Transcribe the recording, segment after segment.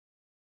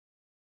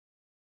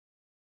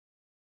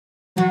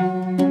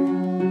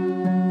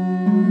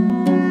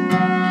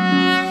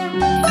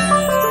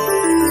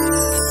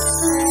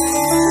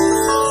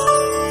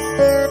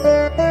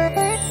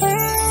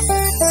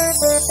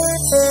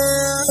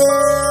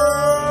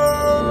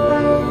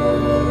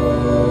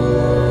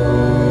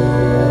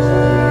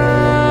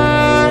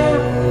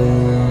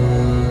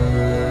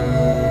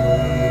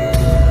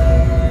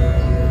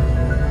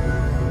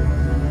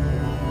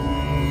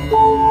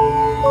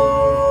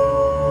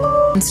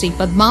Sri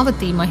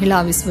Padmavathy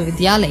Mahila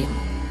Viswavidyalayam.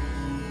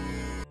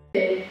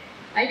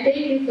 I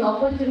take this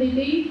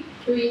opportunity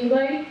to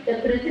invite the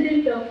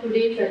President of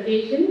today's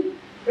occasion,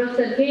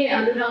 Professor K.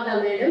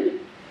 Anuradha Madam,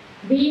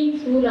 Dean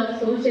School of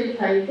Social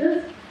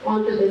Sciences,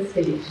 onto the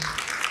stage.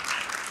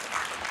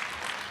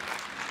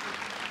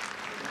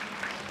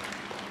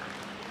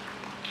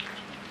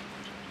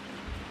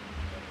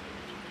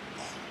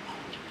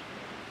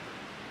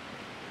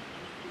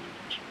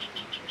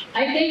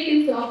 I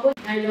take this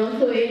opportunity and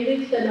also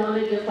enrich the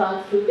knowledge of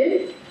our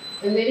students.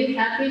 I am very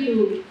happy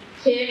to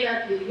share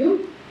that with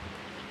you.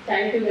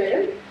 Thank you,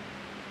 Madam.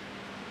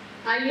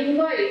 I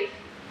invite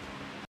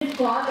his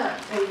father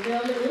from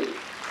Germany,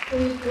 who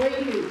is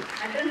going to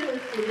address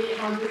us today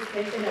on this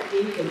special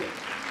occasion.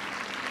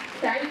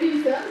 Thank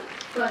you, sir,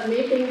 for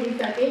making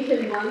this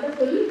occasion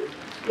wonderful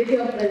with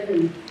your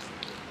presence.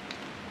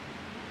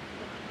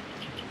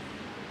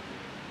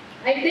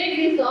 I take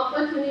this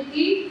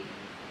opportunity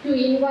to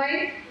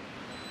invite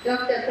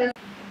Dr.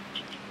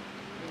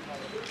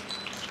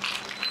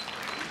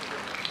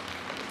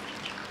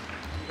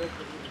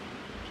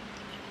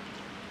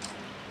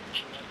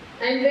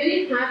 I am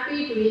very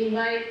happy to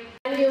invite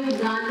many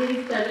of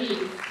Gandhi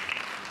studies,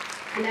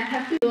 and I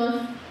have to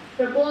was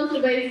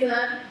proposed by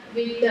sir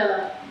with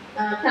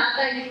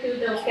Tata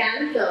Institute of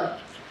Cancer,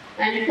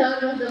 and sir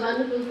was the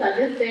one who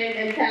suggested,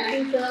 and thank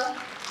you, sir,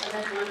 for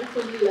that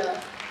wonderful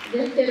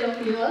gesture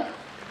of yours.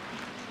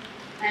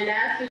 And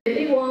as a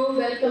very warm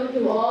welcome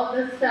to all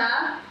the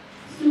staff,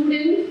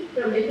 students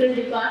from different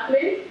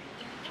departments,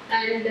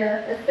 and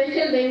a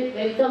special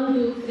welcome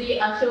to Sri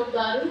Ashok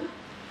Garu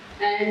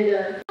and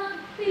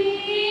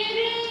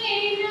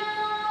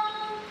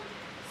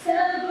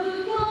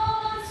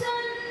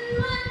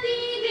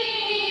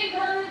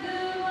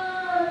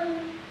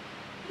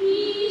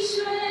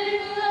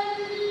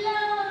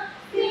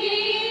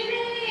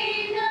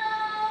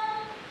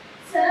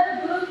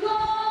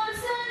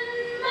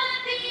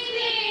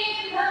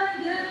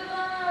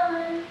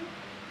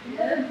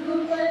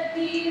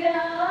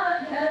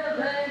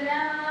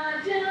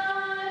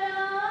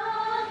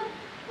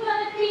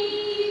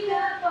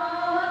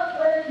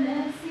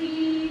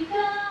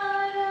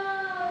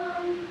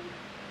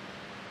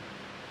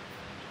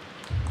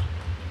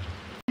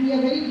we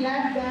are very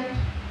glad that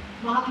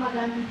Mahatma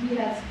Gandhi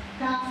has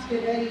cast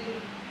a very,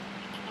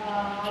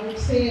 I would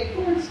say,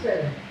 cool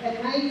spirit. A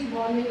nice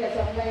morning, a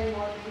sublime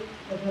morning,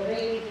 with the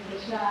rains and the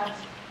showers.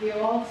 We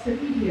are all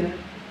sitting here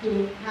to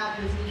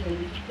have this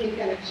event in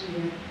connection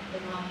with the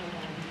Mahatma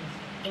Gandhi's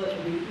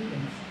birthday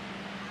events.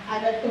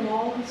 I welcome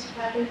all the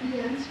faculty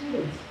and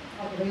students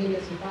of the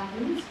various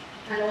departments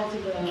and also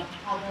the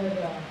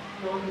other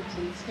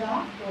non-teaching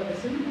staff who are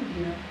assembled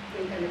here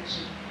in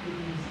connection with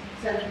these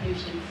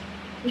celebrations,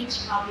 which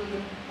are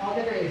being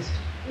organized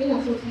in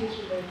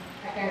association with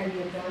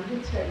Academy of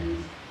Gandhian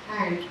Studies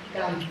and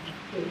Gandhi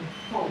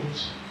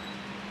Foundation.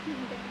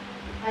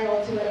 I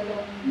also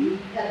welcome the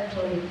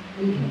electronic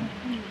media.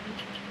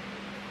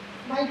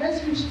 My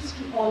best wishes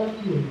to all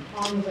of you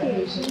on this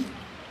occasion,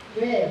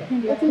 where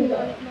we are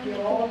here, we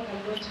are all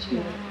converged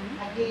here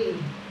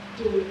again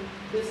to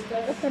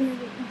discuss,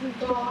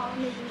 talk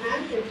and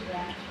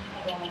interact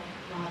about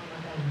Mahatma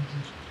Gandhi.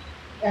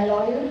 A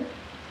lawyer,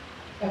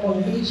 a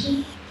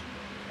politician,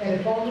 a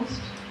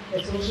reformist,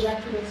 a social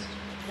activist,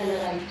 and a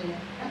writer,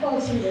 a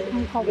person with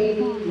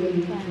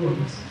many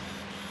roles.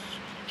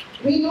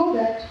 We know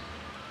that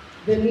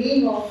the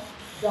name of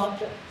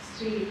Dr.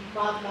 Sri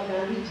Mahatma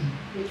Gandhi,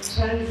 which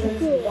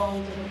transcends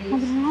bounds of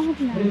race,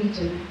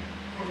 religion,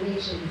 and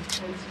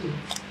nations and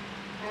states.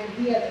 And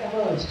he has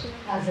emerged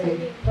as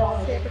a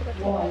prophetic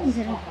voice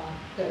of our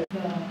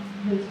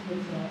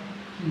principles of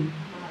Sri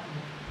Mahatma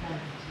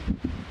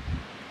Gandhi.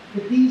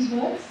 With these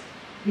words,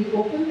 we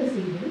open this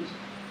event,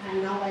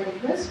 and now I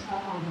request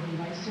our Honorable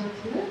Vice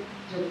Chancellor,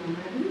 Jyoti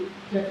Madam,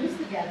 to address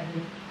the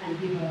gathering and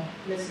give a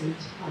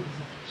message on this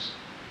occasion.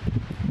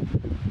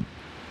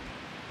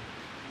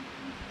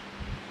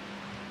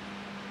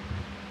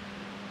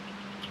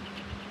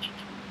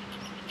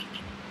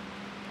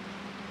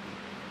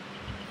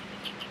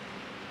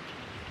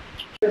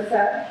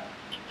 Prasad,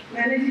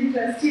 Managing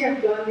Trustee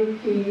of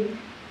Gandhi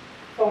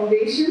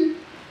Foundation,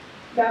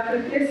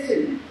 Dr.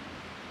 Christian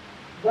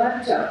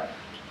Bartok,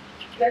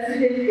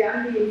 President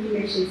Gandhi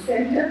Information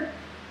Center,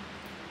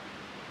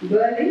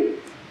 Berlin,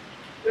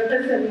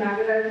 Professor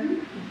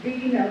Nagarajan,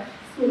 Dean of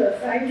School of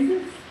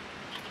Sciences,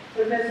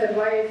 Professor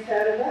Y.S.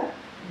 Sarada,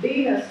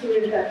 Dean of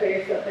Student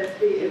Affairs of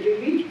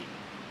SPMVV,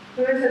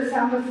 Professor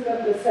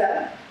Samasura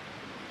Prasad,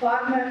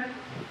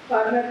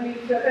 formerly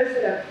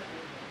Professor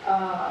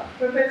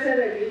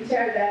and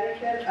in-charge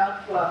Director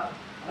of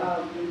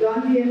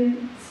Gandhiyan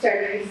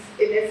Studies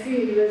in SC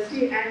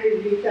University and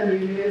in Vietnam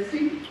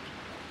University,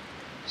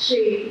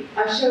 Sri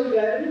Ashok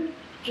Garu,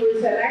 who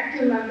is an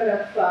active member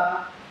of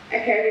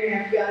Academy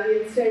of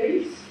Gandhian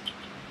Studies,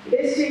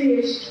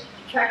 distinguished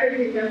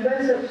faculty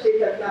members of Sri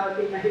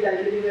Padmavathy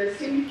Mahila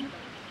University,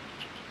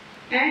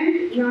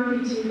 and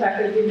non-teaching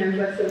faculty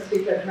members of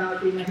Sri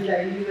Padmavathy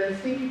Mahila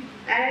University,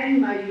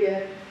 and my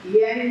dear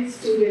young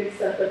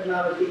students of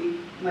Padmadarshini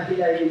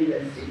Mahila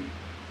University.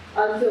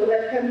 Also,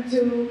 welcome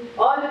to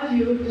all of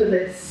you to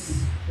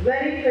this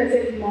very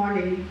pleasant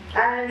morning.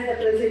 As the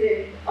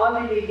President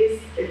already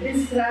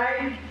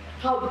described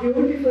how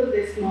beautiful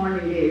this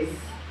morning is.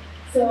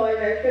 So I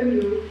welcome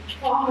you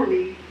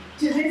formally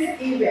to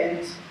this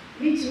event,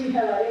 which we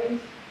have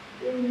arranged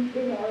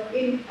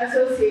in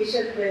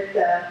association with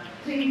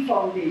three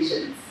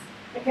foundations: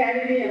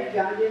 Academy of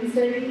Gandhian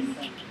Studies,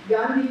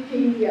 Gandhi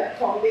King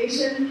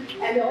Foundation,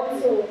 and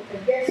also a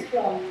guest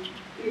from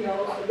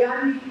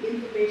Gandhi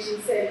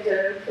Information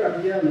Center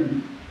from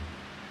Germany.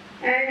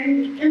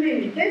 And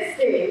this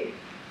day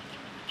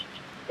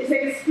is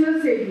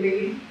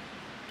exclusively,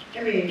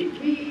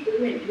 we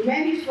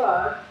meant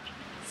for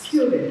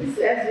students,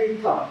 as we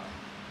thought.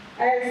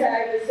 As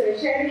I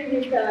was sharing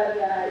with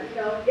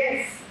our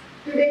guests,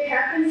 today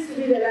happens to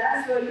be the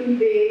last working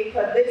day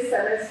for this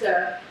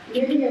semester.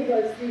 Many of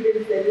our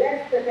students, they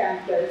left the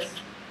campus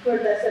for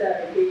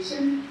Dasara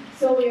vacation,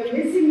 so we are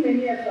missing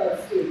many of our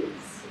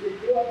students. With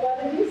due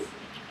apologies,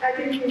 I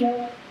think we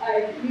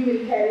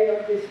will carry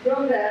out this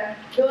program.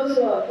 Those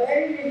who are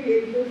very,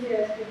 very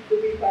enthusiastic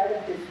to be part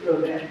of this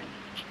program.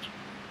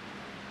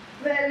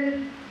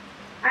 Well,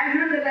 I'm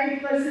not the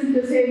right person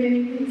to say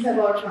many things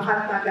about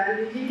Mahatma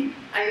Gandhiji.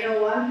 I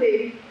know one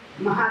thing: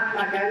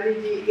 Mahatma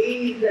Gandhiji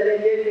is the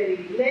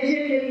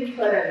legendary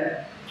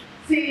forever.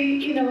 See,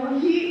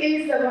 he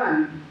is the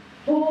one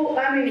who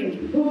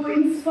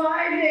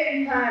inspired the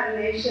entire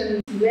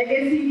nation's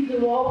legacy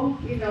throughout,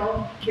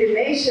 the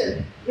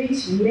nation,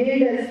 which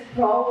made us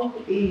proud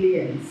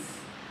Indians.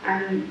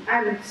 And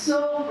I'm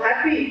so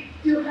happy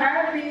to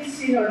have these,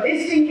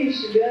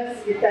 distinguished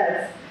guests with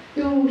us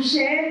to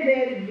share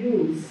their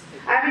views.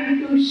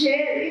 To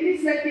share, it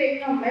is like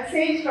a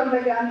message from the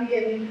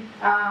Gandhian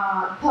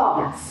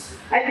thoughts.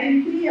 I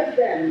think three of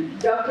them,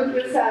 Dr.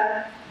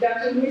 Prasad,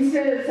 Dr.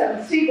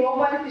 Mr. Sri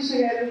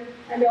Gopalakrishna,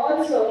 and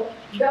also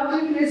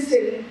Dr.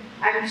 Kristen,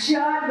 I'm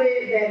sure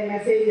their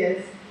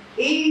messages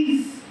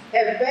is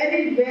a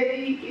very,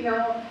 very,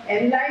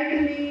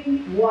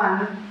 enlightening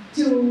one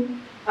to,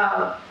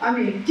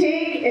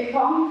 take a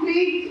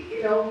concrete,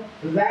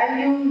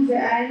 values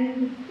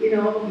and,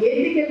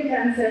 ethical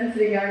concerns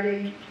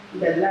regarding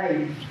the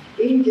life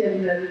in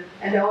general,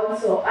 and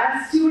also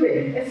as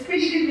students,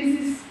 especially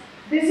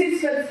this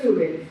is for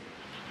students.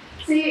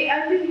 See,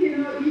 I think, if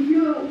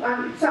you,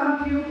 some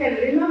of you can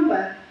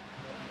remember,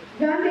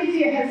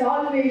 Gandhiji has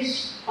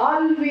always,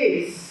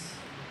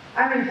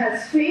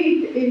 has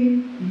faith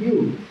in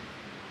youth,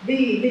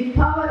 the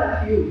power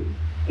of youth.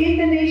 In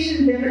the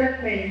nation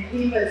development,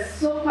 he was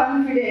so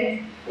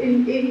confident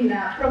in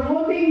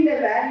promoting the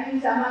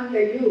values among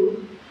the youth,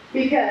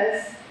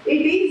 because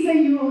it is the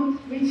youth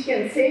which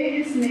can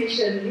save this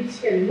nation,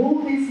 which can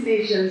move this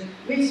nation,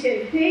 which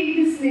can take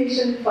this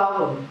nation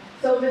forward.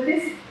 So with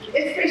this,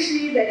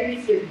 especially that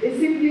is with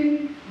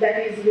discipline, that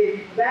is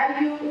with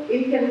value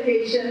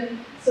inculcation,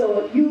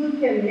 so youth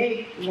can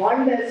make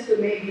wonders to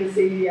make this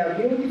India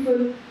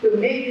beautiful, to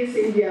make this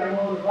India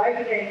more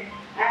vibrant,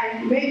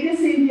 and make this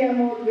India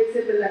more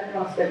visible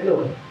across the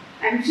globe.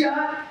 I'm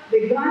sure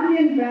the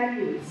Gandhian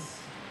values,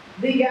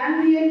 the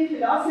Gandhian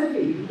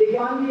philosophy, the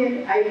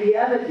Gandhian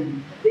ideology,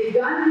 the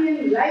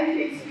Gandhian life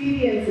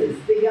experiences,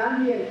 the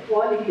Gandhian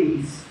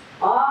qualities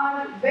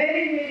are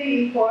very,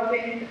 very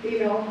important,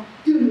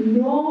 to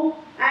know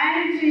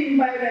and to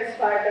imbibe as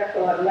part of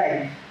our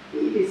life.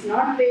 It is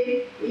not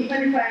late.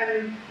 Even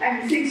if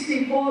I'm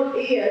 64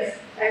 years,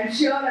 I'm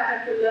sure I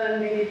have to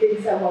learn many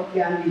things about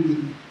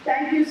Gandhiji.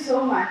 Thank you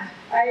so much.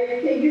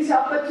 I take this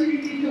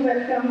opportunity to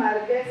welcome our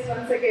guests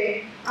once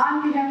again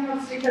on behalf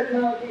of Sri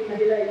Padmadarshini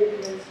Mahila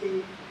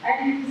University. And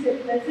it is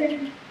a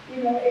pleasant,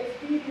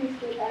 experience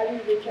to have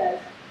you with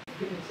us.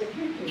 The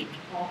Secretary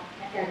of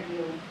Academy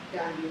of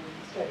Gandhian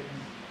Studies.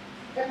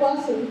 A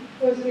person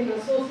who has been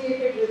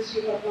associated with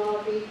Sri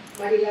Padmadarshini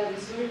Mahila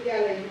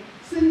Visvavidyalaya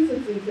since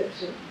its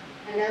inception,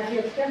 and as we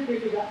have stepped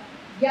into the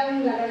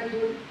young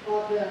adulthood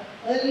or the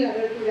early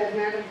adulthood, as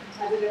Madam,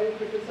 as a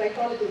developmental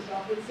psychologist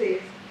often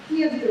says,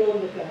 he has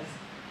grown with us.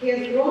 He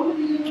has grown with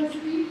the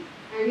university,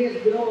 and he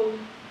has grown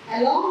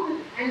along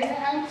with, and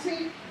I would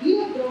say we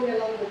have grown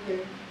along with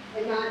him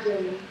in our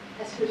journey,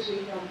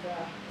 especially from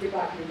the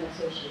Department of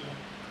Social Work.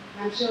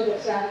 I'm sure that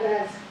Sharada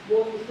has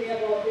more to say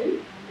about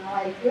him. Now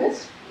I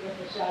request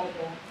Dr.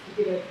 Sharada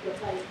to give a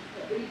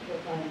brief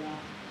profile of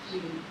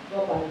Sri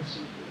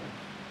Gopalakrishna.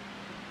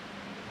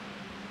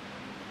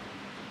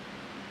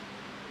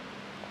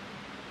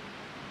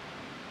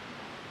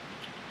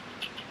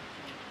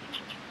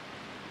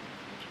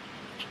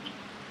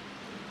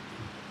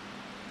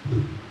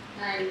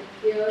 I'm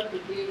here to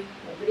give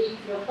a brief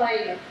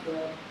profile of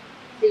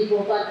Sri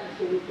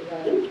Gopalakrishna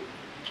garu.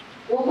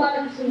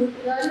 Gopalakrishna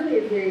garu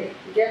is a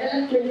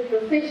development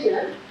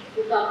professional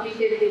who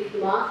completed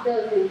his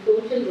Masters in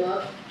Social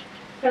Work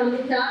from the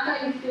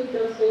Tata Institute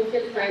of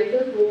Social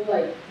Sciences,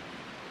 Mumbai.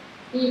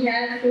 He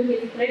has, to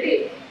his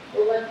credit,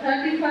 over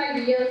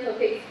 35 years of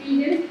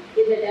experience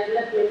in the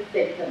development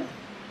sector.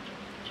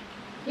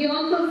 He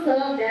also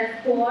served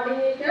as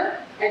coordinator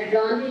at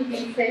Gandhi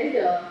Peace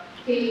Center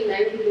till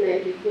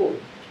 1994.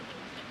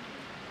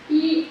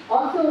 He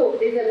also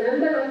is a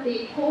member of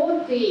the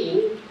core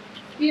team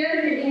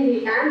spearheading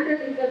the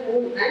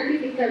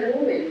anti-liquor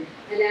movement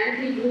and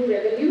anti-blue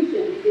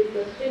revolution, which is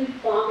the shrimp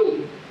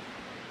farming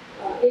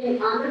in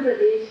Andhra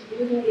Pradesh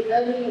during the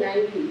early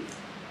 90s.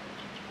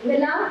 In the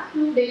last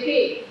 2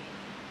 decades,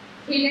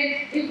 he led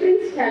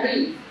different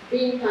studies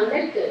being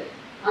conducted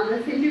on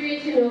the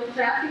situation of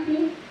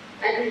trafficking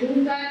and the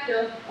impact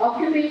of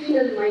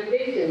occupational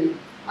migration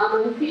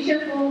among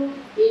fisherfolk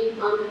in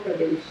Andhra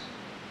Pradesh.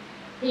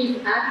 He is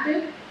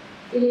active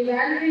in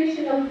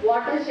evaluation of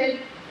watershed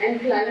and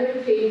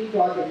climate change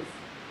projects.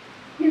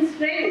 His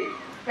strength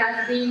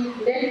has been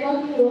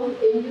networking of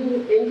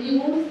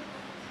NGOs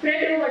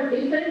spread over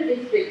different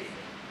districts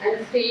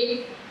and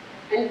states,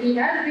 and we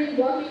have been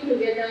working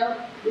together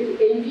with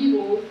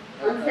NGOs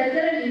on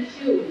several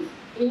issues,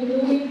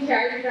 including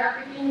child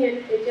trafficking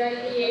and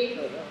HIV/AIDS,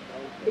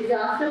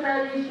 disaster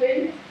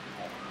management,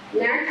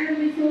 natural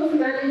resource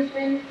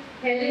management,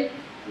 health,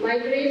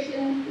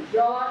 migration,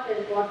 drought,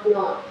 and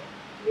whatnot.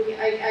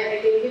 I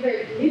can give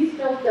a list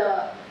of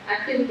the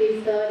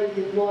activities Sir is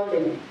involved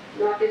in.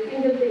 Not a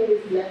single thing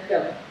is left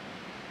out.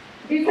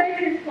 Besides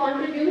his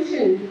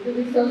contribution to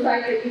the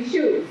societal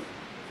issues,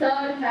 Sir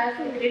has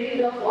the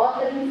credit of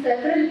authoring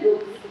several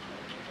books,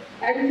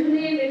 and to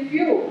name a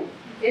few: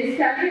 a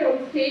study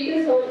on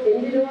status of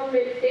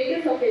environment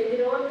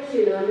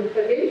in Andhra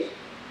Pradesh,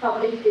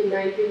 published in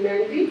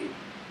 1990,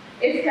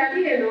 a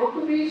study on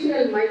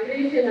occupational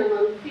migration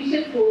among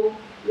fisherfolk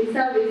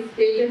vis-a-vis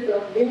status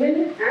of women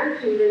and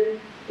children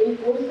in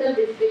coastal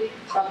districts,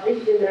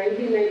 published in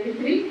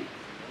 1993,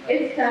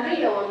 a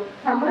study on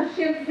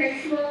commercial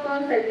sex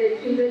workers and their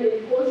children in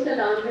coastal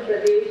Andhra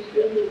Pradesh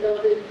in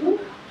 2002,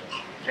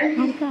 and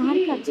his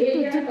key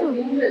areas of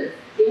interest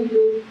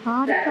include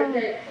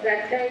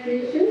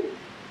practicalization,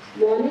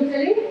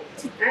 monitoring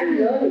and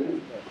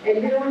learning,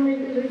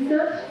 environmental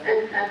research, and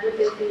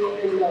advocacy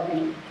and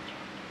lobbying.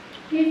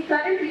 He is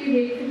currently the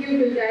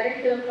Executive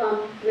Director from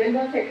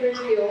Member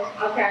Secretary of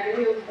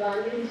Academy of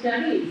Gandhian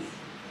Studies,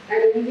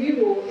 an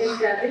NGO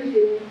established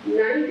in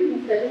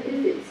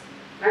 1976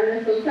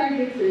 under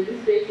Society's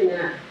Registration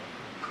Act.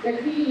 The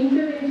key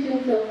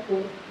interventions of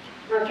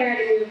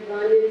Academy of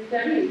Gandhian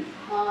Studies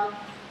are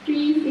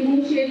peace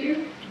initiative,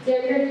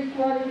 gender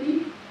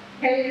equality,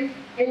 health,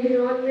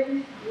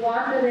 environment,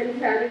 water and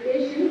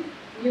sanitation,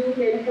 youth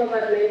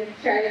empowerment,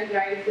 child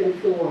rights,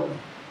 and so on.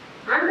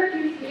 Under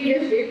his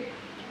leadership,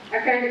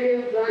 Academy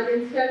of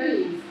Gandhian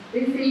Studies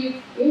received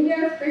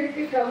India's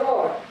specific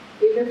award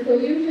in the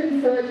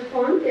Solution Search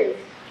Contest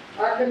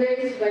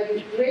organized by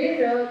the Great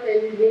Earth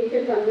and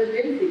Nature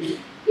Conservancy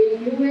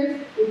in US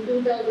in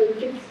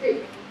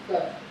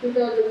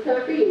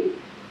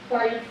 2013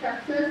 for its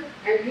success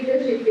and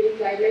leadership in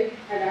climate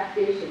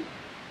adaptation.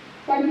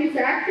 For his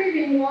active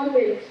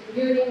involvement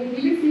during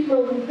Divisima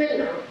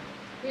Uppena,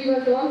 he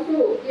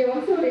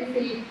also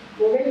received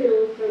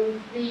mementos from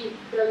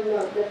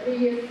the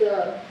previous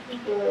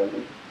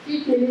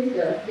Chief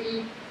Minister,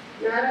 Sri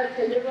Nara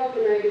Chandrababu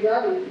Naidu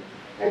Garu,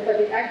 and for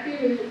the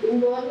active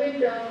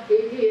involvement of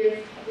AGS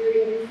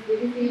during this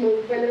Divisima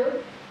Uppena,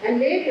 and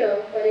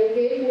later for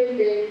engagement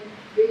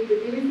with the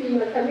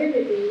Divisima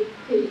community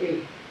till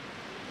date.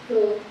 So,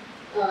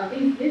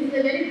 this is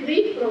a very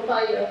brief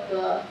profile of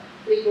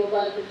Sri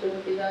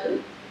Gopalakrishna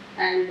Garu,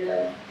 and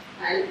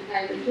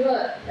I'm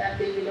sure that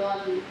we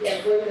are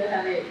going to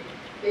have a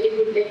very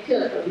good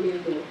lecture from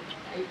him too.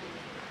 Thank you.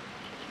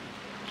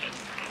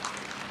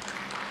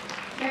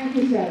 Thank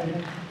you, sir.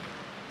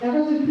 That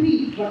was a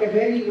brief but a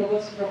very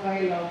robust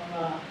profile of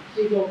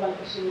Sri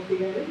Gopalakrishna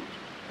Garu,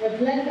 a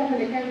blend of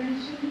an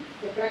academician,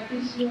 a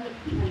practitioner,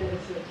 and a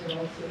researcher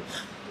also.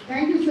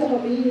 Thank you, sir, for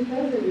being with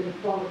us, and we look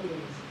forward to your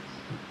research.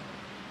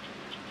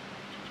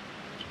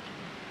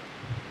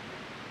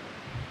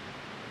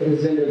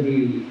 President of the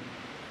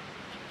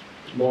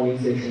morning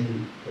session,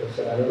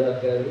 Professor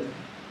Anurag Garu,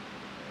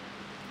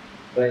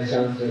 Vice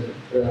Chancellor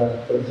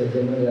Professor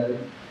Jamal Garu,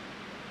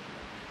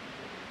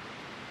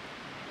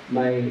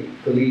 my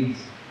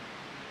colleagues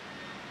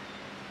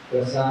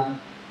Prasad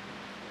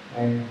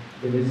and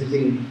the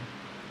visiting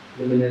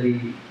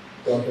luminary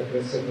Dr.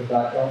 Christopher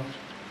Barkov,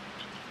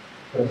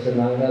 Professor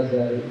Nagaraj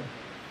Garu,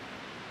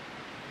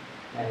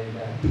 and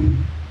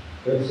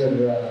Professor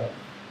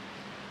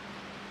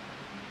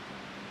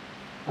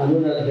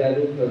Anurag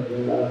Garu,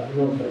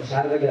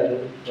 Sharda Garu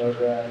for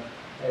a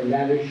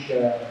lavish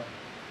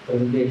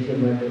presentation,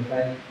 matter of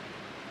fact.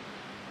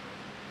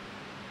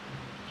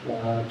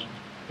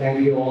 Thank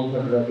you all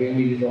for giving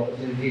me this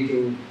opportunity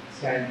to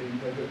stand in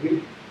front of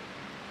you.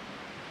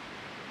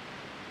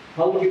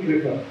 How would you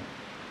prefer?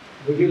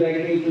 Would you like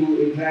me to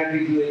interact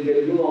with you in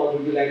Telugu, or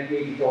would you like me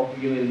to talk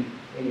to you in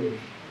English?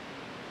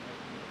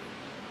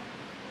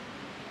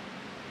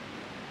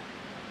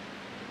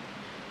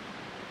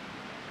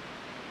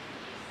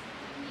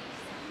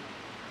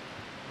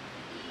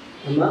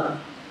 Amma?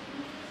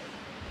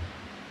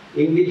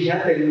 English or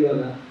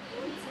Telugu?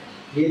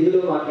 ఎందులో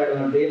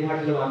మాట్లాడమంటారు, ఏ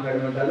భాషలో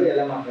మాట్లాడమంటారు,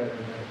 ఎలా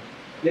మాట్లాడమంటారు,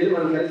 లేదు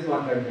మనం కలిసి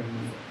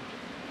మాట్లాడుకుంటున్నాం,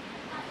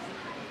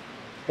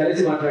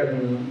 కలిసి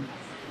మాట్లాడుకున్నాం.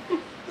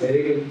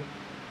 Very good,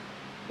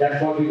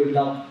 that's what we would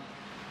love.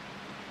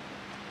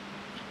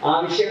 ఆ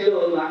విషయంలో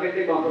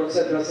నాకంటే మా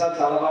ప్రొఫెసర్ ప్రసాద్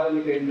చాలా బాగా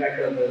మీతో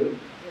ఇంటరాక్ట్ అవుతారు,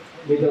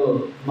 మీతో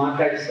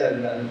మాట్లాడిస్తారు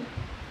కదా.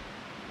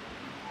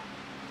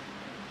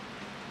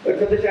 But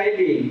for the time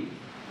being,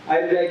 I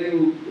would like to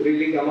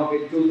really come up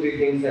with 2-3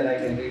 things that I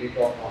can really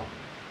talk on.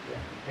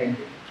 Yeah, thank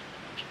you.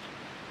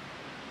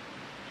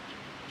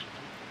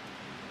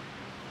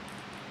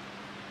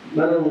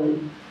 మనం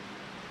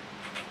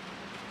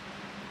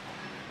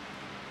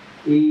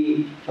ఈ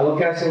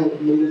అవకాశం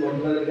ముందు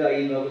మొట్టమొదటిగా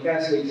ఈ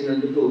అవకాశం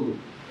ఇచ్చినందుకు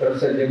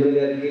ప్రొఫెసర్ జమున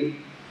గారికి,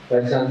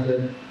 వైస్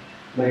ఛాన్సలర్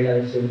మహిళా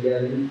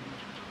విశ్వవిద్యాలయం,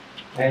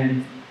 అండ్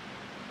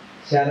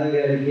శారద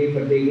గారికి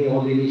for taking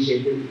all the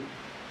initiative,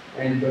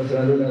 and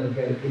professor Anuradha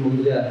గారికి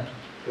ముందుగా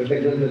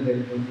కృతజ్ఞతలు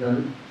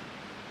తెలుపుకుంటున్నాను.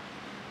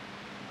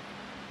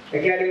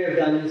 అకాడమీ ఆఫ్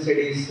గాంధీ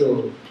స్టడీస్తో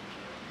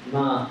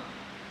మా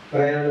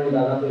ప్రయాణం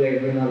దాదాపుగా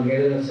 24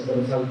 ఏళ్ళ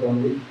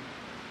కొనసాగుతోంది.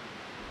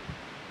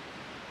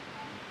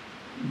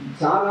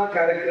 చాలా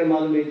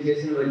కార్యక్రమాలు మేము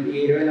చేసిన ఈ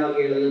 24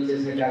 ఏళ్లలో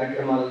చేసిన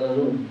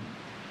కార్యక్రమాలలోనూ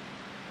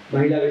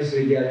మహిళా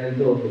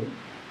విశ్వవిద్యాలయంతో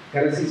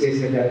కలిసి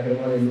చేసిన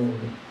కార్యక్రమాలు ఎన్నో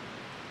ఉన్నాయి.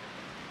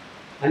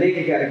 అనేక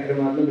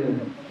కార్యక్రమాల్లో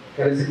మేము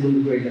కలిసి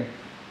ముందుకు వెళ్ళాం.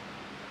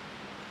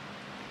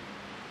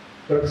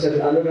 ప్రొఫెసర్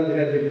అనురాధ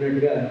గారు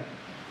చెప్పినట్టుగా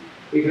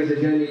it was a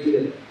journey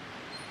together,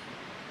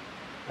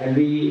 and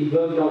we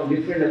worked on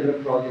different number of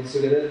projects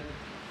together,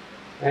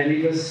 and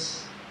it was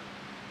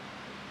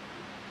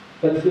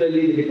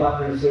particularly the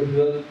Department of Social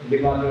Work,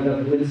 Department of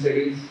Women's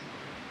Studies,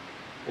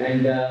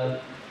 and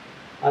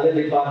other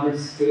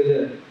departments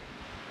together,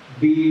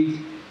 be it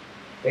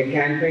a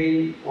campaign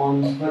on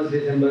 1st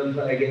December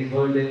against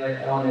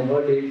on a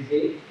World AIDS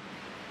Day,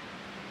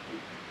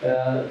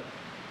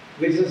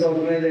 which was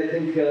organized, I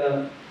think,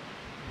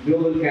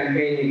 global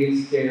campaign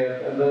against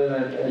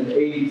and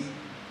AIDS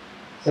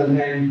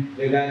sometime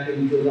way back in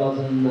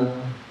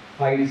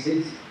 2005-06.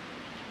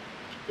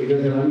 It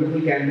was a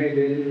wonderful campaign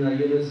wherein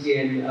university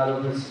and all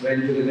of us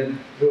went together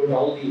throughout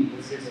all the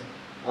districts of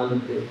Andhra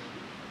Pradesh.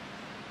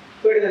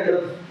 Quite a number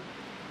of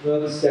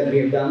works that we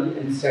have done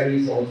and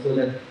studies also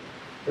that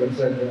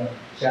Professor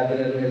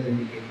Shabana has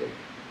indicated.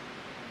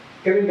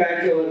 Coming back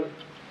to our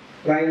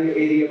prime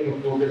area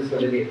of focus for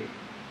the day.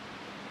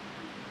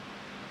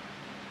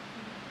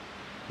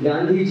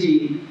 Gandhiji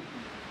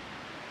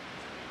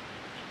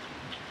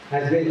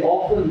has been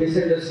often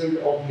misunderstood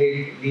of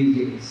late these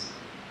days.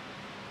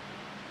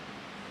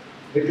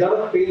 With a lot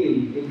of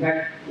pain, in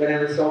fact, when I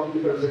was talking to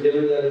Professor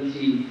Jamila,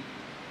 she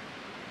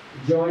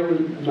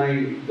joined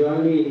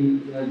me in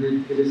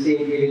the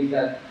same feeling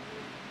that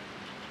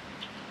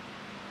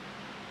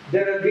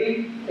there have been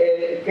a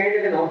kind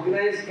of an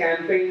organized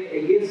campaign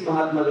against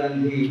Mahatma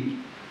Gandhi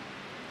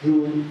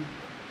through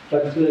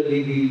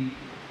particularly the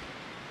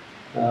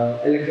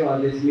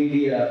electronic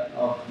media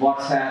of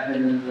WhatsApp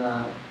and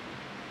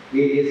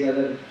various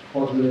other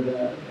possible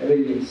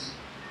avenues.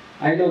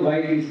 I know why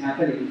it is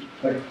happening,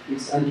 but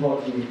it's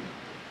unfortunate.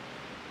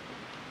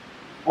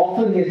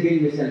 Often has been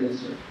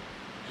misunderstood.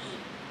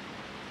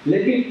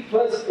 Let me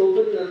first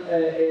open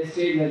a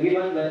statement, give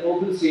an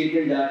open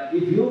statement that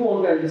if you want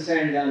to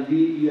understand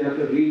Gandhi, you have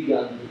to read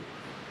Gandhi.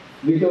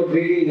 Without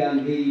reading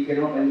Gandhi, you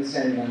cannot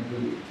understand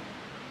Gandhi.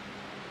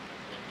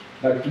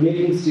 But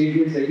making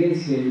statements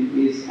against him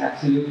is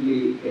absolutely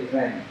a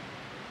crime.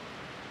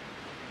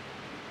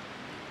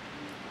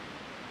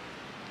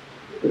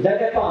 That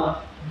apart,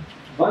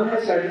 one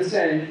has to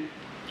understand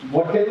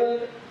whatever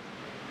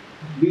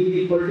be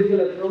the political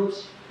approach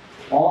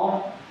or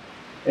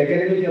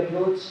academic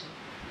approach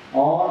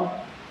or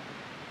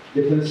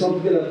the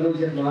philosophical approach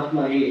that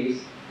Mahatma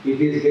is, it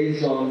is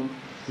based on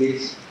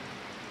his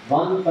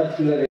one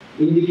particular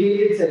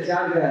indicated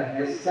satyagraha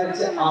as such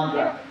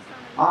agra.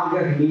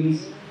 Agra means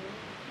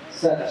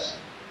such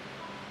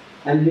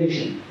and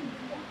nation.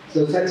 So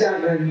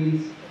satyagraha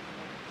means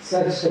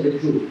search for the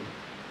truth.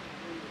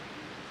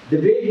 The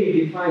way he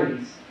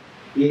defines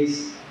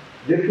is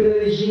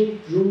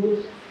replenishing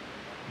truth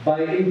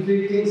by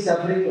inflicting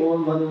suffering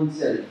on one own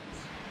self.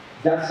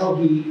 That's how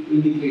he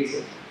indicates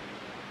it.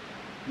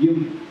 You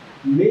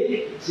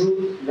make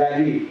truth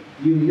valid.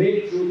 You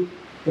make truth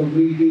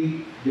completely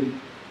the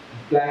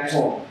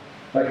platform.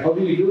 But how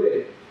do you do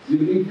it? You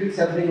inflict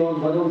suffering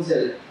on one own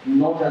self,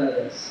 not on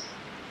others.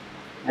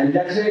 And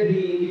that's why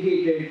he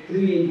indicated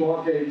 3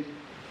 important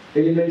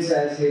elements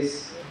as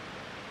his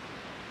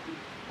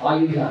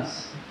ayudas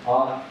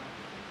or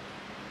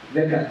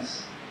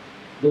weapons.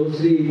 Those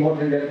 3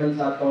 important weapons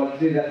are called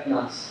 3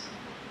 ratnas.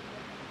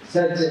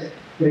 Such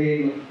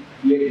prema,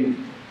 yajna.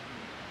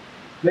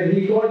 When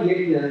he called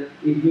yajna,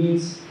 it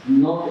means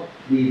not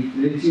the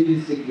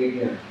ritualistic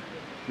yajna.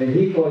 When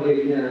he called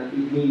yajna,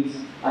 it means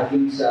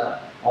ahimsa,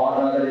 or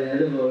rather in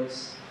other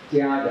words,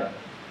 tyaga.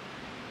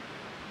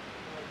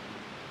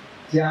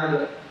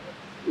 Tyaga,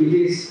 it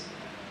is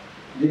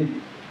the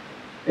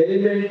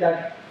element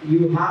that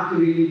you have to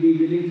really be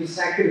willing to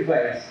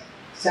sacrifice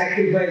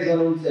your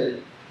own self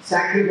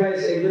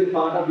sacrifice every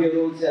part of your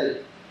own self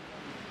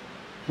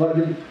for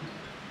the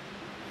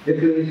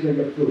replenishment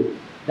of truth.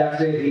 That's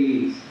where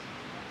he is.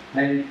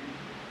 And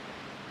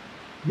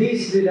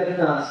these three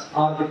ratnas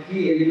are the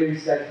key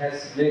elements that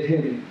has led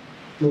him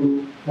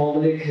to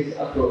formulate his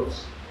approach.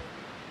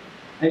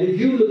 And if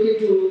you look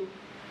into,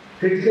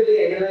 critically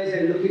analyze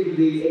and look into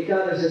the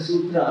Ekadasha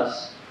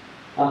Sutras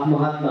of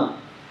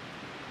Mahatma,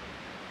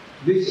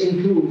 which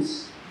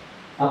includes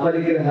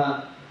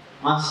Aparigraha,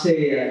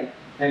 Asteya,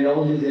 and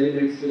all these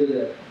elements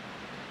together,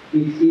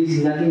 it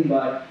is nothing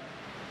but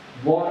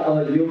what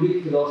our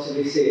yogic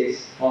philosophy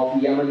says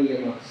of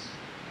Yama-Niyamas.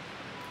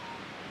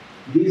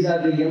 These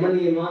are the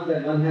Yama-Niyamas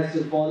that one has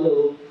to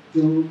follow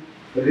to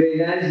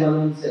realize one's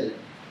own self.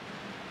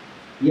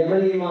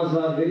 Yama-Niyamas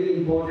are very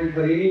important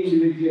for any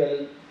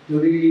individual to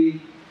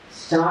really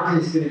start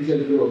his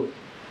spiritual growth.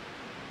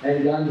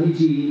 And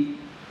Gandhiji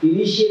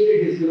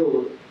initiated his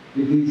growth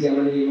with these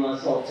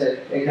Yama-Niyamas of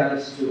Ekadasha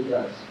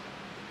Sutras.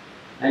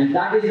 And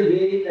that is the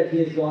way that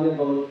he has gone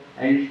about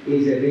and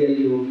is a real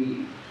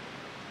yogi.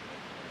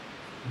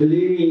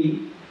 Believe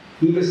me,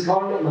 he was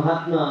called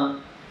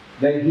Mahatma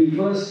when he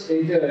first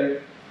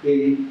entered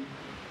in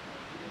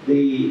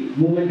the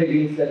movement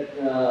against that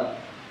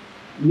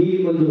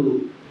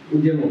Neemandu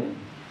Ujjamam.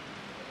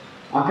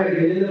 అక్కడికి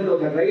వెళ్ళినప్పుడు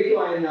ఒక రైతు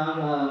ఆయన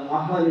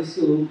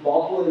ఆహ్వానిస్తూ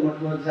బాపు అని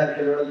మొట్టమొదటిసారి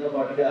పిలవడంతో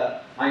పాటుగా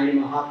ఆయన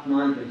మహాత్మా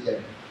అని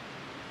పిలిచారు.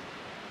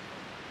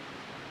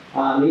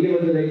 ఆ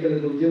నీలిమందు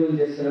రైతులకు ఉద్యమం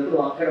చేస్తున్నప్పుడు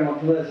అక్కడ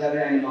మొట్టమొదటిసారి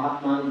ఆయన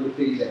మహాత్మా అని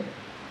గుర్తించారు.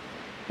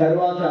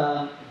 తర్వాత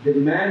the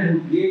man who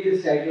gave this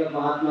title of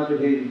Mahatma to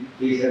him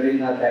is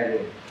Rabindranath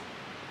Tagore,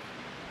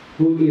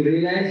 who he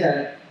realized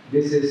that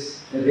this is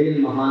the real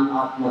Mahan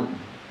Atman.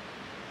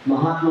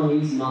 Mahatma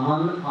means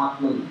Mahan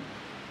Atman,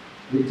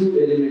 the two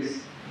elements,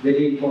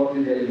 very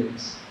important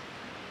elements.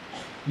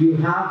 You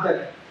have that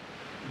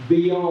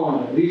beyond,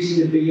 reaching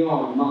the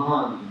beyond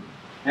Mahan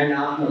and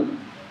Atman.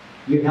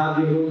 You have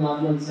your own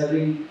Atman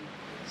serving,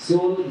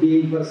 soul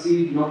being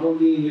perceived not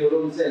only in your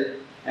own self,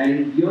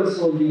 and your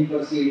soul being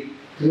perceived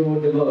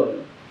throughout the world.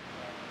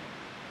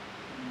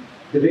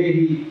 The way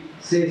he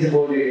says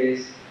about it is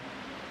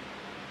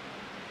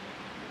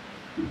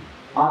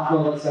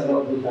Atmavat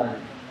Sarvabhutani.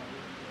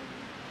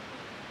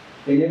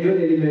 In every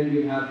element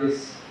you have this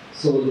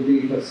soul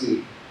being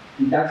perceived.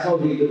 And that's how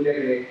he looked at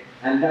it,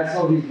 and that's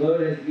how his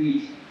word has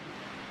reached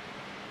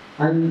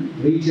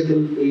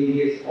unreachable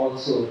areas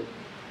also,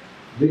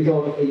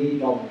 without any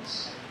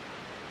bounds.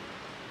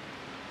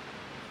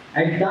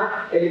 And that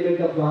element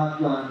of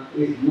Mahatma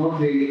is not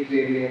really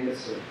clearly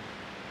understood.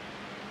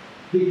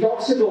 He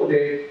talks about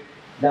it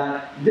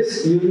that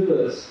this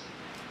universe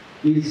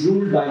is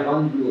ruled by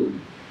one rule.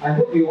 I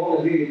hope you all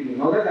agree with me.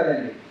 Naga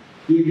kadandi.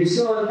 Ee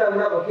Vishnu anta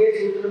kuda oke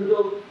sutramto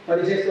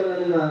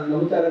parichestunani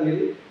namutara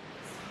meeru.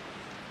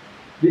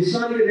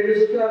 Vishwaniki rendu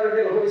sutralu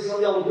ante oka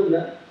Vishwanga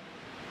untunda.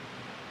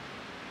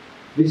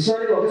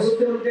 Vishwaniki oka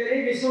sutram untene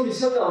Vishnu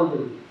Vishwanga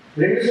untundi.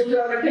 Rendu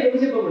sutralu ante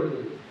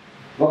విభజింపబడుతుంది.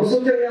 ఒక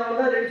సూత్రంగా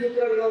ఉందా, రెండు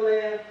సూత్రాలుగా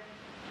ఉన్నాయా?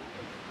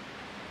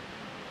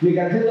 మీకు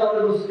అర్థం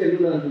కావడం కోసం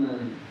తెలుగులో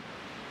అంటున్నాను.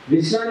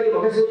 విశ్వానికి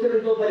ఒక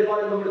సూత్రంతో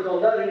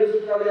పరిపాలింపబడుతోందా, రెండు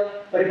సూత్రాలుగా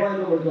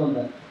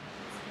పరిపాలింపబడుతోందా?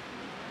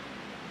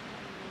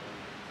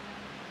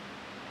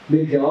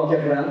 మీరు జవాబు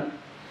చెప్పరా?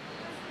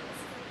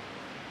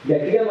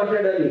 గట్టిగా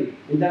మాట్లాడాలి.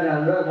 ఇంత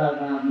అందరూ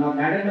నా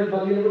మేనేజ్మెంట్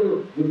పంపినప్పుడు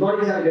గుడ్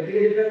మార్నింగ్ సార్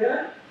గట్టిగా చెప్పారు కదా,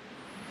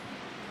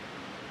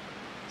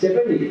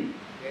 చెప్పండి.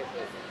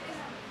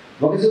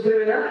 ఒక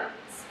సూత్రమేనా?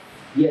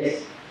 ఎస్.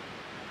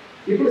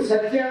 ఇప్పుడు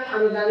సత్య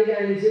అన్న దానికి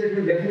ఆయన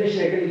ఇచ్చినటువంటి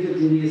డెఫినేషన్ ఎక్కడి నుంచి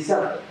వచ్చింది?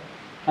 సత్.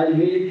 అది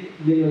వేరే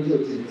దీని నుంచి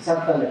వచ్చింది.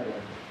 సత్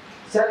అన్నటువంటి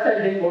సత్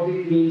అంటే what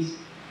it means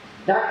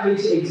that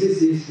which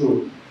exist is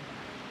truth.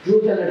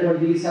 Truth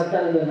అన్నటువంటి సత్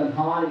అన్న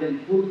భావానికి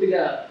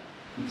పూర్తిగా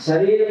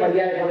సరైన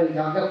పర్యాయపదం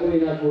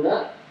కాకపోయినా కూడా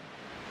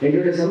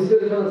ఏంటంటే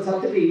సంస్కృత పదం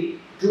సత్కి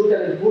ట్రూత్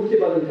అనేది పూర్తి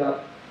పదం కాదు.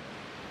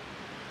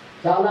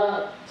 చాలా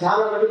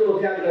చాలా మటుకు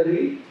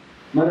ఒకాబులరీ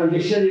మనం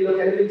డిక్షనరీలో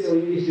కనిపించవు,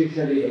 ఇంగ్లీష్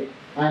డిక్షనరీలో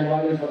ఆయన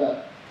వాడిన పదాలు.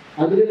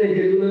 అందుకే నేను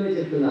తెలుగులోనే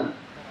చెప్తున్నాను.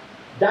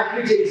 That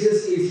which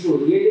exist is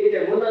truth. ఏదైతే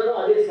ఉన్నదో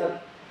అదే సత్.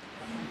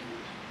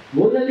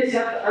 ఉన్నది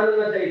సత్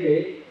అన్నట్టయితే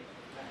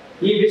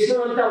ఈ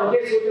విశ్వం అంతా ఒకే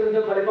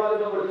సూత్రంతో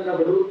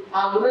పరిపాలింపబడుతున్నప్పుడు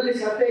ఆ ఉన్నది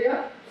సత్తేగా,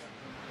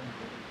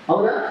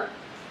 అవునా?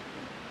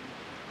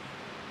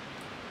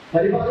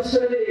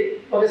 పరిపాలిస్తున్నది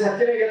ఒక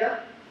సత్యమే కదా.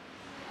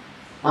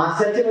 ఆ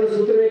సత్యమైన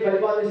సూత్రమే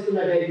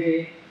పరిపాలిస్తున్నట్టయితే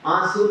ఆ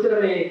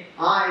సూత్రమే,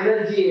 ఆ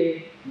ఎనర్జీయే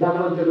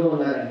భగవంతుడు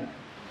అన్నారని.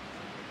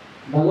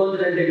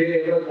 భగవంతుడు అంటే వేరే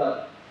ఎవరో కాదు.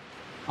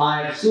 ఆ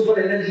సూపర్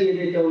ఎనర్జీ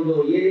ఏదైతే ఉందో,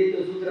 ఏదైతే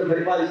సూత్రం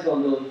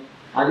పరిపాలిస్తుందో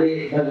అదే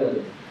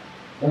భగవంతుడు.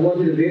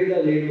 భగవంతుడు వేరుగా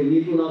లేడు,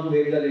 నీకు నాకు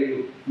వేరుగా లేడు.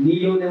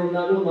 నీలోనే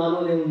ఉన్నాడు,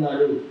 నాలోనే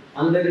ఉన్నాడు,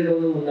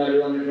 అందరిలోనూ ఉన్నాడు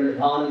అన్నటువంటి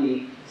భావనని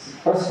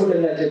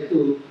స్పష్టంగా చెప్తూ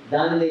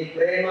దానిని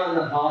ప్రేమ అన్న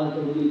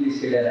భావనతో ముందుకు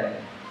తీసుకెళ్లారు ఆయన.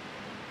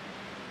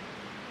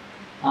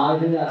 ఆ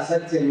విధంగా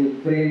అసత్యము,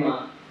 ప్రేమ,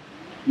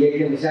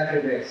 ఏకం,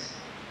 సాక్రిఫైస్,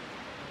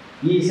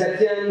 ఈ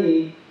సత్యాన్ని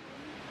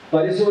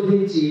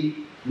పరిశోధించి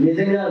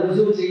నిజంగా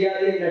రుజువు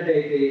చేయాలి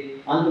అన్నట్టయితే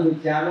అందుకు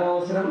త్యాగం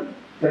అవసరం,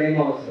 ప్రేమ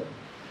అవసరం.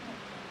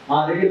 ఆ ఆ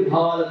రెండు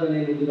భావాలతోనే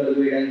ముందుకు అడుగు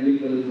వేయడానికి వీలు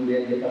కలుగుతుంది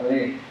అని చెప్పడమే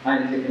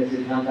ఆయన చెప్పిన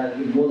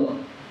సిద్ధాంతానికి మూలం.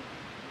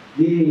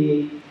 దీన్ని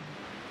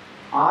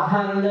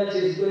ఆధారంగా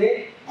చేసుకునే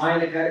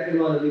ఆయన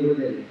కార్యక్రమాలు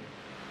అభివృద్ధి.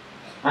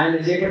 ఆయన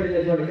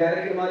చేపట్టినటువంటి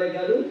కార్యక్రమాలే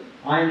కాదు,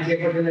 ఆయన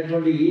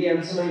చేపట్టినటువంటి ఏ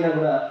అంశమైనా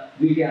కూడా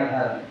వీటి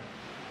ఆధారమే.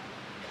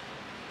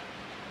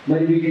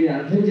 మరి వీటిని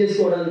అర్థం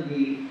చేసుకోవడానికి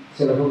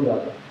సులభం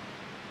కాదు,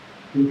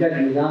 ఇంకా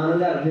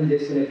నిదానంగా అర్థం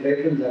చేసుకునే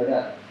ప్రయత్నం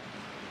జరగాలి.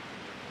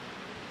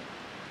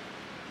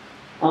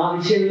 ఆ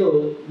విషయంలో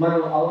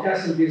మనం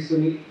అవకాశం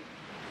తీసుకుని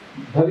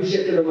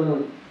భవిష్యత్తులో మనం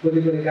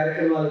కొన్ని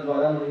కార్యక్రమాల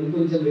ద్వారా మనం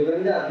ఇంకొంచెం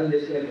వివరంగా అర్థం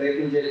చేసుకునే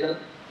ప్రయత్నం చేద్దాం.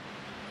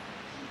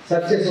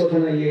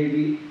 సత్యశోధన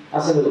ఏంటి,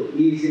 అసలు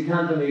ఈ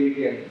సిద్ధాంతం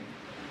ఏమిటి అని.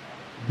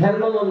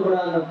 ధర్మం అని కూడా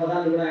అన్న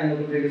పదాన్ని కూడా ఆయన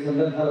రెండు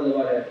సందర్భాలలో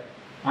వాడారు.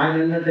 ఆయన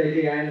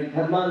అన్నట్టయితే ఆయన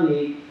ధర్మాన్ని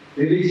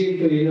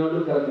రిలీజియన్తో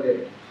ఏనాడు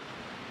కలపలేదు.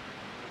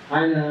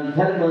 ఆయన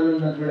ధర్మ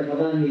అన్నటువంటి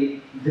పదాన్ని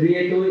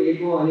ధ్రియతో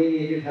ఏకో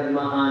అనేనేతి ధర్మ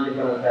అని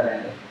చెప్పారు.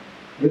 ఆయన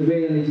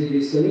ఋగ్వేదం నుంచి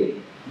తీసుకొని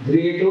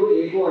ధ్రియతో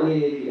ఏకో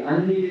అనేనేతి,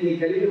 అన్నిటినీ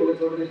కలిపి ఒక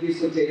చోటకి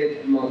తీసుకొచ్చే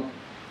ధర్మం,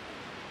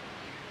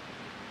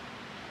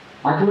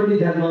 అటువంటి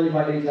ధర్మాన్ని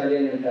పాటించాలి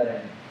అని అంటారు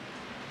ఆయన.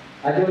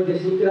 అటువంటి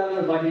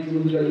సూత్రాలను పాటించి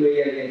ముందుకు అడుగు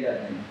వేయాలి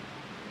అంటారు ఆయన.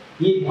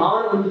 ఈ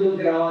భావన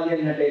ముందులోకి రావాలి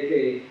అన్నట్టయితే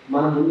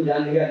మనం ముందు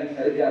గాంధీ గారిని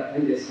సరిగ్గా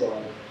అర్థం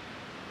చేసుకోవాలి.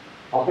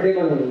 అప్పుడే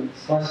మనం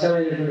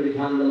స్పష్టమైనటువంటి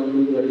విధానంలో మనం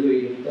ముందుకు అడుగు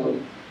వేయగలుగుతాం,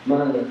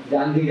 మనం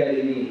గాంధీ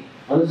గారిని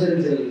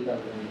అనుసరించగలుగుతాం.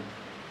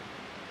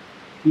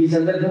 ఈ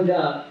సందర్భంగా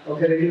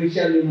ఒక రెండు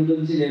విషయాలు ముందు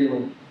నుంచి నేను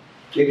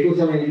ఎక్కువ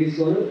సమయం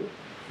తీసుకోను.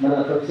 మన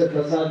ప్రొఫెసర్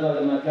ప్రసాద్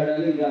గారు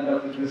మాట్లాడాలి, ఇంకా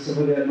డాక్టర్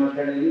క్రిస్టఫర్ గారు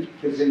మాట్లాడాలి,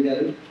 కృష్ణన్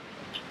గారు.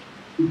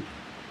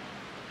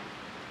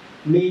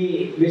 మీ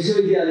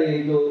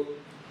విశ్వవిద్యాలయంతో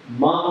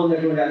మా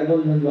ఉన్నటువంటి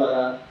అనుబంధం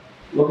ద్వారా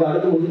ఒక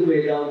అడుగు ముందుకు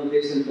వేద్దామన్న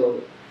ఉద్దేశంతో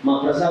మా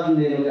ప్రసాద్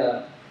నేను ఒక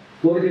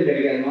కోరికలు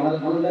అడిగాను.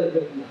 మనందరి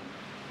తరఫున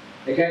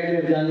academy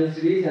of joint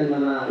studies and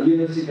మన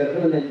యూనివర్సిటీ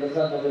తరఫున నేను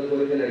ప్రసాద్ ఒక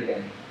కోరికలు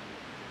అడిగాను.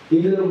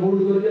 ఇందులో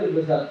 3 కోరికలు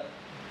ప్రసాద్.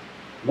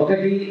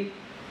 ఒకటి,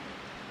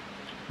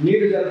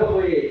 మీరు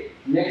జరపబోయే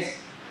నెక్స్ట్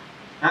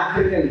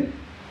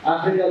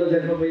ఆఫ్రికాలో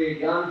జరపబోయే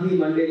Gandhi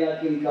Mandela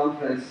king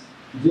conference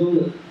June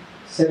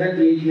 7,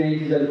 8,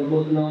 9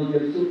 జరపబోతున్నామని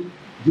తెలుసు.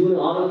 జూన్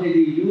 6వ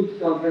తేదీ యూత్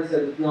కాన్ఫరెన్స్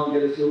జరుగుతున్నామని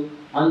తెలుసు.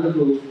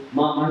 అందుకు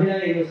మా మహిళా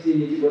యూనివర్సిటీ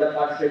నుంచి కూడా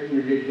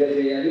పార్టిసిపేషన్ గా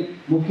చేయాలి.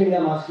 ముఖ్యంగా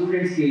మా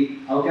స్టూడెంట్స్కి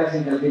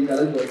అవకాశం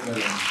కల్పించాలని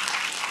కోరుతున్నాను.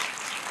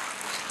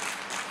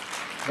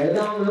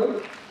 వెళ్దాము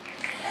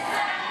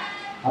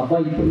అబ్బా,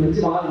 ఇప్పుడు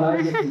నుంచి బాగా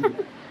చెప్తుంది.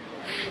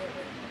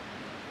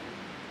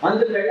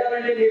 అందుకు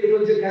వెళ్ళాలంటే మీరు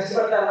కొంచెం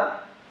కష్టపడతారా?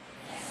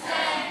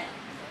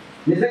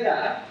 నిజంగా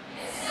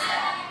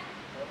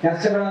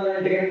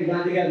కష్టపడాలంటే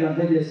గాంధీ గారిని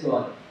అర్థం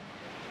చేసుకోవాలి.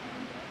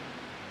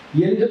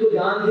 ఎందుకు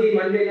గాంధీ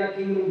మండేలా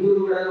కింగ్ ముగ్గురు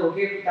కూడా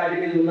ఒకే తాటి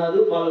మీద ఉన్నారు,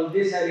 వాళ్ళ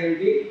ఉద్దేశాలు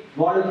ఏమిటి,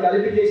 వాళ్ళు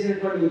కలిపి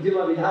చేసినటువంటి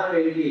ఉద్యమ విధానం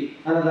ఏమిటి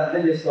అన్నది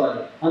అర్థం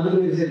చేసుకోవాలి. అందుకు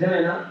మీరు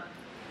సిద్ధమేనా?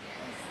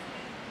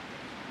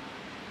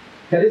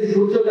 కలిసి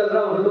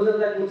కూర్చోగలరా? ఒక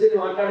రోజంతా కూర్చొని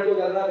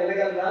మాట్లాడుకోగలరా?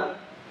 వినగలరా?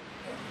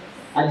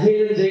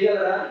 అధ్యయనం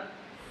చేయగలరా?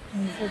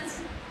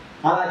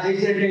 అలా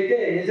చేసినట్లయితే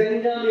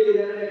నిజంగా మీరు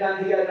కనుక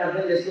గాంధీ గారిని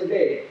అర్థం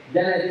చేసుకుంటే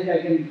then I think I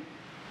can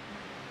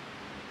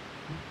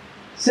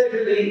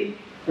certainly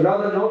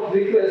rather not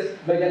request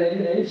but can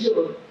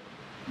ensure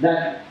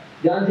that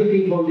Gandhi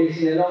King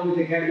Foundation along with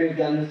the Academy of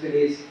Journal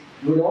Studies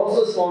would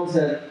also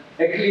sponsor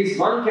at least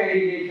one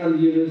candidate from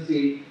the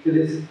university to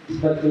this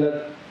particular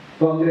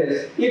congress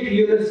if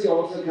university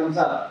also comes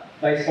up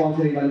by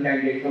sponsoring one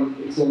candidate from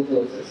its own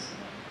sources,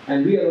 and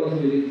we are also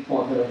willing to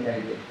sponsor one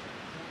candidate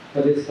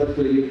for this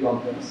particular youth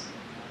conference.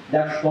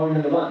 That's point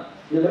number 1.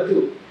 Number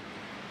 2,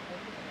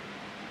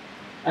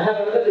 I have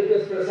another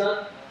request, Prasad.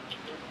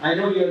 I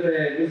know you are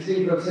a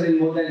visiting professor in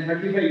more than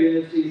 25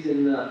 universities in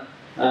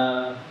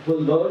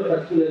whole world,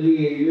 particularly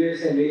in US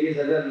and various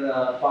other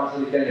parts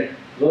of the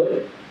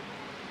world.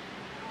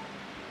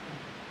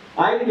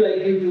 I would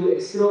like you to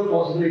explore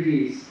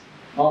possibilities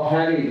of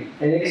having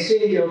an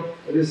exchange of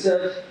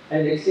research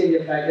and exchange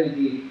of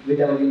faculty with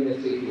our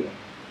university here.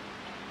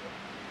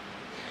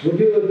 Would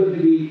you be able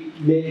to be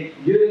made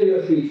during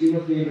your speech? You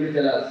must be able to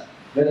tell us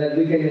whether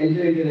we can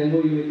enter into an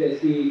MOU with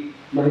SP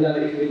Mahila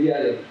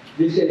Vishwavidyalaya,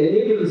 which can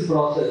enable this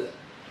process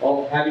of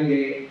having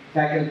a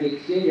faculty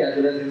exchange as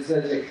well as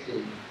research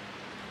exchange.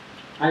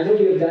 I know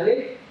you have done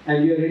it, and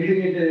you are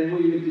entering into an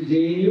MOU with the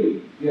JNU.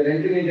 You are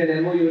entering into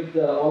an MOU with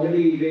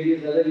already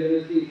various other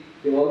universities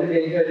you have already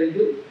entered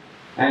into,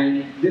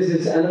 and this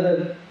is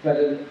another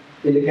feather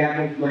in the cap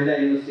of Mahila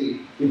University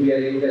if we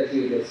are able to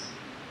achieve this,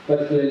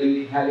 particularly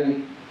having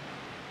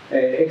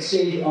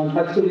exchange on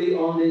particularly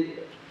on the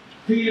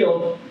field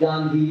of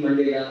Gandhi,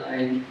 Mandela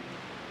and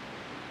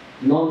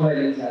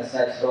non-violence as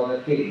such,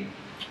 Robert King,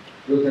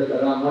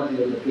 Martin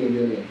Luther King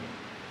Jr.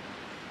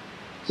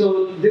 So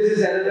this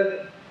is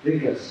another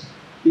request.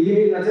 Is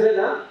it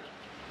nachaleda?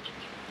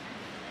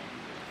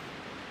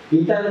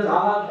 Inta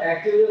చాలా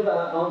యాక్టివ్గా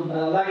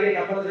అలాగే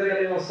తప్పనిసరిగా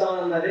మేము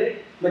వస్తామన్నదే.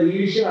 మరి ఈ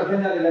విషయం అర్థం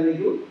కాలేదా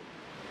మీకు?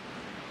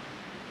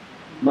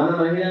 మన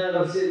మహిళా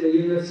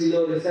యూనివర్సిటీలో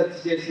రీసెర్చ్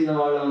చేసిన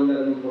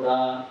వాళ్ళందరూ కూడా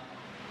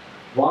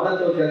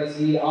వాళ్ళతో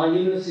కలిసి ఆ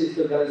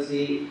యూనివర్సిటీస్తో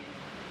కలిసి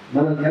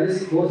మనం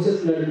కలిసి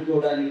కోర్సెస్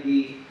నడుపుకోవడానికి,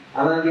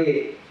 అలాగే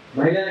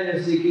మహిళా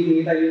యూనివర్సిటీకి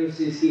మిగతా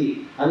యూనివర్సిటీస్కి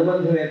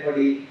అనుబంధం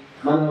ఏర్పడి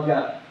మనం ఒక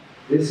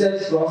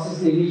రీసెర్చ్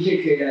ప్రాసెస్ని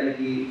ఇనిషియేట్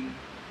చేయడానికి,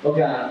 ఒక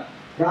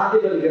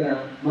ప్రాతిపదికన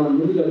మనం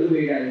ముందుకు అడుగు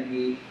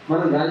వేయడానికి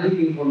మనం గాంధీ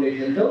కింగ్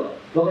ఫౌండేషన్తో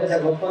ఒక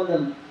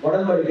ఒప్పందం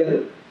ఒడంబడికలు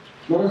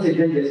మనం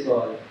సిద్ధం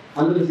చేసుకోవాలి.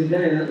 అందుకు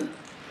సిద్ధమేనా?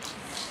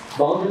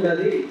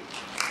 బాగుంటుంది.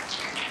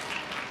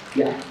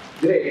 Yeah,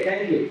 great,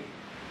 thank you.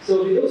 So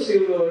with those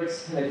few words,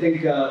 I think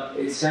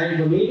it's time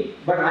for me,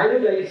 but I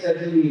would like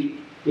certainly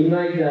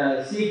invite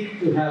Seek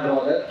to have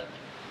order.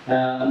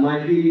 My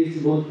plea is to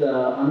both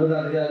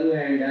Anurag Garu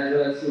and as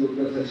well as to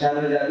Professor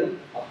Sharma Garu,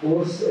 of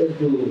course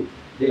to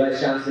the Vice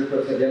Chancellor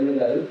Professor Jamna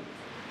Garu,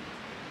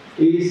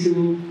 is to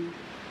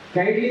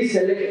kindly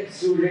select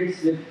students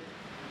with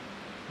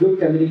good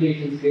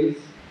communication skills.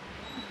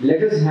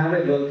 Let us have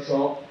a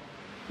workshop.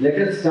 Let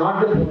us start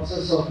the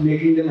process of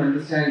making them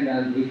understand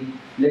Gandhi.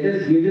 Let us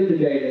give them the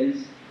guidance.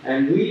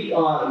 And we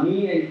are, me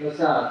and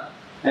Prasad,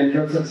 and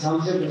Professor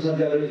Samsha Prasad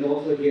Garu is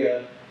also here,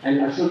 and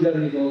Ashok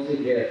Garu is also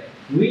here.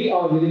 We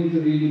are willing to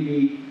really be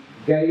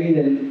guiding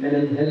them and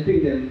helping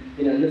them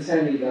in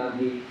understanding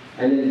Gandhi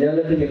and in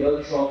developing a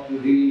workshop to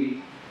really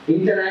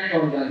interact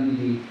on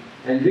Gandhiji,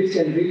 and which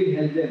can really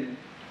help them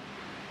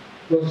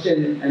question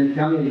and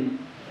come in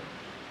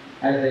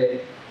as a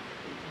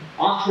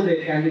after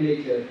their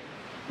candidature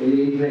in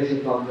the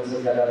international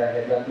conferences that are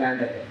ahead, that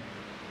planned ahead.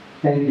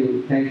 Thank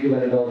you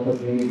one and all for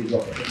giving me this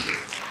opportunity.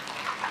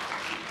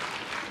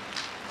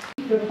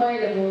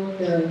 Profile about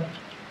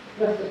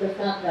Professor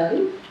Prasad Garu.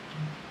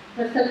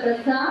 Professor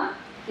Prasad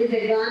is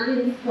a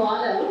Gandhian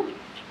scholar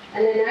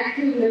and an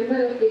active member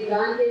of the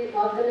Gandhian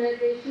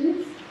organizations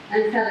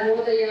and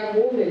Sarvodaya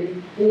movement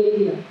in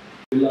India.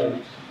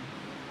 Delight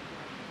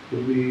to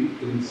be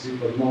in Sri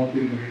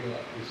Padmadarshini Mahila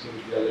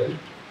Vishwavidyalaya.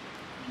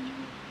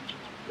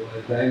 So I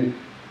thank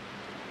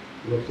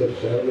Professor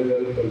Sharma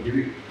Garu for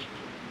giving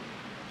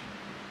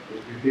a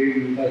detailed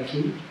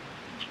introduction.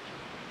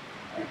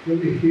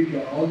 Actually,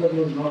 all that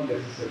was not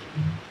necessary.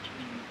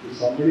 If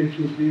somebody is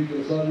to speak,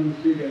 Prasad will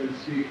speak, I will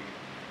speak.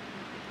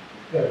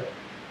 But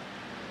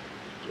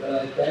I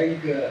thank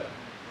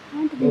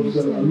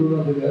Professor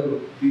Anurag Garu,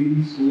 Dean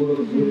School of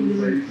Social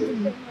Sciences,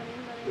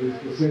 who is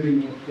presiding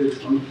of this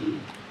function,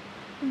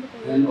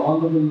 and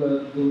Honorable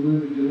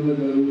Jamna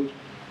Garu,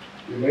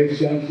 the Vice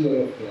Chancellor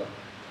of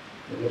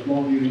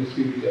Padmadarshini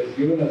University, which has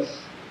given us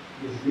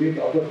this great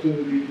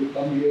opportunity to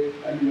come here,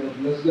 and you have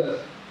blessed us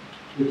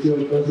with your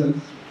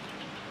presence.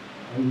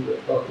 And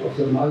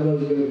Professor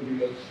Maharaj Garu,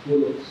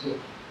 School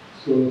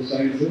of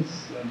Sciences,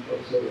 and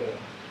Professor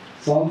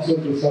Samsha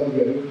Prasad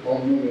Garu,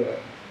 former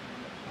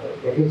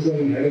Professor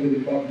and Head of the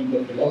Department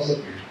of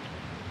Philosophy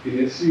in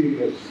SC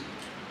University,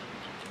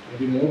 and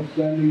an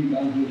outstanding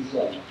Gandhian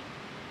scholar.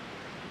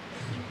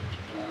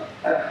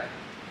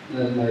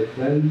 And my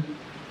friend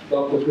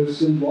Dr.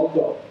 Christian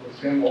Walter has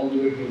come all the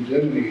way from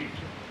Germany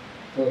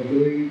for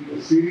doing a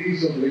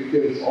series of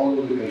lectures all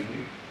over the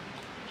country.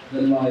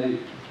 Then my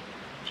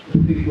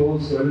very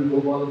close friend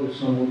Gopal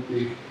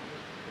Krishnamurthy,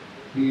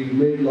 he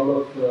made a lot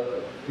of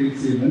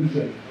things he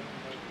mentioned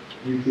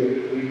which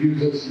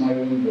reduces my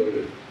own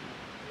burden.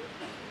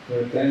 So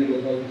I thank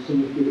Gopal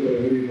Krishnamurthy for a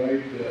very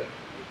right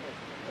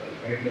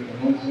kind of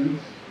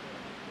announcements.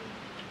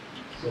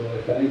 So I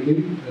thank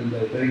him and I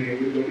thank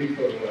everybody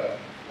for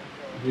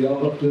the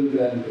opportunity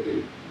I am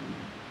getting.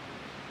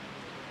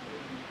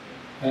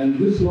 And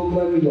this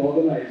program is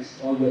organized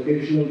on the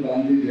occasion of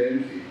Gandhi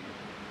Jayanthi,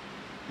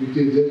 which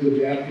is just the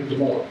day after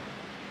tomorrow.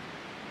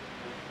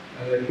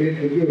 And I pay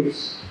tributes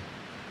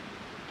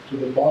to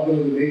the father of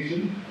the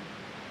nation,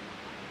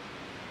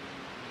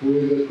 who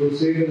is a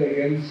crusader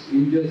against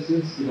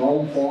injustice in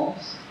all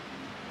forms,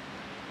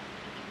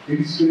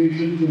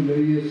 inspiration to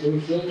many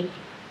social,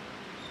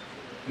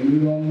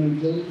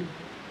 environmental,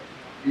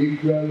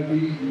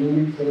 equality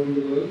movements around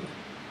the world,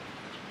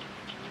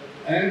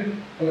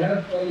 and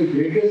perhaps one of the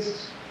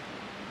greatest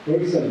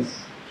persons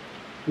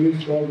who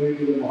is called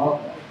the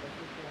Mahatma.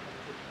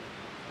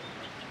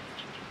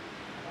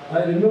 I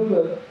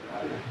remember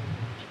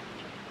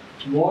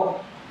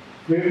what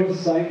famous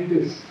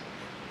scientist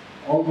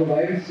Albert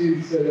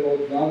Einstein said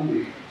about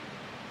Gandhi.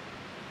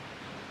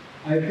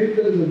 I think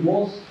that is the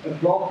most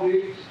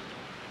appropriate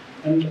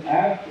and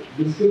apt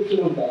description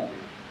of Gandhi.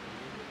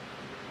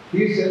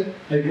 He said,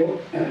 I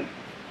quote,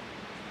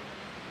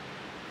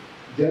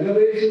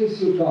 generations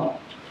to come,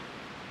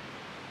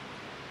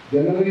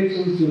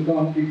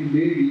 it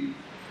may be,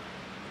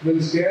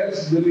 will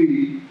scarce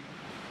believe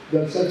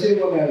that such a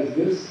one as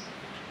this,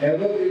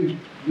 ever in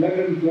blood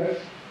and flesh,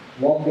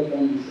 walked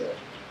upon this earth.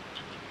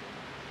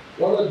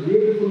 What a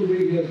beautiful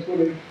way he has put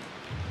it.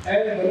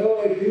 And whenever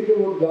I think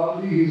about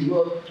Gandhi, his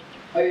work,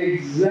 I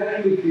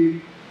exactly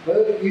feel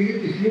whether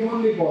is it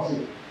humanly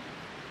possible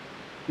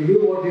to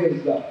do what he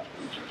has done.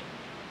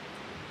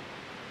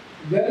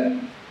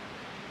 Then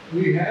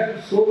we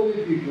have so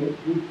many people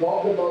who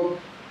talk about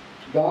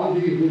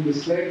Gandhi, who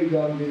described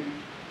Gandhi.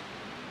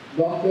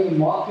 Dr.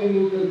 Martin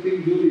Luther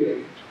King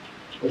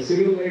Jr., a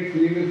civil rights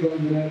leader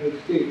from the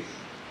United States,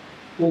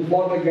 who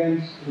fought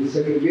against the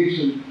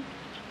segregation,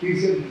 he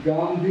said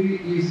Gandhi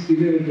is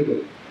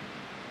inevitable.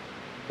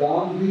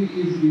 Gandhi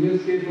is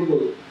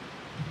inescapable.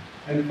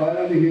 And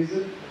finally he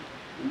said,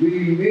 we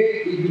may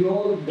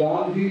ignore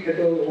Gandhi at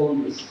our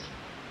own risk.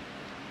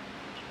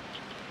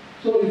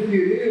 So if we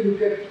really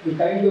look at the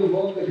kind of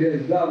work that he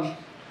has done,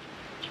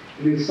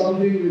 it is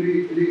something very,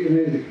 very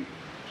amazing.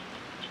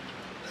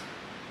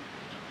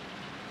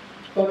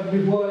 But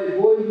before I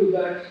go into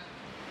that,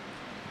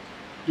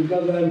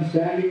 because I am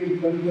standing in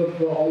front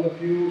of all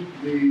of you,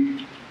 the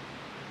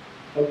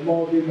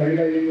Padmadarshini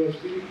Mahila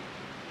University,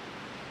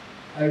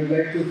 I would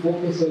like to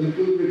focus a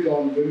little bit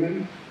on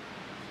women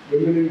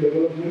in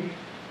development.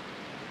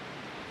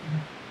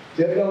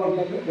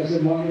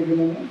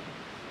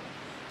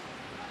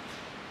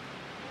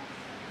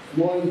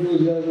 No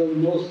enthusiasm,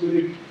 no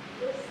spirit.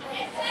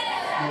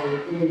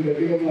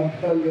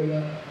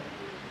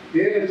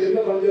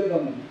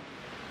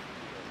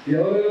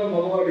 ఎవరైనా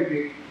మగవాడికి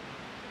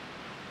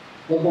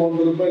ఒక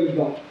 100 రూపాయలు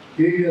ఇద్దాం,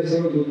 ఏం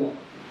చేస్తాడో చూద్దాం.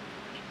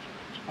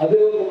 అదే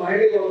ఒక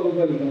మహిళకి 100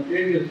 రూపాయలు ఇద్దాం,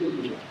 ఏం చేస్తూ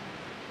చూద్దాం.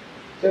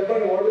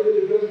 చెప్పండి, what is the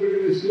difference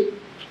between this two?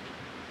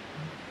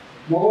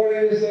 మగవాడు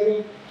ఏం చేస్తాడు?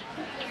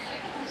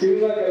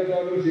 సినిమాకి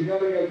వెళ్తాడు,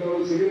 షికారుకి వెళ్తాడు,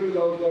 సిగరెట్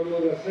తాగుతాడు,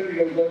 రెస్టారెంట్కి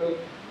వెళ్తాడు,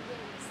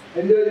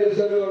 ఎంజాయ్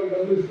చేస్తాడు, వాడికి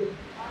డబ్బులు ఇస్తాడు.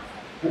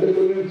 అంటే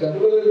కొన్ని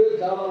చెప్పలేదు,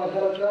 చాలా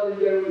రకరకాల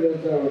ఎంజాయ్మెంట్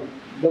చేస్తాడు,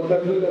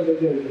 డబ్బులు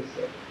ఎంజాయ్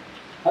చేస్తాడు.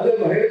 అదే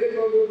మహిళకి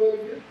 100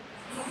 రూపాయలకి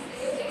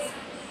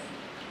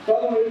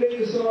తాను ఎంజాయ్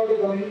చేస్తున్నాడు.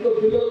 తన ఇంట్లో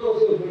పిల్లల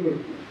కోసం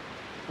ఉపయోగపడుతుంది.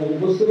 ఒక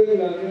పుస్తకం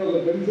కానీ, ఒక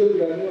పెన్సిల్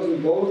కానీ, ఒక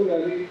గౌన్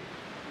కానీ,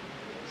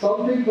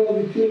 something for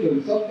the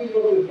children, something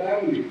for the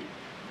family.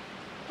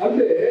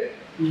 అంటే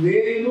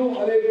నేను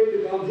అనేటువంటి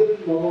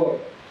కాన్సెప్ట్ మగవాడు,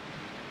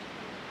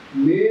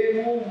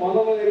 మేము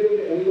మనం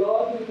అనేటువంటి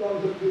enlarge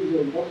concept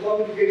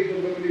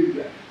personification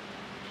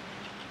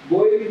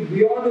going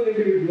beyond the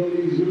individual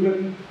is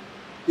women,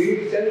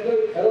 in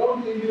centre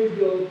around the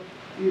individual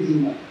is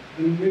women.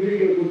 And maybe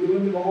ఇక్కడ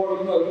కొద్దిమంది మగవాడు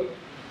ఉన్నారు,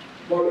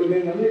 వాడు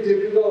నేను అన్ని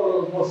చెప్పిగా వాడు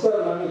వస్తారు,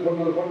 నన్ను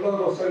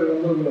కొట్టడానికి వస్తాడు.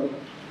 అందరూ కూడా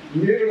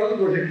మీరు నన్ను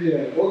ప్రొటెక్ట్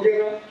చేయాలి,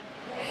 ఓకేనా?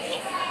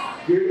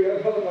 వీడు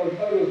వ్యాపారం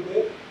నడుస్తారు వస్తే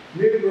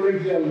మీరు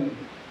ప్రొటెక్ట్ చేయాలని,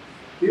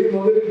 ఇది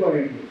మొదటి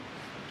పాయింట్.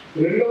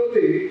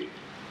 రెండవది,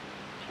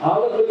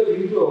 ఆడపిల్లకి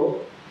ఇంట్లో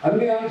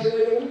అన్ని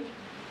ఆంక్షలే కదా.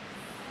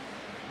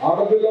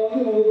 ఆడపిల్ల ఉంది,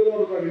 మగపిల్ల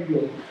ఉంటాడు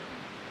ఇంట్లో.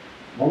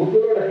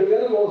 మగపిల్లడు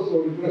ఎక్కడికైనా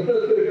పోస్తాడు,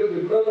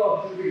 ఇప్పుడు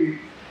వస్తుంది.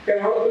 కానీ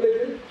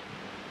ఆడపిల్లకి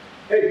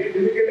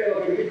ఎందుకంటే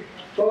అక్కడికి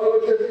త్వరగా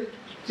వచ్చేసి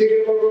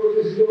చికెన్ పౌడర్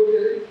వచ్చేసి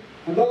వచ్చేసి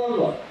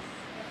అంటారా.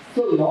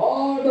 So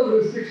lot of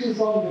restrictions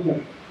on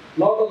women,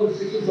 lot of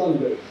restrictions on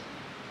girls.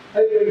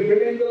 అయితే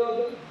పెళ్ళైన తర్వాత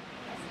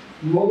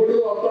మొగుడు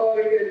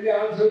అత్తవారికి ఎన్ని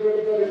ఆన్సర్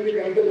పెడతారు, ఎన్ని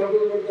ఎంత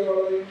డబ్బులు పెడతారు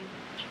వాళ్ళని.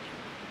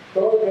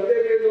 తర్వాత పెద్ద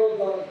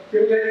తర్వాత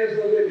పెళ్ళి అయిన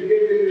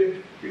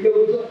ఇంట్లో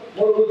కూర్చో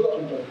మూడు కూర్చో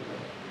అంటారు.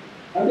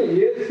 అంటే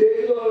ఏ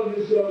స్టేజ్లో వాళ్ళు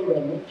తీసుకురా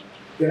కూడాను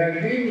there have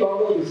been lot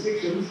of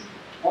restrictions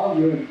on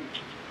women.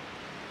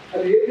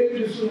 అది ఏం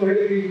నేర్పిస్తుంది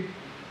మహిళకి?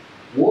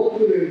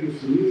 ఓర్పు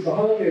నేర్పిస్తుంది,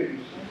 సహనం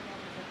నేర్పిస్తుంది.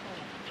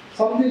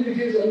 Something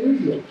which is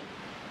unusual.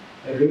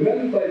 A woman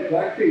by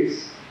practice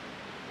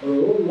her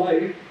own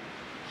life,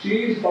 she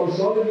is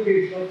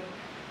personification of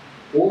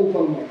ఓర్పు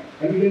అన్నమాట.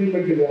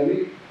 కంటైన్మెంట్ కానీ,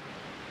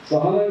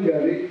 సహనం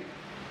కానీ,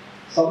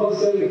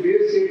 సమస్యల్ని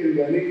ఫేస్ చేయడం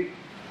కానీ,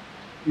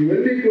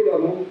 ఇవన్నీ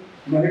కూడాను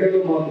మహిళలో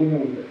మాత్రమే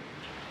ఉంటాయి.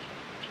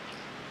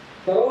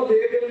 తర్వాత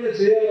ఏదైనా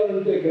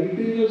చేయాలంటే,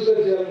 కంటిన్యూస్గా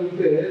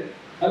చేయాలంటే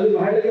అది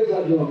మహిళకే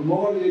సాధ్యం,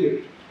 మగవాడు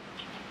చేయలేడు.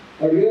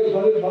 వాడు ఏదో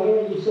పని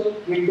చూస్తాం,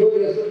 2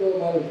 రోజులు చేస్తే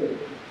మారుతాడు.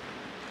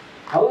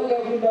 అలా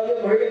కాకుండా అదే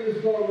మహిళ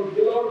చూసుకున్నప్పుడు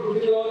పిల్లవాడు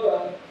పుట్టిన తర్వాత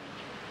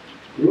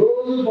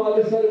రోజు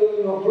పాలిస్తారు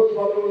కదా, ఒకరోజు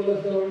పాలు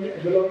వదిలేస్తామండి,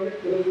 పిల్లవాడిని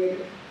పిల్లలు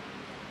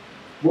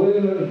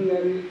భోజనం పెడుతుంది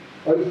కానీ,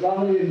 వాడి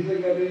స్నానం చేస్తే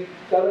కానీ,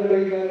 కరెంట్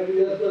అయి కానీ అది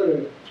చేస్తారు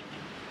కదా.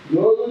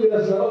 రోజు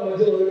చేస్తారా,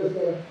 మధ్యలో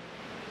వదిలేస్తారా?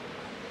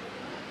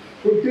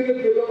 పుట్టిన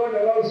పిల్లవాడిని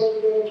ఎలా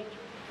వస్తారు?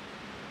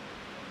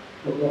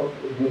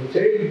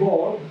 Child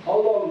Born, how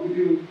long will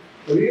you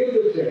real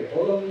child?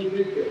 How long will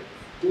you take?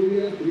 2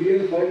 years, 3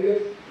 years, 5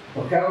 years?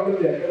 ఒక కేవలం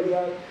ఎక్కడ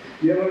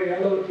 20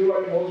 ఏళ్ళ వచ్చి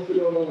వాడిని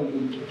మోస్తులు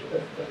ఉండాలంటుంది.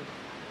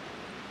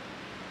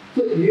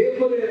 సో ఏ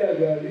పనైనా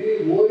కానీ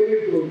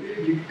ఓరితోటి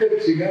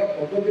నిక్కచ్చిగా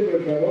పద్ధతి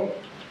ప్రకారం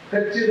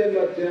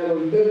ఖచ్చితంగా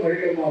చేయాలంటే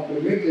మహిళ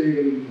మాత్రమే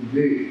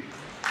చేయగలుగుతుంది,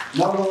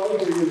 మగవాడు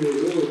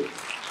చేయలేదు.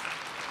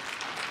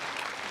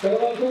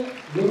 తర్వాత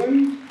women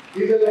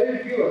is a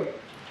life giver.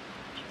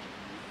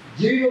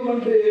 జీవం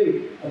అంటే ఏమి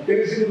అది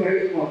తెలిసింది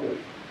మహిళకి మాత్రమే,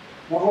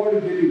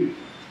 మగవాడికి తెలియదు.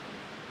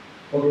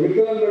 ఒక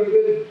విత్తనం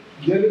పెడితే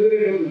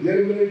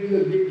germinate is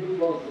a beautiful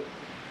process.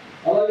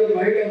 అలాగే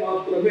మహిళ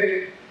మాత్రమే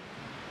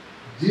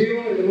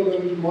జీవం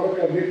ఇవ్వగలిగింది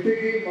మరొక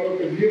వ్యక్తికి,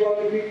 మరొక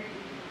జీవానికి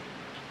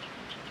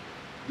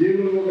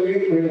జీవం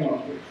ఇవ్వగలిగేది మహిళ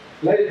మాత్రమే.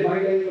 లైఫ్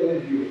మహిళ is the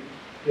life giver,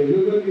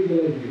 women is the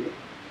life giver.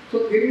 So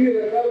ఇన్ని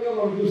రకాలుగా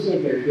మనం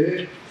చూసినట్లయితే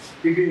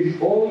it is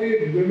only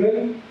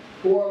women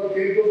who are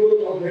capable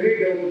of any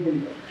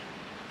development.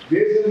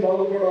 దేశం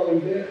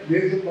బాగుపడాలంటే,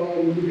 దేశం బాగా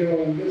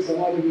ముందుకెళ్ళాలంటే,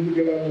 సమాజం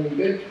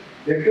ముందుకెళ్ళాలంటే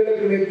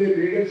ఎక్కడెక్కడైతే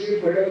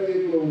లీడర్షిప్ మహిళా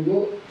చేతిలో ఉందో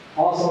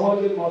ఆ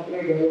సమాజం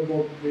మాత్రమే డెవలప్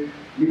అవుతుంది,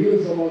 మిగిలిన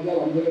సమాజాలు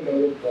అందరూ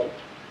డెవలప్ కావాలి.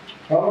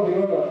 కాబట్టి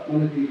ఇవాళ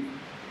మనకి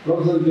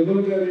ప్రొఫెసర్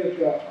జమల్ గారి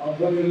యొక్క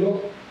ఆధ్వర్యంలో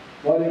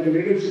వారి యొక్క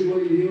లీడర్షిప్లో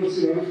ఈ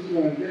యూనివర్సిటీ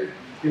నడుస్తుందంటే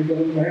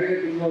ఇంతమంది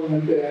మహిళలు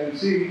ఉన్నారంటే I'm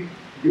seeing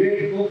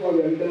great hope for the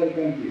entire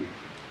country.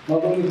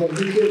 Not only for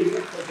this area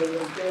but for the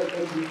entire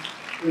country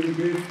is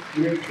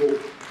great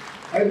hope.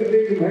 అయితే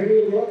దీనికి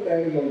మహిళలు కూడా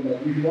తయారుగా ఉన్నారు.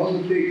 We should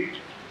also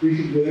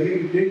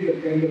take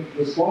that kind of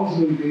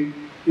responsibility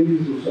in the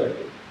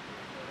society.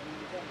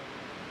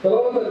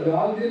 తర్వాత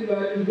Gandhi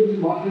values గురించి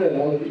మాట్లాడారు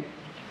already.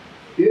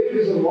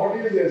 ఏమిటి sir what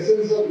is the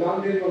essence of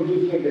Gandhi అని మనం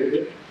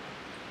చూసినట్టయితే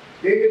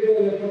ఏం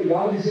చెప్పారు చెప్పండి.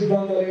 గాంధీ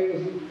సిద్ధాంతాలు ఏమి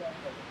అసలు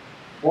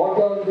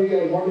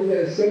what is the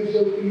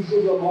essential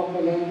principles of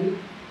Mahatma Gandhi?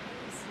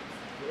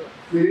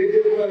 మీరు ఏం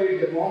చెప్పారు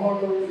అయితే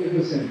మొహమాటం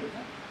చెప్పేసండి.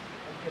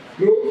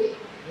 ట్రూత్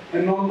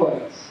అండ్ నాన్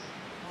వైలెన్స్,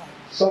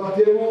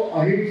 సత్యము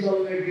అహింస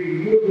అనేటి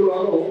ఇల్లు కూడా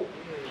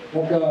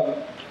ఒక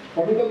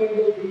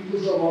fundamental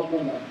principles of Mahatma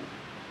Gandhi.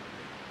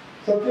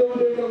 సత్యం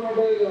అంటే ఏంటన్నమాట,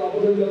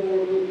 అబద్ధం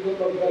చెప్పకూడదు, నిజం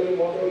పలకాలి,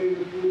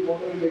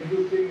 మోడలింగ్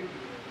ఎగ్జిస్టింగ్.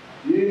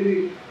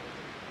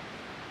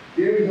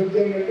 ఏమి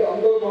సత్యం అంటే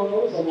అందరూ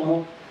మానవులు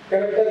సమానం.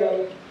 కరెక్టా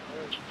కాదు?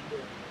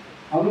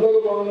 అందరూ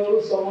మానవులు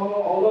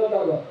సమానం అవునా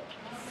కాదా?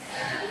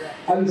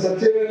 అది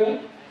సత్యమేనా?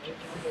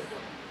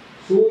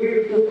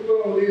 సూర్యుడు తూర్పున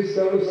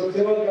ఉదయిస్తాడు,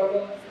 సత్యమా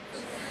కాదా?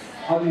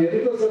 అది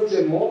ఎంత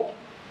సత్యమో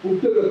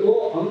పుట్టుకతో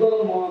అందరూ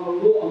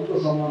మానవులు అంత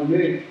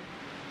సమానమే.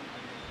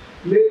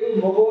 లేదు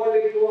మగవాళ్ళు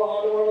ఎక్కువ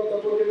ఆడవాళ్ళు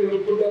తక్కువ మీరు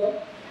ఒప్పుకుంటారా?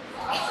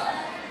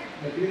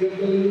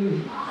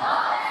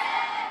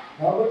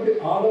 కాబట్టి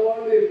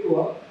ఆడవాళ్ళు ఎక్కువ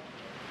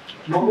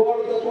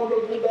మగవాళ్ళు తక్కువ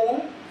ఒప్పుకుంటారా?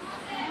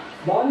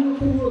 దాన్ని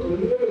ఒప్పుకోకూడదు.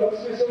 ఎందుకంటే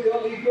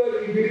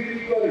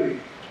ఈక్వాలిటీ.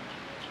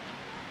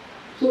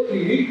 సో ఈ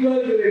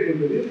ఈక్వాలిటీ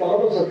అనేటువంటిది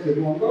పరమ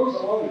సత్యం, అందరూ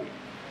సమానం.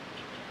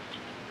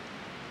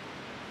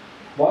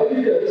 Why?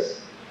 Because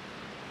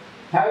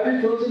have you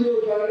chosen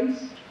your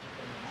parents?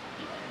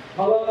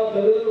 అలానా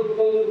తల్లిదండ్రులు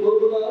పుట్టాలని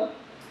కోరుకున్నారా?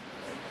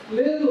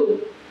 లేదు.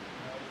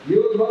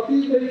 Your birth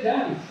is by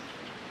chance.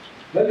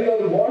 When you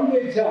are born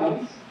by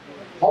chance,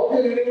 how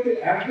can anybody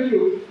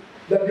attribute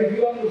that if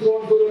you are so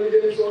and so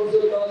religion, so and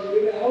so caste,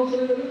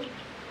 అనవసరం కదా.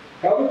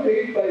 కాబట్టి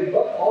by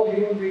birth all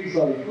human beings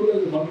are equal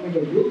as a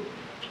fundamental truth.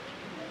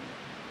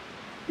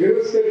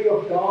 Irrespective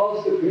of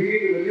caste,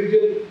 creed,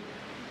 religion,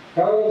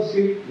 color of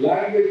skin,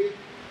 language,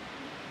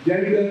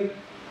 gender,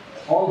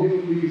 all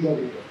human beings are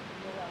equal.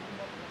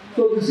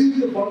 So this is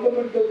the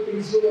fundamental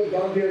principle that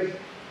Gandhi has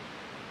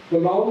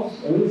pronounced,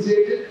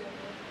 enunciated.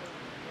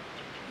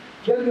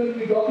 Then when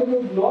we talk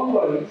about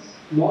non-violence,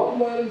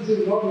 non-violence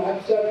is not an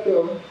abstract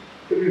term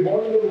to be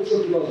found in the books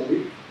of philosophy,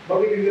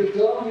 but it is a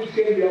term which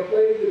can be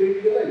applied in the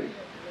day-to-day life.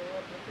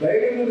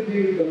 దైనందిన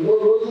జీవితంలో,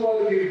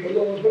 రోజువారీ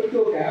జీవితంలో ప్రతి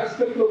ఒక్క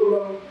ఆస్పెక్ట్లో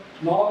కూడా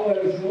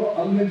non-violence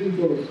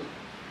అన్వేషించవచ్చు.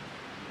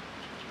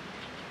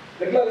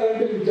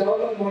 ఎట్లాగంటే మీరు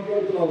చాలా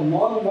మాట్లాడుతున్నారు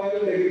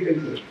నాన్-వైలెంట్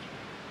అగ్రికల్చర్.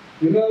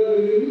 విన్నారు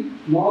తెలియదు?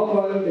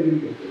 Non-violent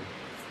agriculture.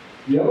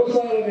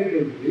 వ్యవసాయం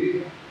అనేటువంటిది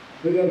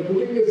when you are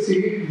putting a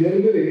seed,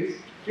 germinates,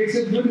 it's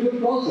a beautiful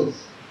process.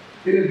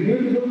 In a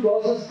beautiful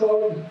process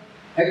called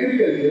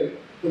agriculture,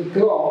 the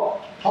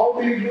crop, how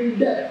do you bring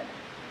death?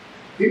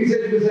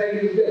 Insecticide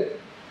is death.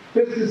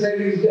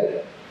 Pesticide is death.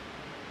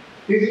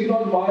 Is it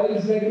not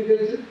violence in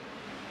agriculture?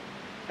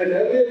 And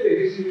earlier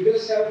days, you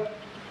just have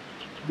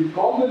the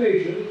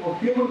combination of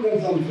human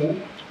consumption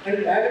and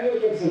animal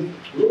consumption.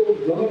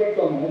 జొన్న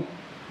పెట్టాము,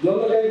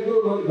 జొన్న రైతు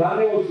మనకు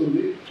ధాన్యం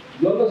వస్తుంది,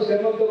 జొన్న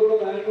stem అంతా కూడా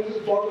యానిమల్స్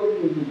పాటు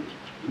ఉంటుంది.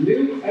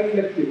 Live and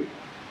let live.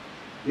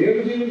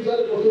 ఏమి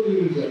జీవించాలి? పశువులు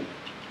జీవించాలి.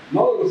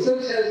 Now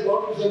research has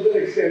gone to such an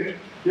extent,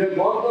 we have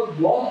gone for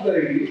block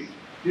varieties,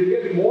 you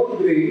get more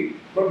grain,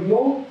 but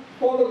no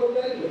fodder for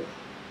the animals.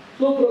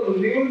 So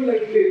from live and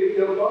let live,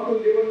 you have gone to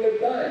live and let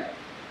die.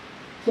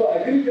 So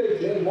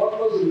agriculture, what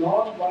was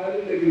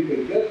non-violent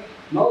agriculture,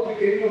 now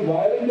became a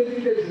violent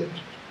agriculture.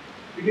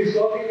 It is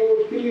talking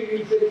about killing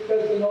insects,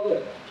 pests and all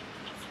that.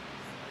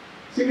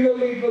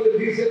 Similarly, it was a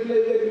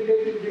decentralized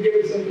agriculture, it became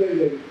a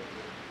centralized agriculture.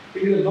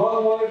 It is a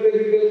non-monetary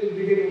agriculture, it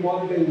became a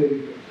monetary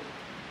agriculture.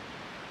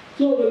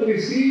 So when we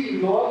see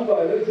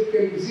non-violence, it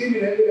can be seen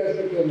in every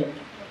aspect of life.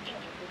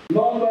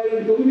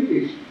 Non-violent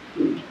communication.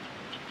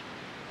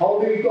 How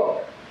do we talk?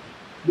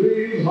 Do we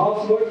use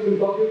harsh words when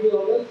talking to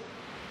others?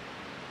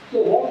 So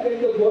what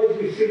kind of words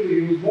we should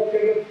use? What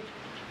kind of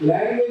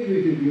language we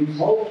should use?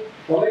 How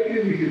politely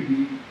we should be?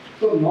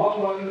 So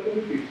non-violent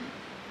communication.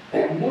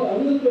 Now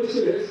another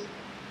question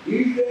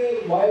is there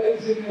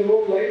violence in your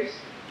own lives?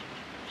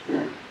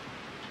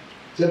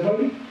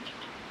 చెప్పండి.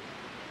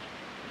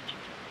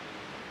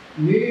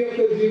 మీ యొక్క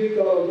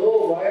జీవితాలలో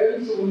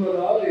violence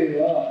ఉన్నదా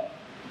లేదా?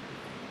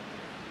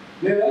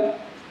 లేదా?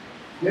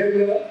 లేదు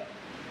కదా?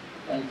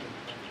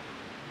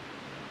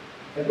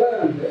 ఎట్లా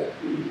అంటే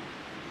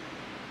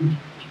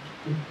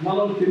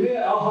మనం తినే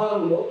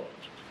ఆహారంలో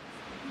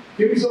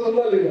హింస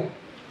ఉందా లేదా?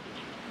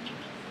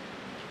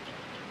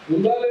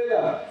 ఉందా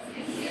లేదా?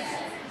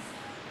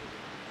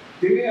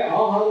 తినే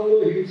ఆహారంలో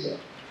హింస,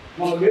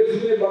 మనం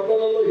వేసుకునే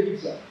బట్టలలో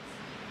హింస,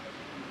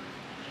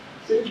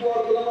 సింపు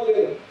వాడుతున్నామా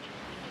లేదా?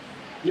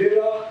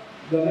 లేదా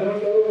దాని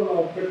ఏమంటారు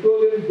మన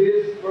petroleum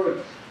based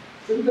products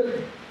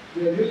synthetic.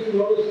 They are using a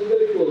lot of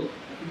synthetic clothes.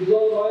 It is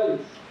all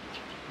violence.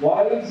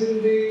 Violence in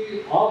the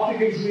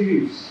articles we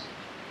use.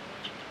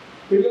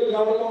 People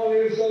నాటకం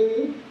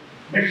అనేసరికి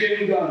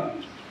మెషిన్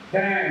గన్స్,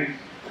 ట్యాంక్స్,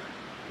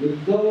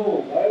 యుద్ధము,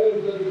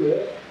 వైలెన్స్ జరిగితే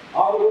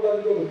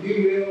ఆడుకోవడానికి ఒక టీం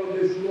వేరే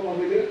దేశంలో మన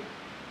దగ్గర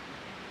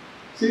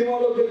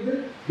సినిమాలోకి వెళ్తే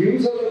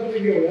హింస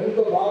జరిగి ఎంత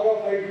బాగా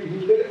ఫైటింగ్స్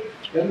ఉంటే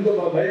ఎంత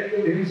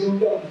భయంకర హింస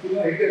ఉంటే అంత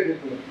సినిమా హిట్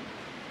అయిపోతుంది.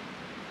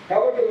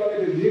 కాబట్టి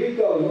మనకి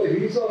జీవితాల్లో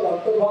హింస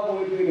అంతర్భాగం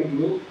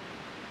అయిపోయినప్పుడు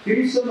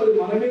హింస మరి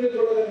మన మీద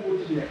కూడా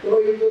కనిపిస్తుంది. ఎక్కడో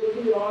ఏం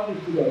జరుగుతుంది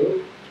రానిస్తున్నారు,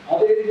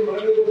 అదే మన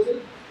మీద వస్తే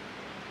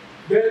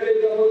వేరే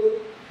కాదు.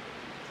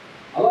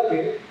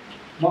 అలాగే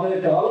మన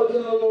యొక్క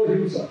ఆలోచనలో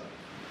హింస,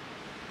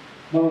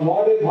 మనం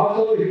వాడే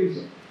భాషలో హింస,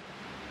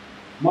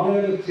 మన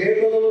యొక్క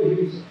చేతలలో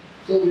హింస.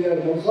 So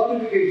we are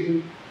personification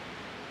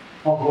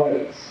of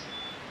violence.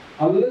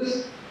 Unless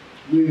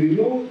we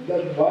remove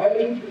that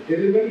violent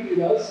element in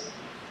us,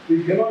 we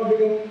cannot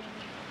become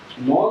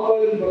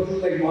non-violent persons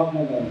like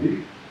Mahatma Gandhi.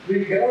 We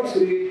cannot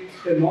create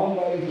a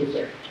non-violent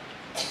society.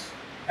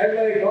 And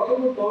when I talk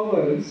about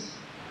non-violence,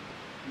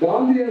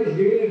 Gandhi has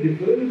given a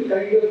different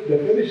kind of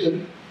definition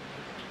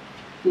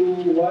to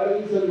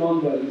violence and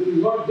non-violence. It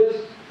is not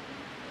just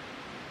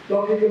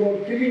talking about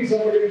killing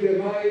somebody with a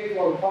knife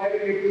or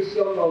firing a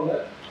pistol and all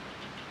that.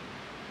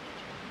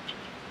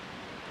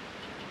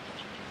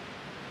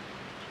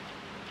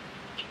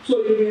 So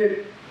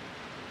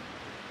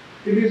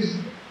it is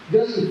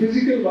just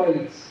physical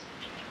violence,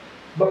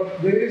 but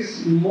there is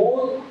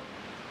more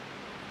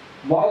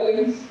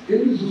violence in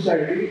the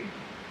society,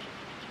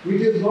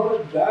 which is not a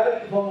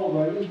direct form of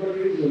violence, but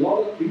it is a lot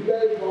of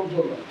indirect forms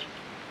of violence.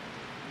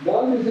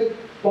 Gandhi said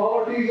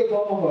poverty is a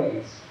form of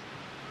violence.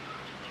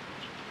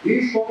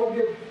 Is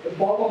poverty a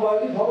form of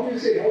violence? How do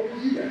you say? How do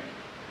you see that?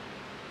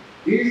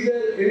 Is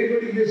there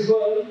anybody in this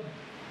world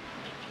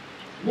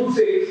who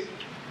says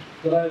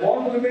that I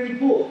want to remain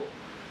poor?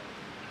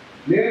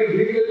 నేను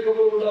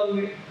దిగలేకపోతే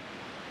ఉండాలని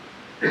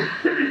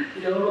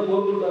ఎవరో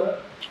కోరుకుంటారా?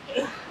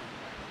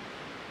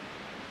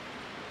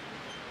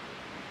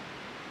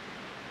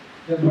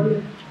 చెప్పండి,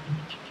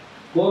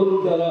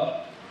 కోరుకుంటారా?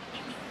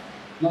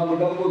 నాకు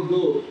డబ్బు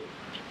వద్దు,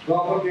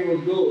 property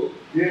వద్దు,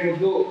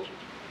 ఏమొద్దు.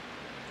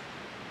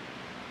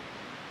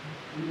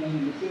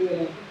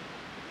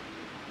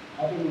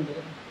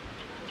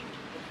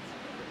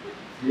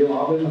 ఏం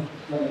ఆవేదన.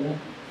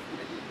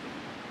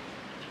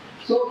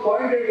 So,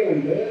 point taken,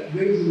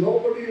 there is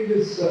nobody in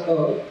this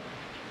earth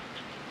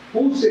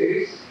who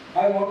says,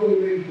 I want to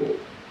remain poor.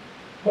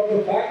 But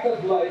the fact of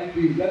life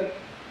is that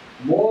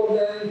more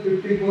than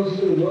 50% of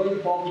the world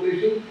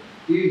population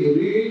is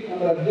living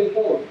under abject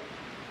poverty.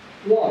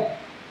 Why?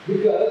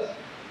 Because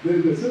there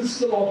is a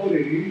system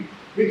operating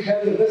which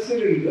has a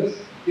vested interest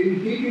in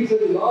keeping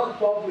such large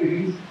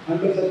populations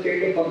under such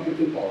kind of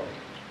conflicted poverty.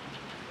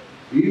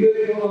 Either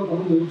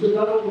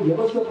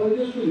వ్యవస్థ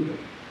పనిచేస్తుంది.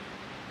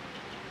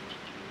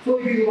 So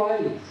it is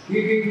violence.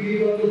 Keeping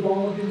people under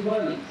poverty is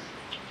violence.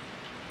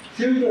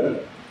 Children,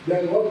 they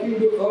are working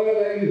to earn a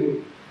livelihood.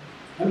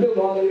 అంటే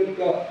వాళ్ళ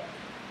యొక్క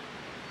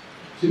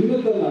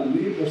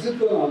చిన్నతనాన్ని,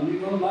 ప్రసిద్ధనాన్ని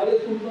మనం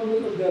లాగేసుకుంటున్నాం.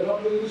 They are not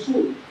going to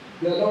school.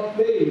 They are not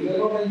playing. They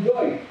are not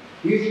enjoying.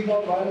 Is it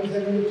not violence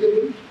against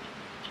children?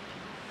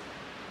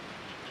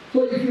 So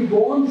if you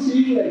go on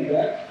seeing like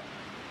that,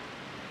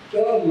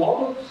 there are a lot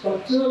of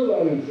structural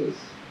violences.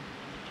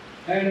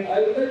 And I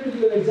would like to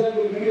give an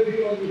example. Many of you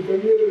must be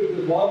familiar with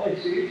the bond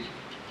exchange.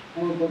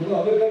 $1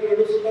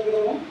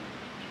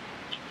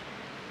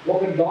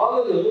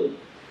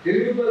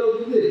 ఎన్ని రూపాయలు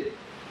అవుతుంది?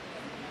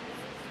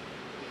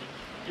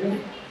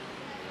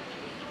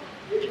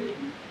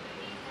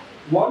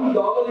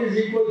 $1 is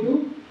equal to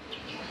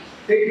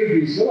 80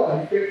 rupees.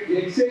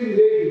 Exchange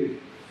rate.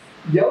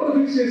 ఎవరు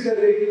fix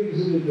చేశారు 80 rupees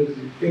అని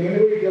చెప్పేసి? Can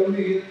anybody tell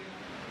me here?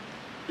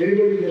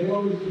 Anybody in the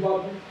economics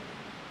department?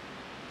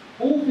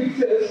 Who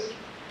fixes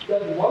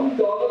that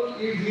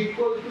 $1 is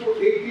equal to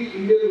 80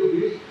 Indian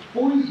rupees?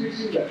 Who is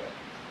fixing that?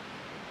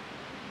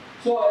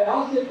 So I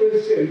asked a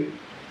question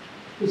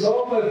to some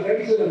of my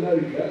friends in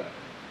America,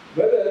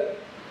 whether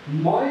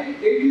my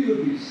 80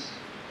 rupees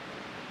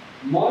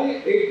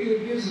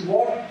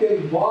what can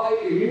buy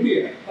in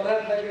India?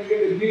 Perhaps I can get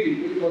a meal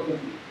because of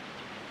me.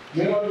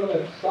 May not be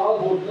a star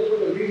hotel,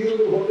 but a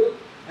reasonable hotel,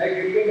 I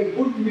can get a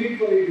good meal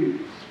for 80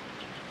 rupees.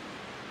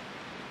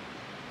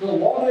 So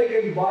what I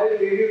can buy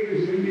at 80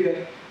 rupees in India,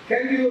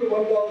 can you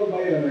 $1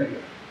 buy in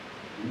America?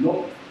 No.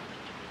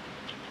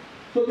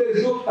 So there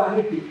is no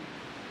parity.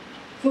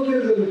 So there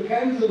is a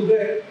mechanism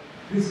where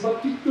this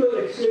particular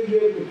exchange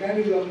rate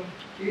mechanism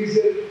is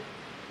a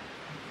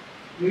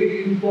very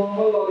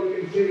informal, or you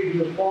can say it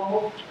is a form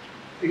of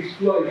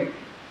exploiting.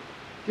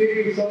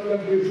 Keeping some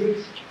countries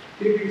rich,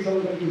 keeping some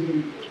countries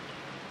poor.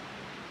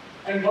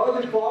 And one of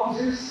the forms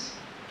is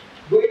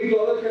going to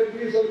other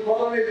countries and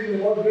colonizing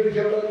what British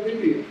have done in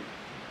India.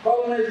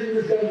 Colonizing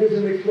these countries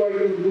and exploiting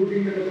them,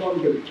 looting them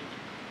economically.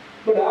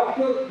 But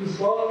after this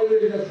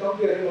colonization has come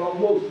to an end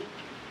almost,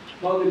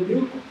 now the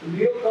new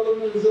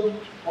neo-colonialism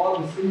or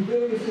the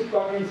imperialistic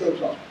patterns have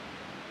come.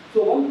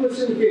 So one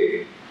question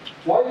came,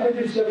 why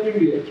British left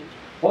India?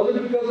 Was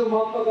it because of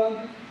Mahatma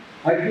Gandhi?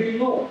 I feel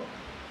no.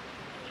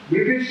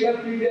 British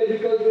left India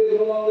because they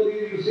no longer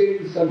needed to stay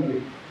in this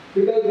country.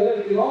 Because there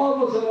is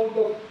enormous amount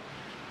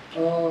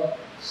of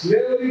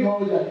slavery now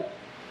there.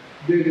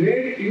 They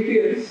made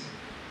Indians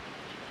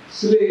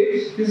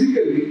slaves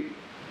physically,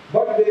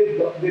 but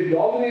they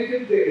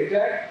dominated, they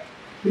attacked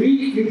three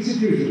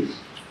institutions: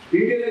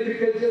 Indian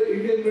agriculture,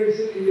 Indian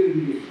medicine, Indian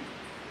education.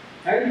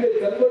 And they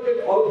converted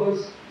all of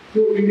us to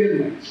Indian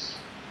minds.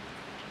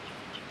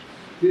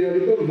 They have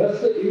become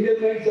Western, Indian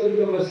minds have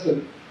become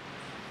Western.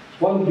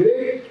 One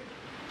great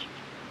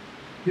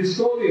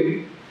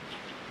historian,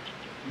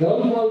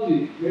 Gandhi,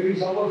 maybe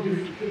some of you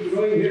should be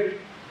knowing him,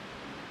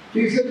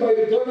 he said by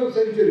the turn of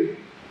century,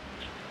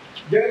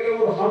 there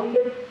were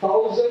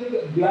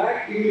 100,000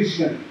 black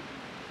Englishmen.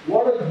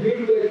 What a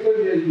beautiful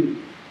expression they use.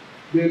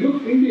 They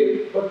look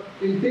Indian, but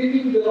in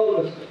thinking they are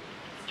all Western.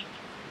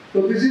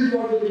 So this is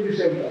what the British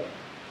have done.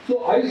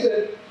 So I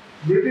said,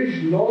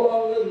 British no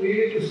longer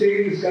needed to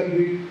stay in this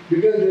country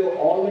because they were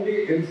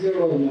already enslaved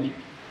our mind.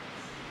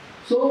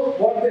 So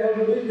what they have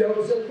to do is they have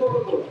to sell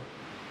Coca-Cola.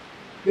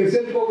 They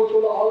sell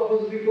Coca-Cola, all of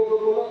us drink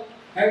Coca-Cola,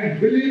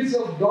 and billions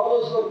of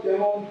dollars of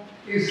amount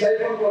is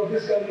siphoned from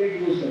this country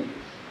to those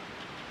countries.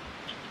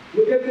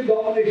 Look at the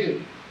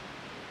domination.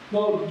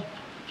 Now,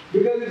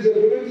 because it's a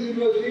women's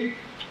university,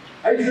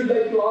 I should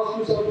like to ask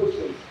you some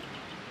questions.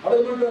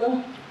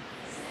 Adamantara?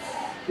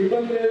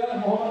 Ibandrera,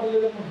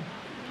 Mohammed,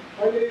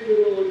 I need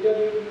to tell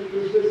you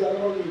this is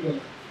around.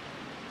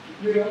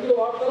 You have to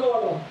walk the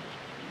water.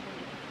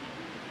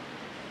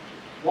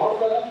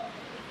 Water?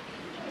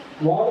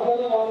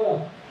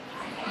 Water?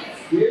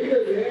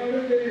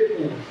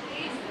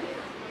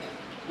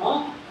 Huh?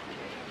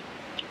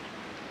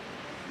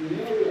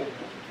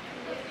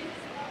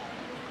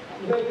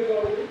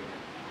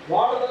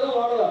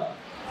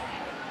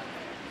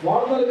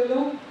 వాడతారు కదా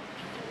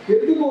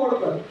ఎందుకు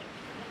వాడతారు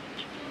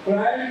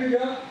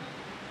ప్రాక్టికల్గా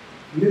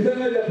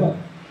నిజంగా చెప్పాలి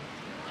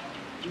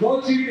no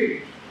cheating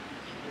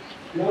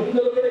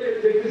అందరూ కూడా ఇక్కడ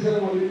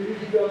చెప్పేశారు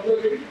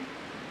అందరికీ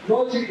నో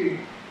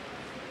చీటింగ్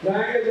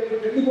ప్రాక్టికల్గా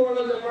చెప్పండి ఎందుకు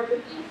వాడాలి చెప్పండి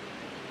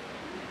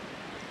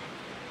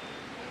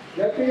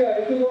గట్టిగా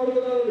ఎందుకు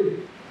వాడుతున్నారు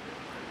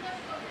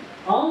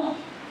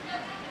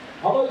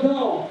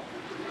అబద్ధం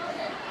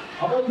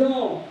అబద్ధం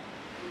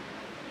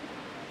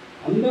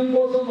అందం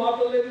కోసం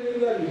మాట్లాడలేదు మీరు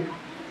దాన్ని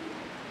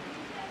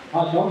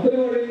ఆ కంపెనీ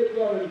వాడు ఏం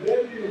చెప్తున్నాడంటే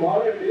దీన్ని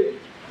వాడండి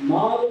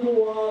 4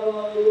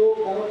 వారాల్లో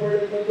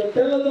కనపడేంత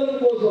తెల్లదనం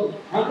కోసం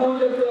అందం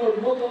చెప్తున్నాడు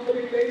no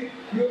company claim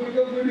you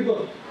become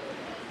beautiful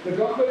the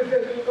company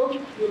says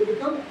you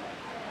become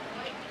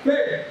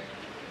fake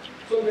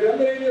so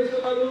మీరందరూ ఏం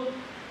చేస్తున్నారు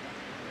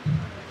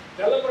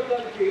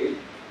తెల్లబడడానికి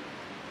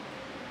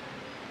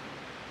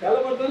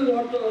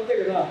వాడుతారు అంతే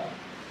కదా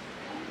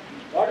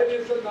వాటి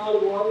చేస్తే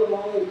 4 వారాలు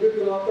బాగా ఉద్యోగ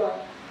తర్వాత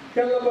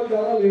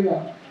తెల్లబడ్డారా లేదా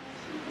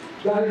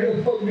దానికి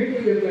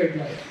మీటింగ్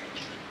చెప్పినట్లా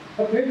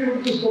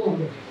మీటింగ్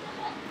చూసుకోమంటారు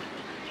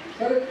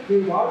సరే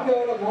మీరు వాడితే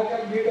వాళ్ళ నాక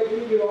మీ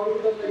డబ్బులు మీరు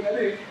వాడుకుంటారు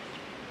కానీ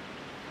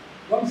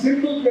one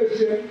simple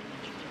question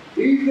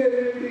is there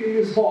anybody in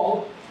this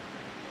hall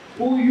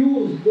who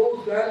use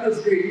those banner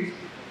screens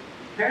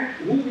and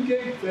who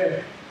became fair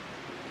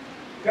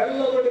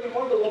తెల్లబడిన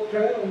వాళ్ళు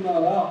ఒక్కడే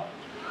ఉన్నారా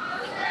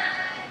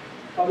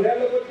 10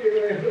 ఏళ్ళ బట్టి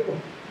 20 ఏళ్ళు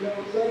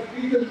ఒకసారి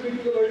టీచర్స్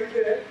మీటింగ్లో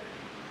అడిగితే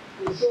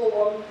so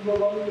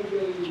one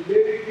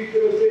lady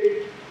teacher say,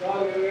 "Sir,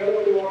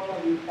 everybody want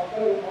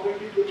పక్కన ఒక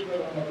టీచర్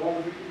ఉన్నారు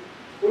వాళ్ళకి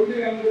కొన్ని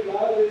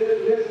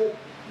లేదు సార్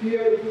ఈ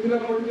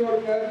పుట్టినప్పటి వాడు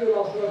క్యారెక్టర్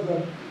రాస్తున్నారు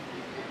సార్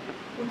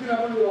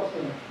పుట్టినప్పటి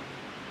రాస్తున్నారు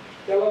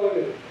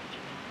తెల్లబడేది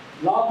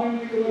లాభం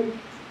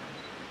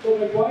సో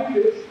మై పాయింట్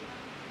ఇస్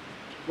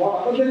వాడు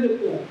అబద్ధం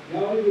చెప్తున్నారు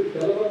ఏమని మీరు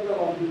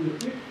తెల్లబడతారు అని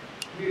చెప్పి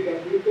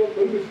మీతో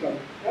తొలగిస్తారు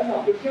కానీ నా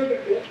ప్రశ్న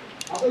ఏంటంటే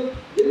అసలు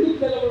ఎందుకు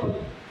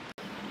తెల్లబడాలి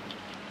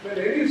when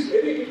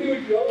any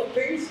individual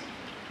thinks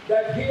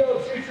that he or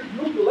she should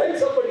look like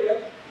somebody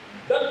else,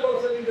 that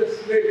person is a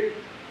slave.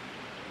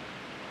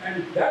 And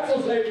that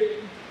society,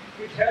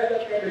 which has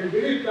that kind of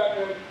belief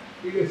pattern,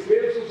 is a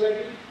slave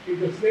society,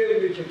 is a slave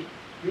nation.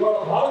 You are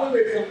a Bharat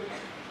nation,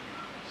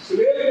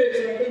 slave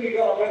nation, I think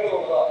you are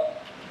a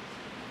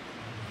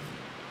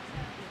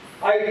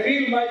I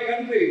feel my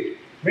country,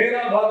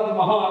 Mera Bharat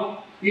Mahan,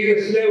 is a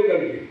slave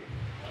country.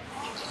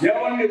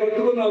 ఎవరిని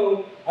బతుకున్నారు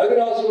అది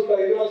రాసుకుంటా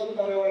ఇది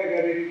రాసుకుంటా అనేవాడే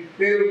కానీ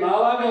నేను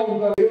నాలాగా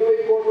ఉంటాను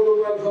 20 కోట్ల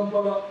రూపాయల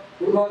సంపద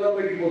వృధాగా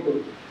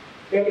పెట్టిపోతుంది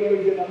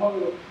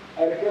నమ్మకం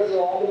I request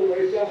all the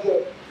vice chancellor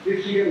if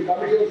she can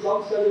commission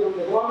some study from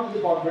the economics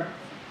department,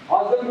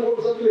 ask them to go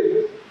to some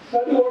places,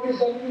 study what is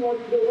something, what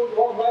is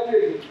what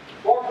valuation,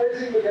 what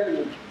tracing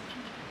mechanism.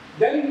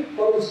 Then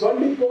for the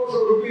 20 crores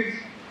of rupees,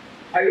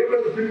 I don't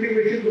have the printing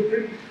machine to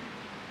print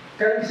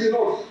currency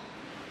notes.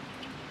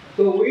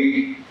 So we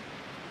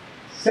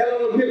sell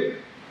our milk.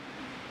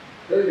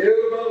 And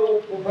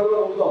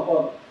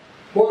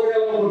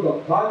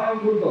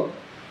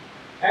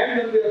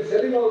when we are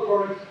selling our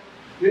products,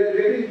 we are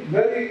getting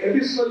very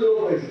abysmal low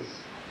prices.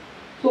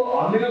 So,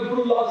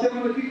 amminappudu loss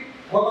emanaki,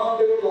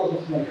 konante kuda loss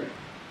vastunnadi.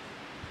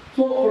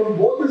 So from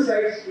both the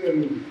sides we are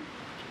losing.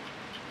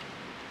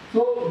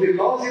 So the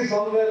loss is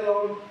somewhere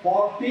around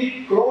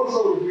 40 crores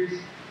of rupees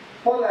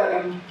per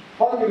annum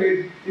per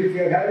village. If we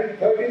are having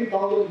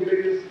 13,000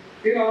 villages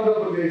in Andhra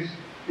Pradesh,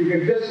 you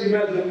can just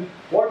imagine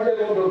what the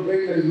amount of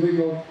drain that is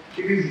going on.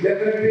 It is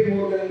definitely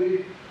more than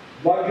the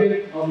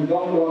budget of the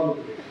government of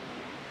Andhra Pradesh.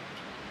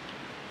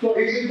 So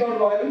is it not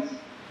violence?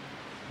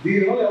 The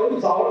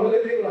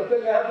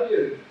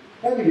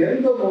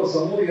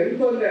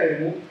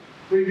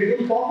we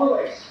become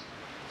popularized.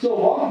 So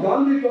what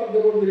Gandhi talked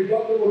about when he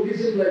talked about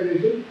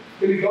decentralization,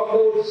 when he talked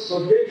about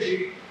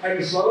Swadeshi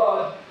and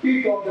Swaraj,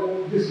 he talked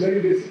about this very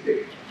basic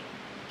thing.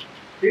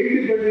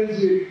 Independence,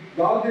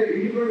 Gandhi,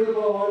 independence of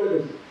all of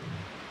us.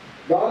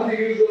 Gandhi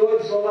used the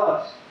word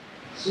Swaraj,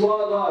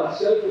 Swaraj,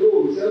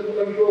 self-rule,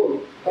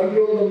 self-control,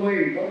 control the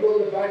mind, control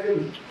the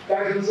passions,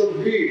 passions of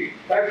greed,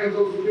 passions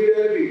of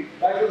superiority,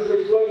 passions of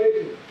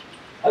exploitation.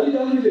 That is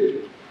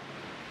Gandhi.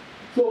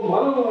 So,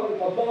 Manam,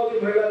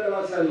 Padmadarshini Mahila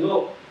Kalasanlo,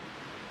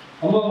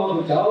 Amma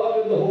Manu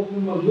Chala and the Hope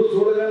Manu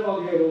Sodan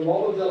Magero,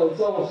 Mawasa,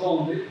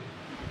 Sama,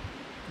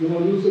 you know,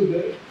 use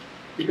there.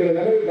 You can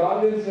have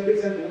Gandhian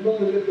studies and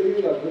Umma the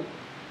Period.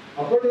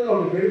 After that,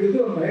 on the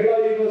Mahila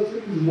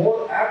University is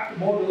more apt,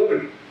 more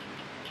relevant.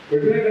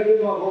 But when I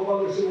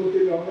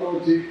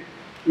Padmadarshini,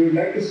 we would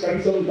like to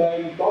spend some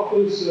time, talk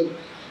to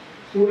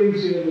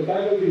students here, the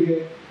faculty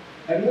here,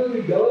 and then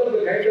we develop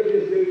the kind of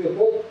this, there is a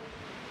hope.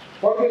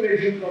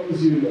 Population from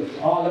this university.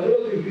 Our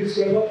level of this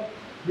level,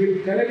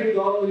 we connect with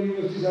all the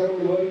universities around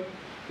the world,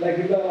 like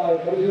in the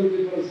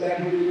Padmadarshini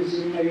Stanford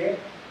University in India.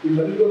 We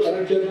went to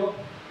connection.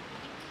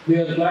 We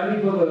are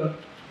planning for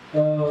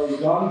the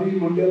Gandhi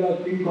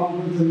Mandela King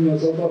Conference in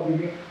South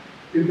Africa.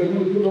 In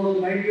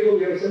 2019,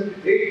 we have sent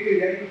 80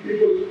 young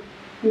people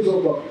to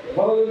South Africa.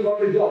 One of them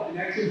got a job in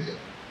Accenture.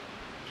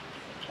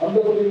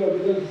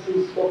 Because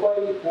his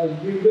profile has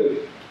been built.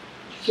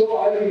 So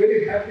I am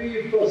very happy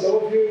if some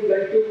of you would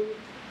like to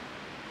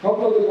come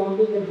to the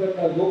conference,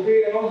 but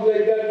Gopi announced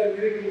like that, and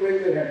many people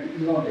raise their hand. It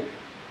is not like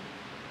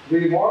that.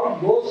 We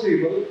want those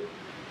people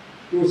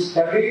to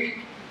study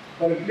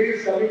for at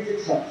least coming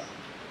 6 months.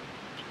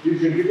 You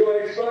should become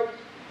an expert.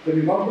 When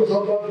you come to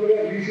South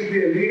Africa, you should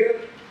be a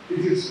leader.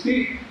 You should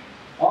speak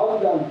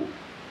on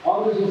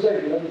the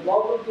society, on the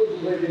problems of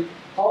society,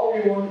 how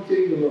you want to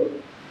change the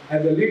world.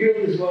 As a leader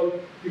of this world,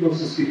 you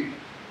must speak.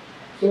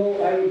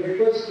 So I would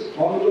request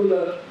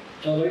Honorable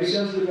Vice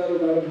Chancellor,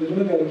 Madam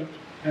Dimanagar,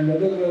 and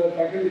other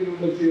faculty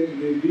members here,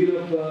 the Dean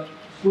of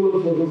School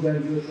of Social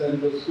Sciences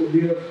and the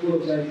Dean of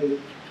School of Sciences,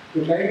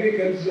 to kindly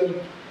consider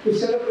to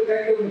set up a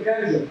kind of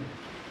mechanism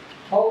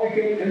how we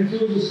can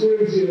enthuse the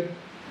students here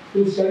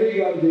to study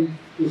Gandhi,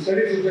 to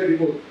study society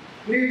both.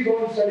 Please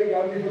don't study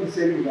Gandhi for the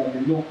sake of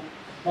Gandhi. No,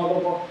 not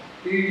about.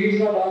 He is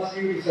not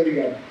asking you to study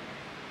Gandhi.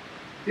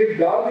 If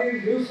Gandhi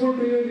is useful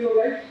to you in your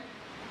life,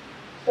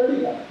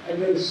 study Gandhi.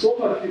 And there is so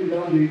much in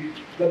Gandhi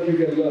that you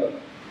can learn.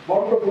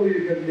 Wonderfully,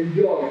 you can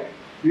enjoy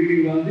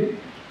reading Gandhi,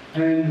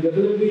 and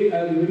definitely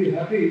I am very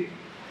happy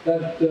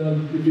that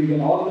if we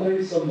can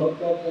organize some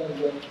workshops,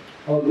 as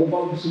our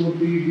Gopal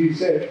Sumurthy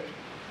said,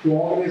 to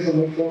organize some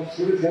workshops,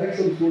 select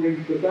some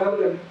students, prepare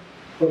them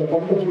for a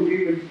wonderful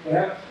event.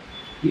 Perhaps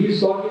he is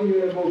talking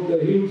here about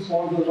he will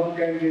sponsor one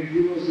candidate,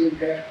 university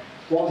will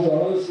sponsor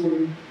another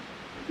student.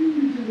 It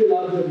will be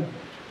larger number.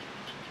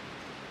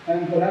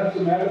 And perhaps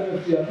the madam,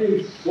 if she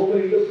appeals, so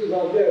many industries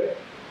are there,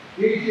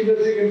 each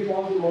industry can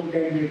sponsor one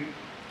candidate.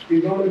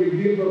 It's not a big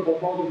deal for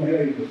Padmadarshini Mahila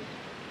University.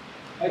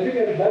 I think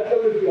at that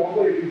level, if we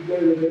operate, if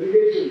there is a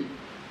delegation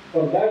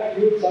for that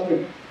youth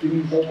summit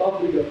in South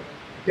Africa,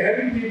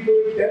 10 people,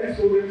 10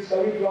 students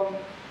coming from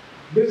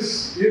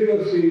this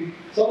university,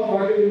 some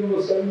faculty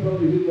members coming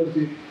from this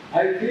university,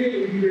 I feel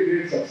it will be a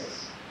great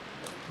success.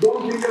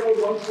 Don't think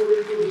about one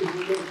student who is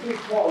too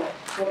small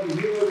for the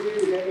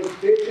university, the kind of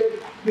station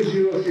this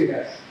university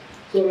has.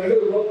 So let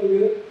us work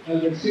together. I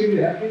am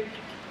extremely happy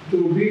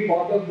to be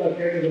part of that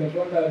kind of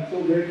effort. I am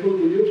so grateful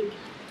to you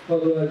for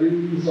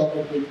giving this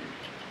opportunity.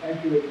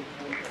 Thank you very much.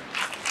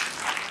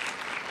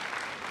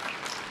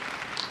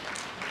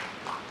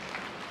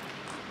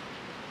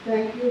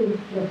 Thank you,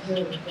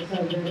 Professor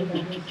Prasad.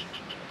 That was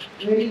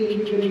very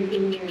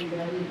invigorating,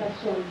 and you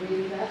touched on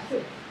various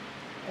aspects,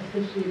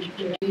 especially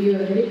give you a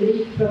very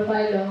brief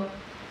profile of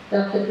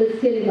Dr.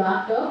 Christian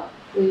Bartok,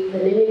 who is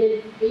an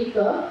eminent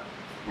speaker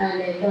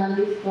and a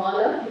Gandhian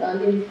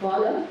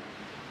scholar,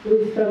 who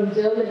is from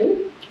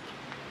Germany.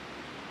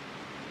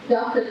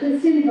 Dr.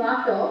 Christian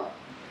Bartok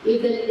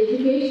is an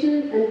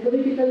educational and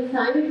political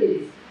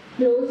scientist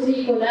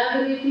closely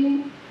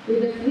collaborating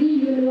with the Free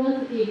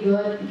University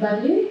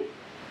Berlin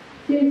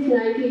since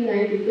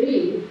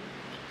 1993,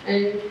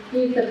 and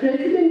he is the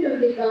president of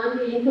the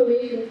Gandhi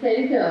Information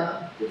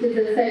Center, which is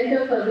a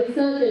center for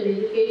research and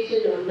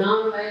education on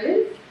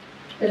non-violence,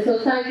 a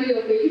society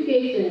of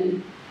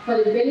education for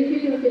the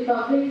benefit of the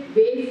public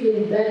based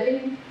in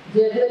Berlin,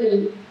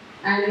 Germany,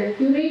 and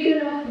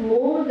curator of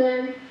more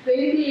than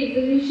 20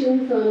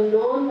 exhibitions on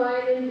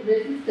non-violent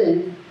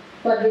resistance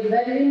for the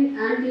Berlin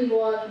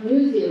Anti-War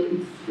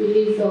Museum. It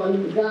is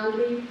on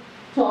Gandhi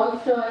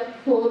Tolstoy,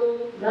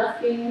 Thoreau,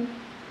 Ruskin,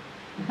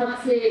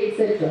 Huxley,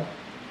 etc.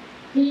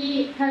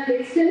 He has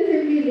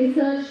extensively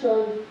researched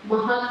on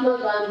Mahatma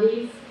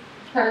Gandhi's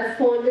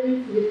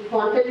correspondence with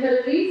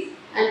contemporaries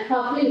and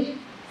published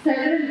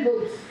several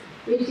books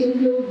which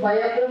include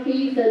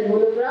biographies and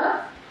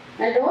monographs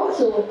and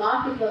also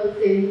articles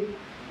in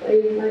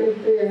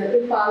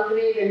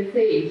Palgrave and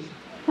Sage,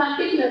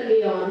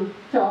 particularly on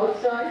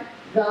Tolstoy,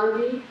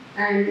 Gandhi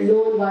and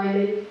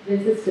non-violent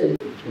resistance.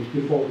 Thank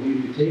you for the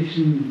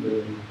invitation,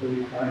 the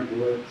very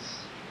kind words,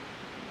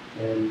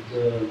 and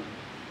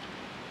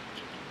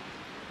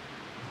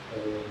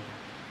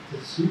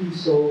it's really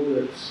so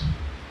that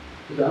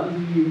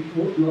Gandhi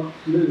would not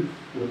live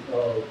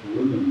without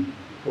women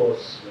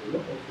because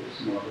not of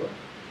his mother,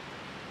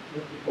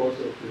 not because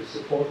of his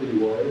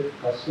supporting wife,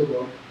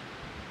 Kasturba,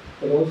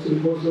 but also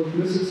because of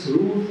Mrs.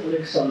 Ruth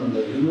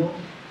Alexander. You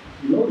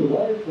know the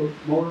wife of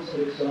Morris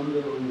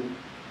Alexander who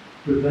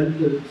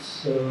prevented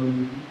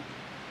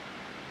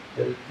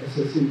the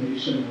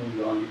assassination of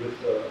Gandhi with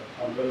the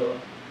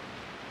umbrella.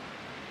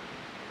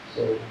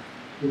 So,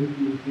 didn't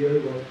you hear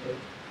about that?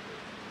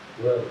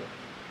 Well,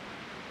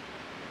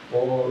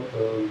 or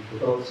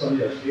about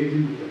Sonia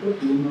Stasi, a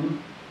good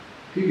woman,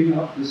 picking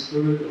up the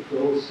spirit of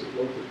those who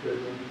go to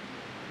prison,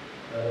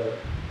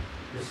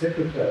 the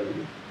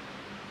secretary,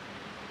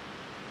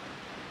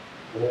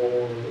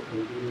 or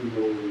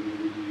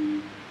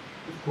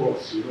of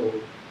course,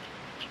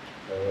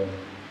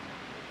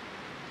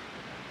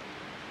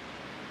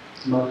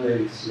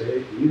 smuggling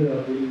slave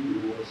Mirabai,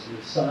 who was on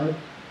the side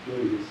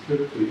during his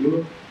trip to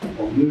Europe,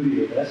 or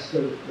Murray Alaska,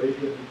 the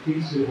creator of the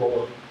Kingsley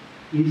Hall,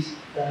 East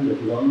End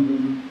of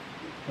London,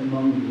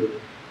 among the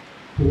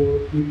poor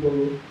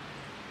people,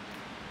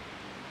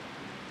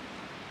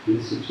 the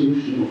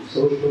institution of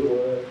social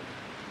work,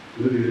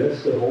 Murray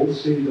Alaska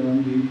hosting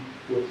Gandhi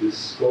with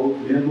his gold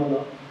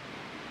Nirmala,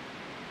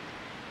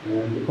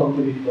 and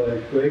accompanied by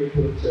great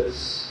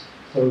poetess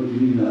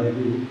Sarojini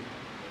Naidu,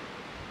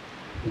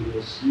 who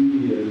was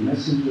really a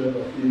messenger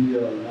of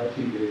India, a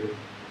nightingale,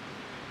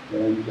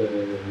 and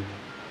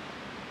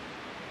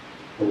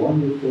a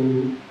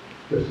wonderful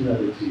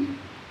personality.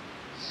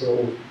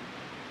 So,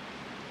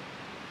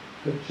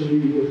 actually,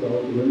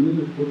 without women,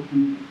 it would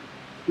be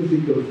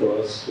difficult for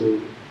us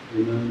to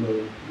remember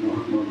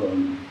Mahatma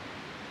Gandhi.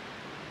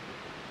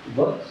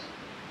 But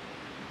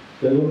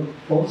there were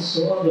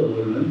also other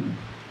women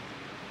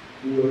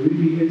who were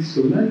really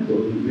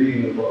instrumental in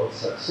bringing about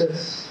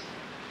success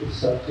to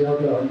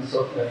Satyagraha in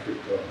South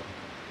Africa.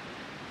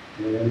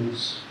 And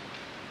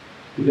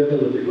together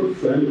with a good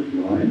friend of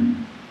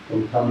mine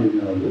from Tamil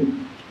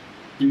Nadu,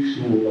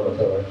 Vishnu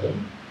Varadarajan,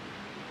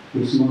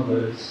 whose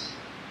mother is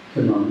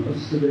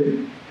anonymous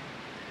today,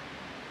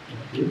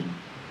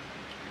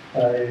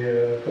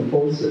 I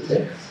composed a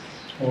text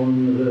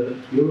on the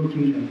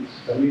European and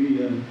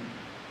Tamilian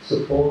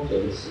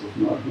supporters of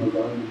Mahatma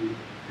Gandhi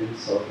in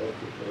South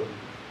Africa.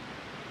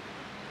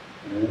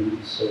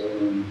 And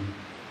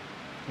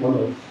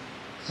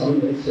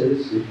some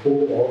essays we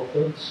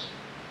co-authored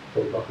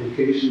for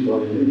publication by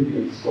an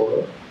Indian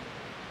scholar.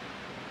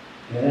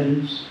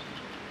 And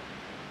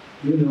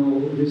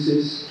this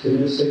is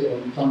an essay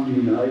on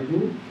Tamil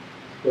Nadu,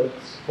 but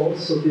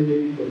also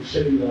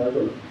shedding light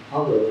on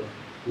other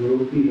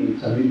European and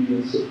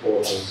Tamilian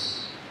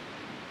supporters.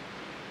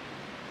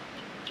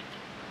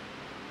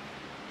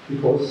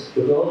 Because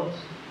without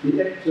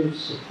the active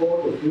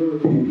support of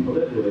European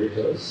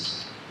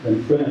collaborators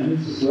and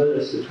friends, as well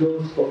as the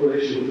close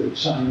cooperation with the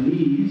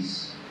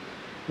Chinese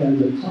and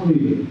the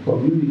Tamil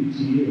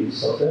community in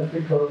South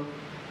Africa,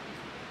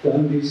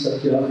 Gandhi's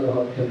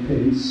Satyagraha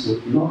campaigns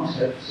would not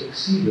have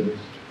succeeded.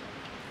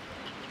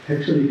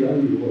 Actually,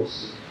 Gandhi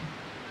was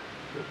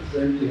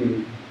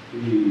representing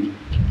the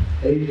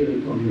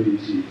Asian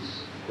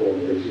communities,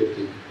 called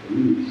Asiatic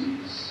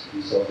communities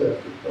in South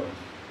Africa.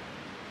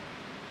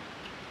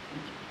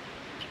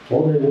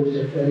 Or they would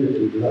have ended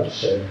in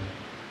bloodshed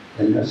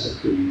and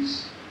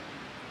massacres.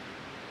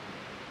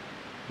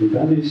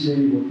 Gandhi's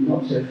name would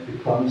not have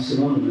become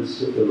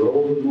synonymous with the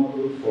role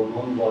model for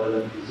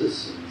non-violent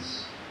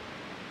resistance.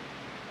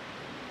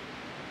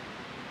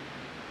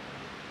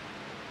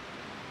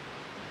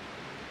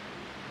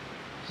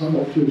 Some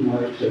of you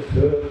might have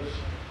heard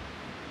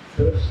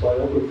first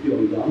biography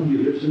on Gandhi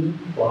written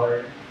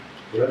by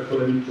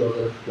Reverend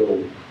Joseph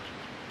Doe.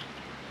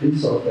 In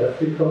South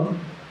Africa,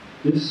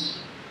 this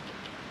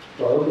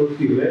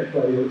biography read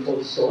by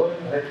Tolstoy,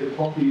 I had the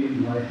copy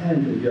in my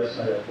hand in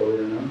Yasaya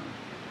Polyana,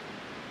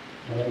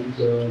 and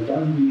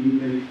Gandhi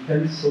made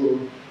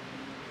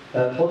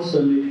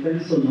Tolstoy made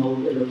pencil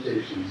note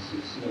annotations,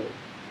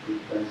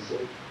 with pencil.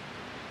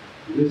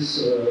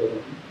 This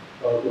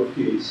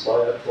biography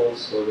inspired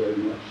Tolstoy very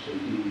much, and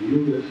he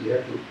knew that he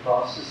had to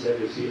pass his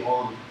legacy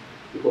on,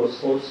 because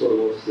Tolstoy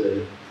was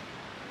the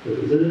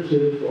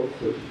representative of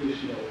the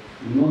tradition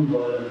of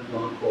non-violent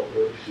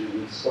non-cooperation,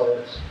 and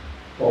inspired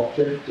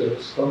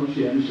objectors,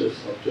 conscientious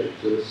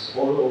objectors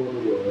all over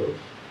the world,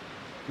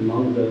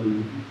 among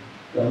them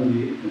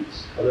Gandhi and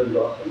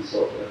Kallenbach in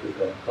South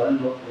Africa.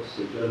 Kallenbach was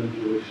the German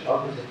Jewish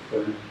architect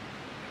friend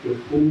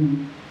with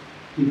whom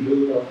he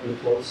built up the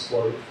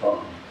Tolstoy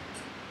farm.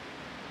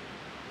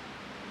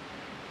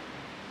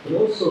 But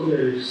also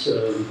there is,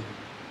 in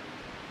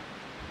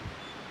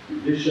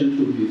addition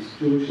to these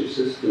Jewish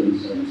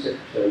assistants and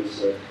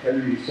secretaries like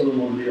Henry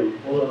Solomon Leon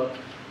Pollard,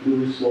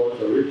 Louis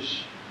Walter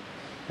Rich,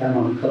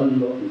 Hermann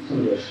Kallenbach, and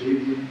Sandra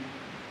Schlesing,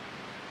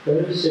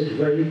 there is a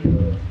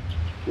draper,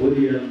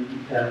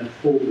 William M.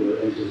 Vogel,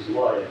 and his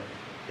wife,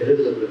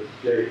 Elizabeth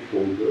J.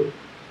 Vogel,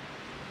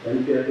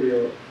 and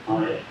Gabriel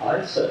I.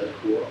 Isaac,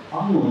 who are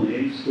unknown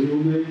names to you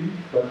maybe,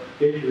 but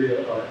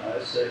Gabriel I.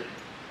 Isaac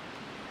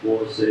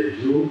was a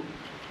Jew,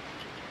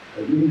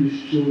 an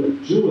English Jew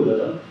and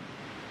jeweler,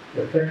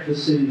 a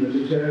practicing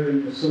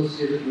vegetarian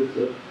associated with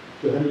the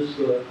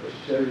Johannesburg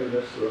vegetarian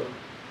restaurant.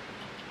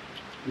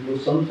 He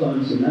was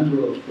sometimes a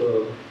member of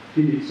the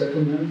Phoenix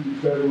settlement. He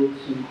traveled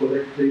to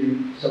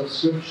collecting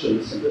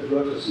subscriptions and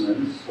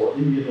advertisements for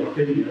Indian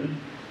opinion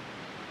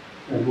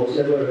and was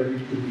ever ready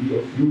to be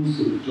of use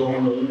to the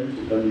journal and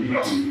to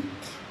Gandhiji.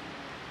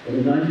 And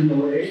in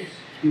 1908,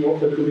 he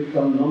offered to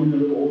become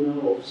nominal owner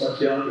of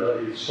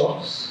Satyagrahi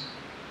shops,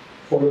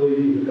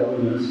 following the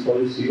government's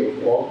policy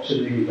of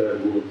auctioning their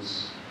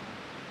goods.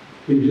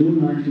 In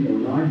June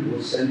 1909, he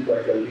was sent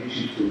by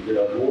Gandhiji to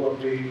Delaware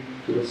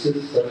to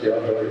assist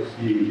Satyagrahis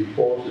being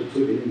deported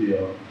to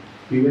India.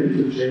 He went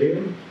to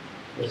jail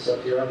as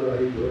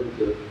Satyagrahi during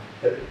the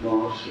epic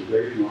march, the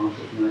Great March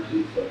of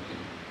 1930.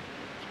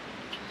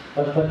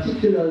 But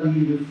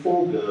particularly the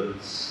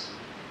Vogels,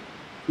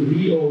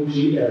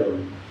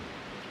 VOGL,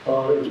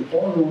 are an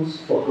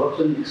almost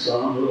forgotten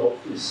example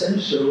of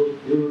essential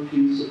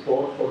European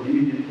support for the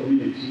Indian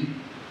community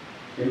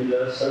in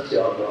the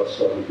Satyagraha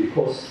struggle,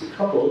 because the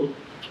couple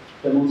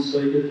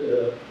demonstrated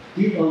a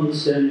deep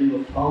understanding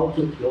of how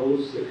to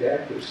close the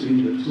gap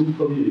between the two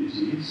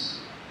communities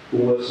who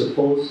were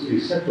supposed to be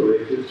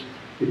separated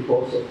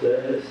because of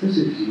their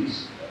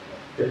ethnicities,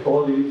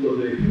 according to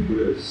the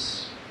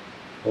hubris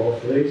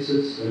of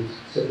racist and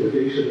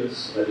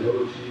segregationist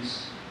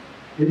ideologies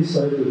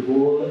inside the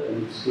Boer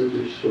and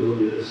British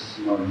colonialist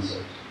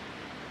mindset.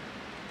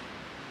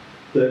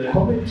 The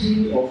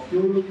Committee of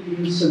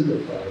European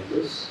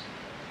Sympathizers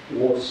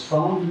was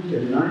founded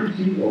in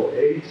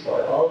 1908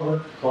 by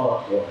Albert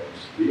Cartwright,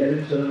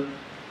 then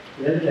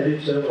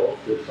editor of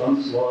the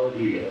Transvaal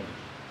Leader.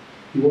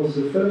 He was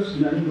the first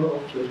member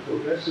of the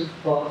Progressive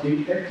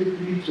Party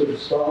actively to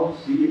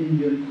espouse the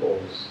Indian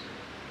cause,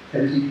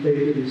 and he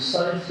played a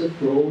decisive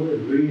role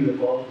in bringing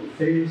about the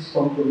famous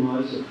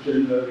Compromise of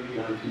January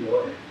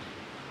 1908.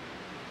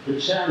 The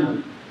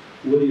chairman,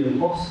 William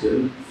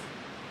Hoskin,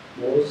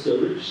 was a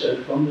rich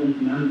and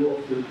prominent member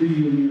of the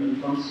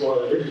pre-Union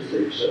Transvaal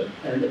legislature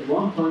and at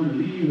one time a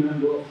leading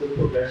member of the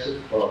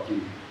Progressive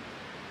Party.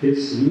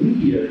 His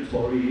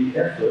mediatory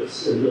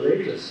efforts in the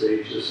later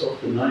stages of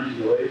the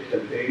 1908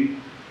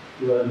 campaign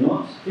were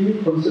not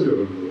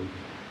inconsiderable.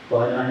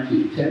 By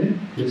 1910,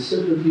 his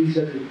sympathies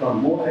had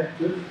become more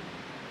active,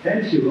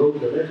 and he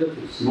wrote a letter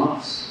to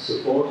Smuts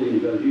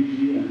supporting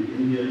Gandhiji and the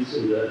Indians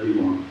in their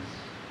demands.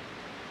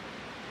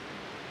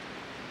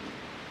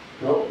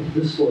 Now,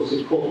 this was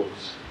a quote,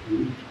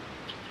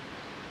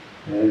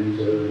 and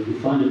you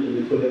find it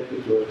in the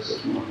collected works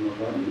of Mahatma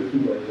Gandhi,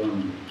 written by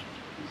Gandhi.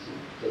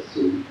 Just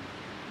so.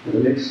 And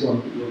the next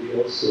one will be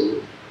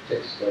also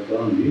text by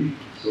Gandhi,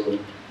 so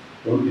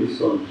don't be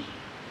astonished.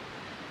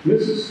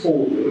 Mrs.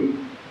 Vogel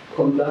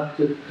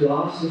conducted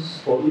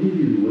classes for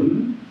Indian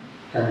women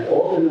and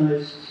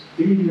organized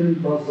Indian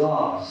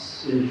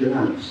bazaars in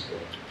Johannesburg.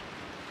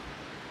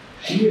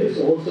 She, as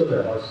also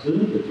her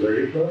husband, the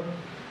draper,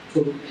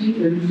 took key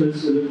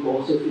interest in the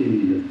cause of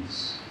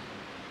Indians.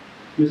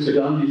 Mr.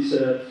 Gandhi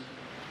said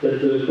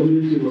that the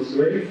community was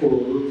grateful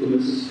to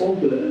Mrs.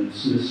 Vogel and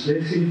Ms.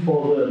 Schlesing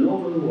for their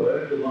noble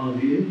work among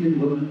the Indian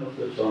women of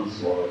the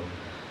Transvaal.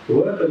 The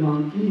work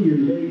among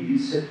Indian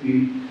ladies had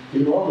been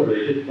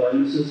inaugurated by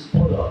Mrs.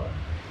 Pollard,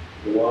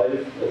 the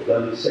wife of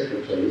Gandhi's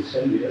secretary,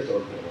 Henry S.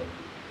 Pollard,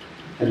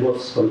 and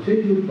was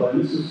continued by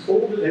Mrs.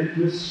 Vogel and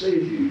Ms.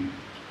 Schlesing,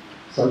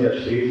 Sandra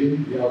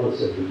Schlesing, the other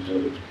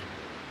secretary.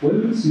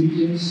 Women's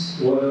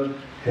meetings were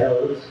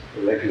held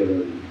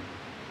regularly.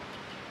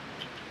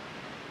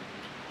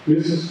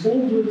 Mrs.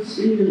 Vogel's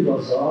Indian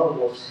Bazaar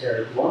was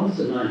held once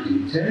in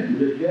 1910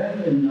 and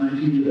again in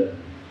 1911.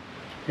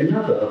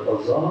 Another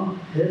bazaar,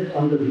 held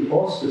under the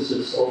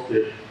auspices of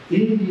the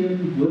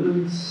Indian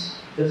Women's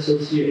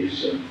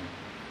Association,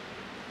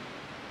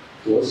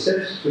 was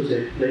set to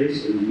take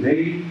place in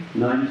May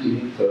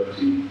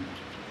 1913.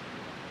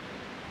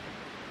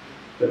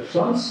 The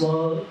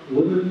Transvaal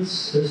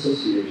Women's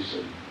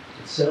Association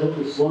itself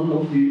is one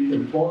of the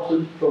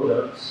important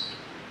products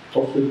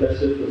of the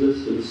passive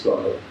resistance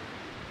struggle.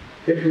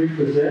 It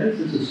represents,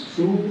 it is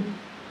true,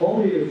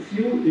 only a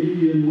few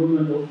Indian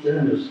women of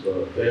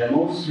Johannesburg. They are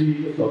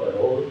mostly, if not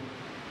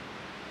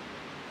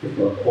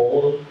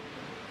all,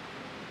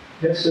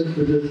 passive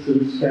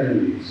resistance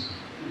families.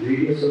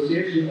 The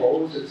association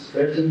owes its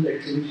present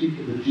activity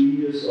to the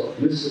genius of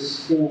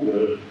Mrs.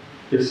 Vogel,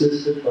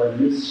 assisted by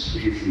Miss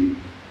Schlesing.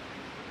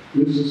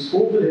 Mrs.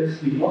 Vogel has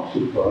been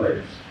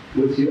occupied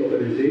with the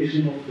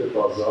organization of the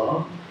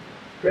bazaar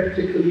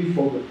practically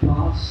for the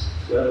past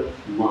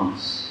 12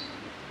 months.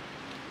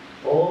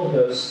 All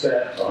her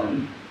spare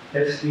time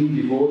has been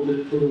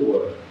devoted to the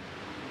work.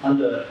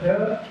 Under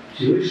her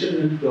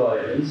tuition and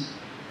guidance,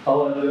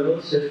 our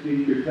girls have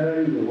been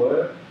preparing the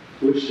work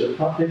which the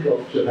public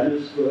of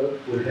Johannesburg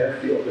will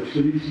have the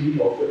opportunity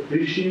of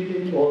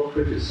appreciating or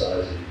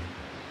criticizing.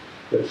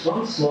 The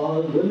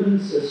Transvaal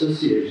Women's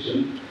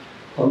Association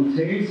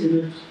contains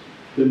in it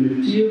the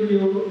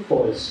material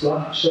for a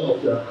structure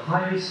of the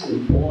highest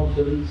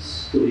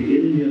importance to the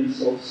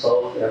Indians of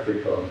South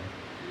Africa.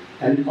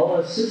 And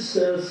our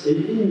sisters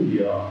in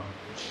India,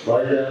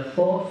 by their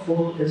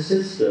thoughtful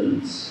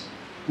assistance,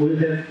 will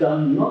have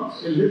done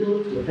not a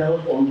little to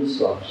help on the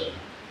structure.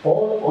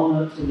 All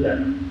honor to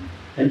them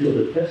and to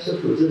the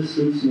passive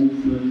resistance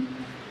movement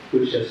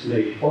which has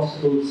made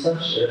possible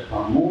such a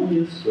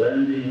harmonious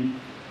blending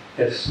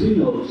as we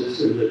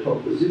notice in the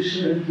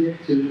composition and the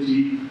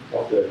activity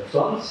of the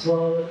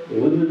Transvaal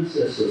Women's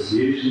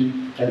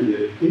Association and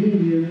the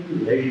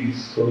Indian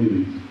Ladies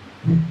Community.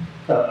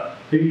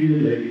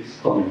 Indian Ladies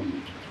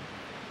Committee.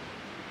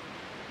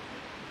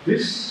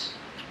 This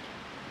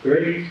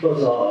great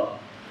bazaar,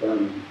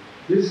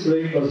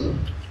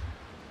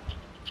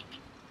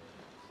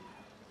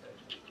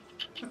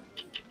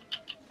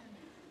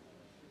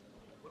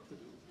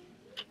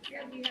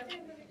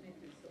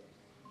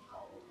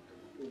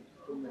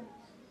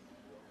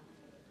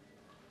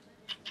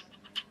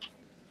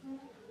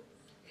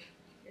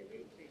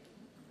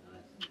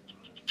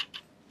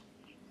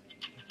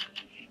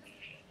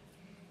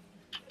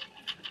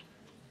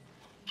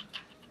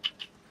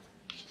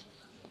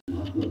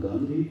 Mahatma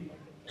Gandhi,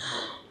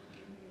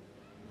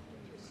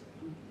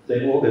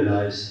 they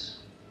organized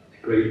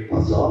a great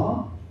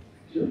bazaar.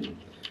 In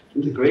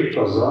the great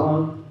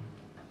bazaar,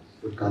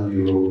 what Gandhi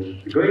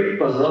wrote, the great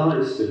bazaar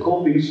is the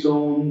coping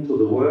stone to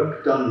the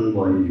work done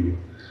by you.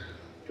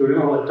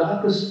 During our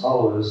darkest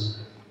hours,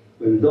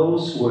 when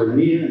those who were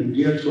near and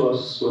dear to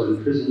us were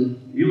in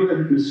prison, you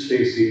and Miss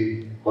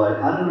Stacey, by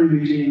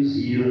unremitting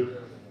zeal,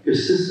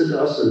 assisted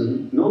us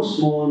in no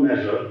small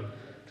measure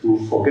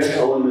to forget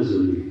our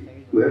misery.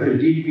 You have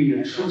indeed been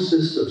a true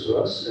sister to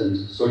us, and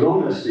so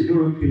long as the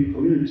European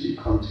community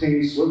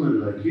contains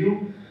women like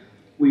you,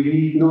 we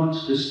need not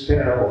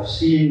despair of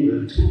seeing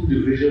the two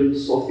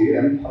divisions of the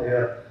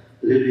empire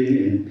living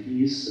in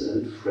peace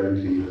and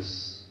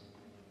friendliness.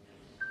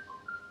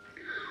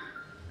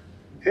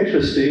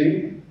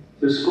 Interesting,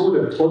 the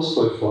school at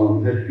Tolstoy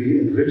Farm had been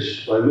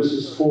enriched by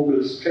Mrs.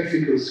 Vogel's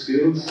practical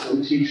skills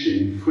and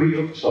teaching free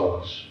of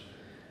charge,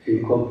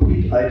 in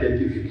complete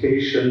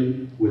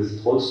identification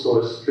with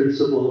Tolstoy's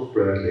principle of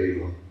bread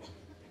labor.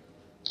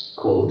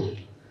 Quote,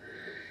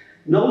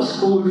 no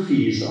school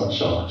fees are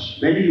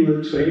charged.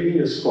 Manual training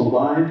is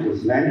combined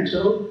with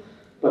mental,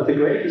 but the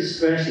greatest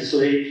stress is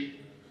laid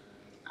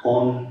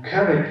on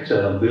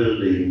character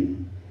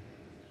building.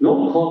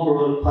 No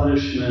corporal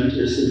punishment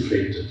is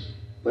inflicted,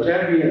 but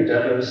every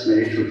endeavor is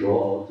made to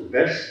draw out the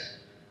best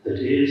that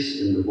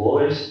is in the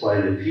boys by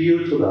an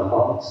appeal to their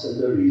hearts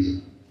and their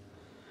reason.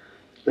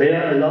 They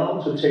are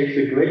allowed to take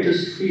the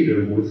greatest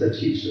freedom with their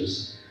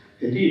teachers.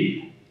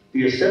 Indeed,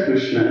 the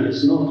establishment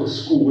is not a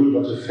school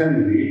but a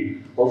family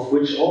of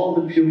which all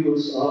the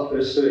pupils are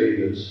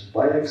persuaded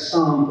by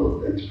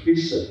example and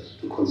precept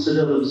to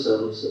consider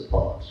themselves a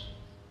part.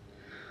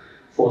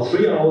 For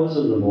 3 hours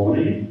in the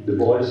morning, the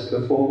boys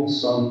perform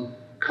some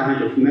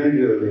kind of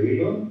manual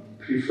labor,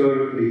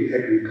 preferably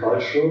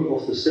agricultural,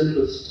 of the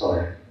simplest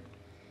type.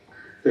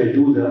 They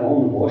do their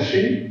own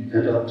washing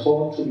and are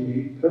taught to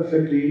be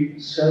perfectly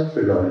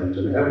self-reliant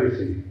in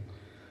everything.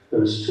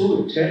 There is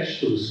too attached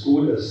to the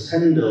school a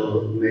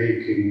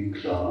sandal-making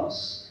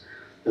class.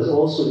 There's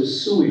also a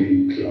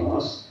sewing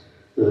class,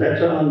 the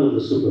latter under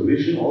the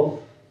supervision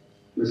of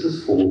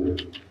Mrs. Vogel,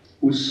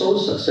 who so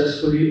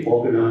successfully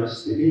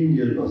organized the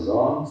Indian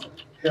Bazaar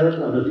held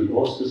under the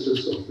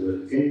auspices of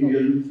the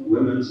Indian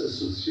Women's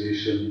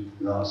Association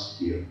last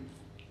year.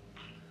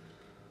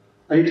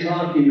 I need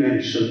hardly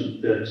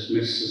mention that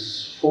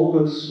Mrs.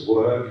 Vogel's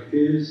work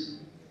is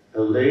a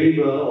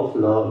labor of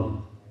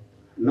love.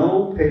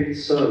 No paid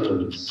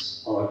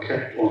servants are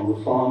kept on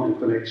the farm in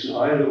connection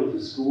either with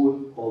the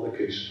school or the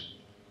kitchen.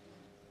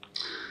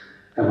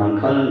 Hermann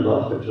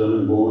Kallenbach, a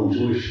German-born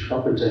Jewish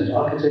carpenter and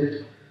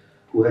architect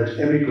who had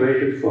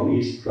emigrated from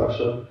East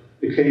Prussia,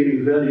 became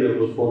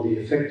invaluable for the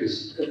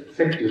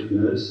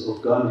effectiveness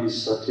of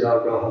Gandhi's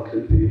Satyagraha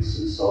campaigns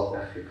in South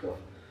Africa.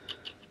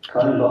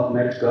 Kallenbach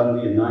met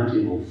Gandhi in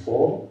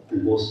 1904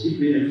 and was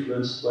deeply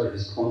influenced by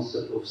his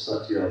concept of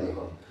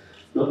Satyagraha,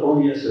 not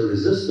only as a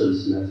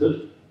resistance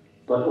method,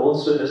 but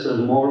also as a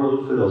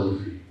moral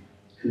philosophy.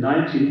 In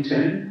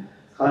 1910,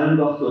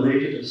 Kallenbach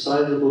donated a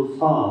sizable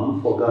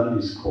farm for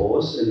Gandhi's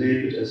cause and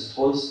named it as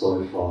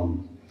Tolstoy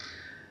Farm.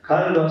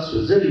 Kallenbach's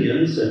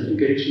resilience and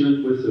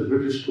engagement with the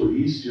British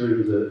police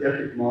during the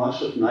epic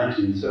march of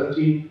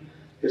 1913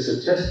 is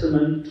a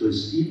testament to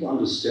his deep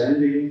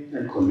understanding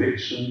and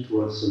conviction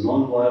towards the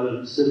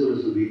non-violent civil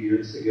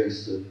disobedience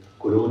against the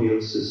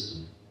colonial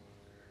system.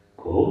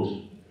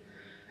 Quote,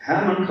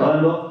 Hermann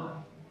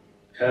Kallenbach,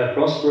 a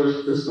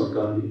prosperous, this is not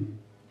Gandhi,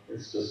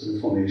 it's just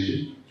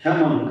information.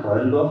 Hermann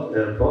Kallenbach,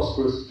 a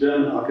prosperous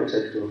German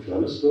architect of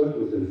Johannesburg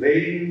with a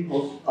vein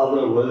of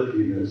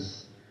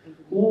otherworldliness,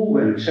 who,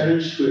 when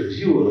challenged to a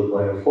duel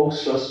by a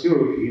Volksschloss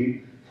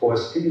European for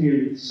his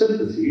Indian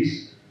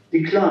sympathies,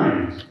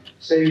 declined,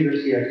 saying that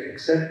he had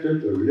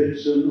accepted the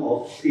religion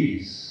of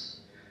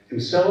peace.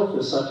 Himself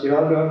a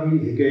satyagrahi,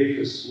 he gave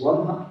his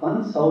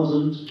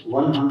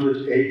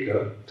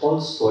 1,100-acre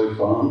Tolstoy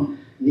farm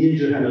near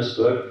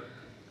Johannesburg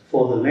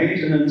for the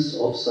maintenance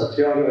of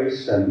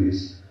satyagrahis'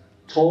 families,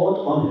 taught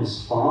on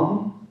his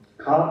farm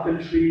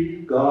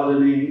carpentry,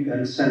 gardening,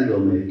 and sandal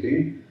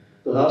making,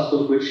 the last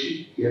of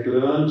which he had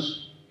learned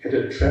at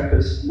a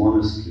Trappist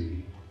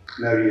monastery,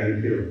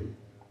 Marian Hill.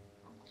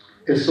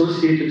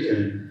 Associated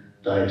in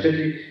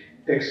dietetic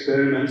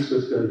experiments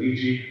with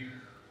Gandhiji,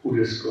 who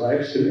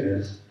describes him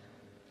as,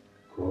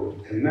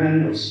 quote, a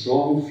man of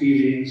strong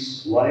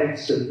feelings, wide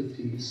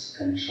sympathies,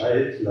 and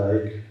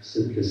childlike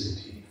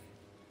simplicity.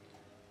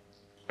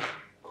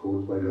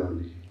 Quote by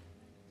Gandhi.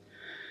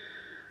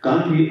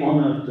 Gandhi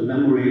honored the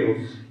memory of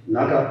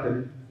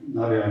Nagapen,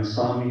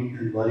 Narayansamy,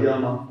 and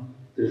Valyama,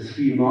 the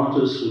three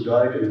martyrs who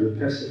died in the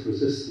passive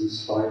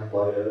resistance fight,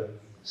 by a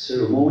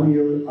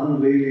ceremonial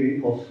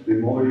unveiling of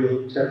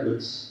memorial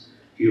tablets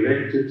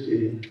erected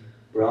in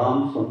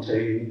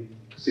Braamfontein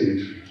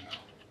Cemetery.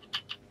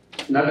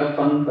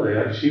 Nagapan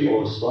Padayachi,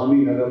 or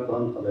Swami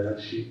Nagapan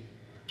Padayachi,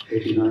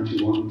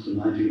 1891 to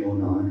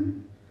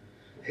 1909,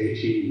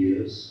 80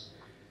 years,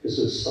 is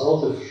a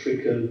South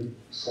African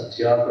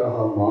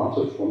satyagraha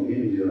martyr from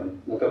India.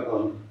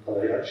 Nagapan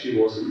Padayachi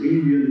was an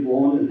Indian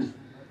born in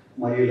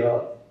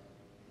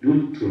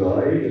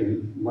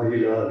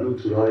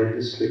Mayiladuthurai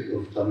district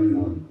of Tamil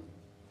Nadu,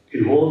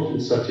 involved in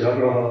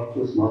satyagraha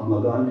with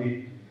Mahatma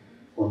Gandhi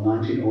on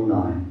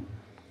 1909.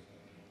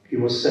 He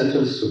was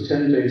sentenced to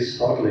 10 days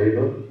hard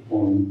labor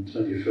on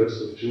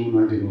 21st of June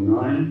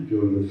 1909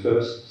 during the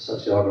first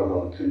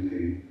satyagraha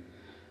campaign.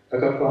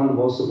 Nagapan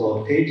was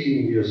about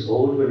 18 years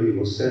old when he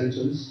was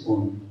sentenced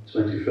on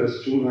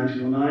 21st June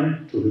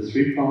 1909 to the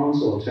 3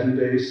 pounds or 10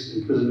 days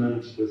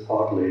imprisonment with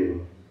hard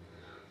labor.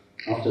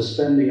 After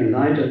spending a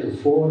night at the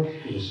fort,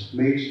 he was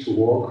made to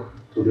walk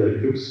to the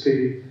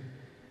Glücksee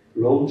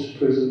Road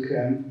prison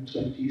camp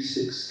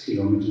 26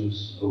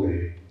 kilometers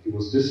away. He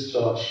was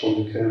discharged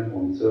from the camp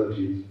on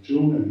 30th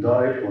June and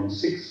died on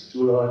 6th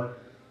July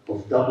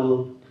of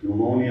double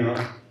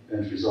pneumonia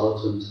and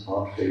resultant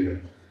heart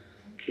failure.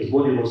 His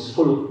body was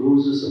full of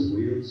bruises and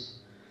wheals.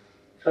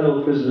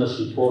 Fellow prisoners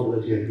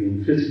reported that he had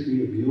been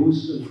physically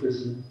abused in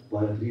prison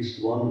by at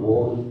least one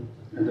warden,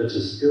 and that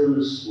his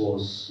illness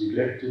was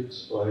neglected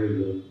by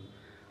the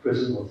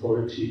prison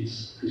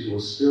authorities, and he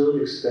was still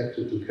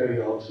expected to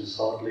carry out his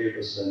hard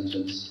labor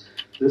sentence.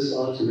 This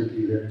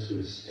ultimately led to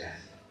his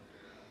death.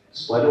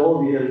 Despite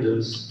all the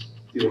evidence,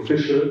 the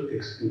official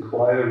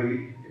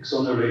inquiry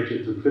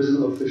exonerated the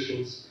prison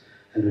officials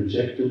and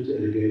rejected the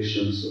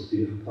allegations of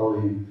the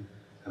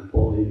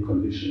appalling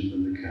conditions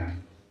in the camp.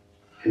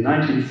 In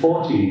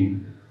 1914,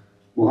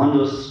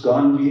 Mohandas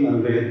Gandhi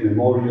unveiled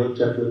memorial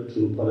tablet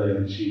to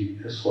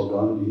Padayachi. As for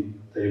Gandhi,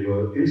 they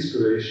were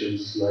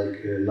inspirations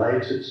like a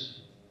lighted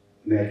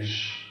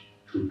match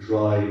to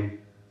dry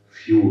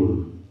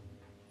fuel.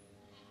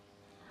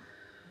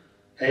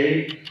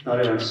 A.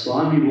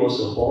 Narayansamy was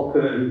a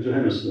hawker in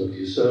Johannesburg.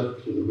 He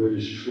served with the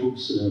British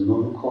troops in a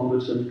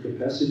non-combatant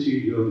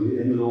capacity during the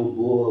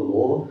Anglo-Boer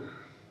War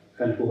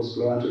and was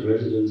granted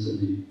residence in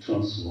the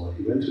Transvaal.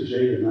 He went to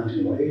jail in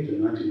 1908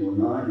 and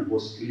 1909 and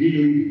was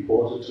illegally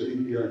deported to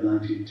India in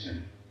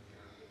 1910.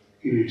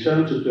 He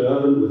returned to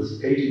Durban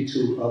with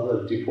 82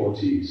 other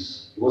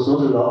deportees. He was not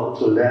allowed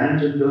to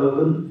land in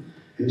Durban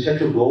and had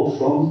to go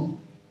from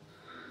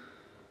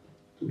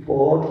the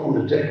port on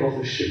the deck of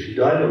the ship. He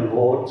died on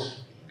board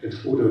at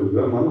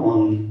Rotterdam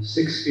on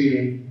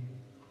 16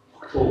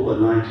 October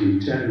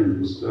 1910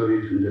 and was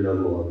buried in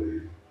Delaware.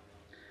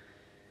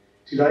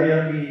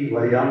 Tilayari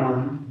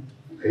Vayaman,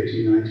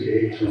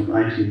 1898 to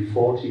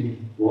 1940,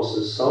 was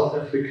a South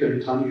African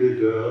Tamil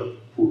girl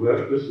who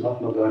worked with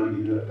Mahatma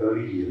Gandhi in her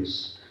early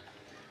years.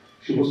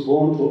 She was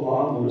born to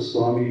R.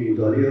 Muniswamy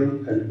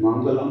Mudalia and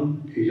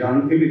Mangalam, a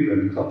young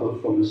immigrant couple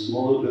from a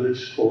small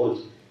village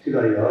called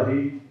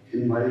Tilayari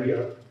in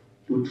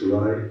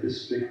Mayiladuthurai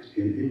district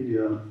in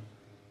India,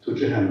 to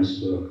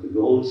Johannesburg, the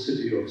gold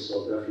city of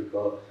South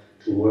Africa,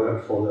 to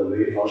work for their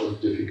way out of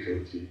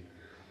difficulty.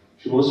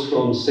 She was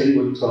from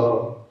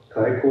Sengulta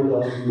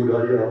Kaikola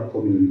Mudalia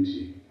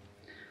community.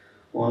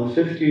 On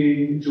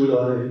 15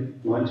 July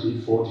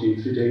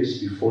 1914, 3 days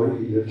before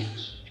he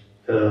left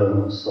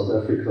South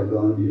Africa,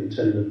 Gandhi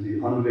attended the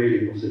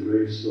unveiling of the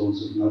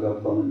gravestones of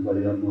Nagapan and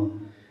Valyama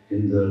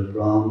in the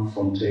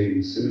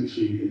Braamfontein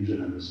Cemetery in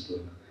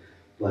Johannesburg.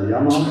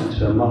 Valyama and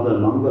her mother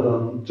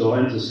Mangalam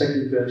joined the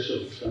second batch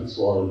of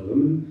Transvaal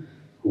women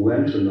who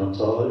went to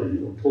Natal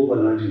in October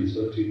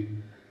 1930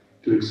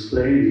 to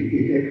explain the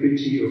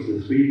inequity of the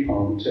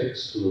 3-pound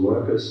tax to the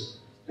workers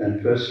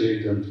and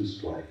persuade them to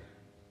strike.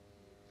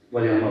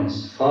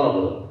 Valyama's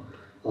father,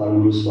 R.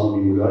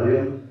 Muniswamy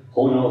Mudalia,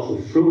 owner of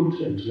a fruit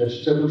and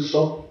vegetable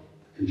shop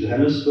in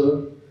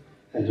Johannesburg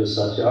and a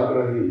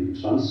satyagrahi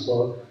in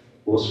Transvaal,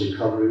 was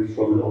recovering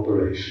from an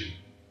operation.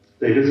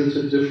 They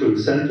visited different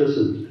centers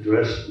and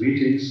addressed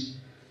meetings.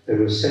 They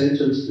were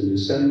sentenced in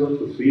December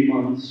to 3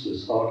 months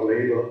with hard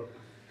labor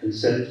and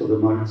sent to the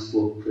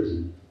Maritzburg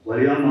prison.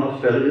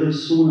 Valiama fell ill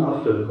soon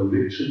after her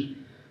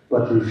conviction,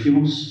 but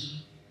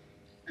refused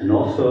an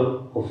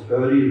offer of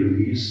early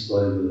release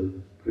by the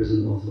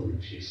prison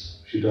authorities.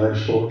 She died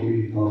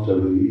shortly after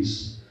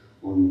release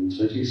on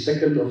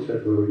 22nd of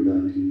February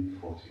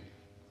 1940.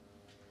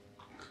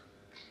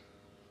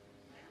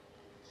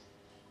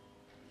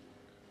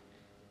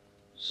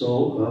 So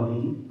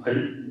I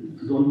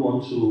don't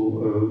want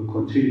to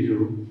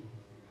continue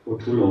for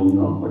too long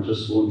now. I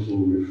just want to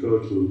refer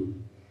to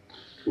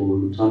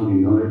Tamil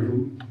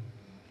Naidu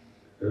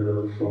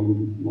from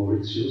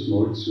Mauritius.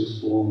 Mauritius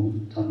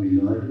born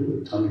Tamil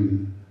Naidu, a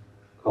Tamil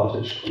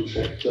cottage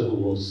contractor who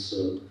was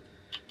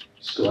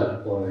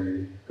described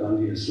by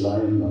Gandhi as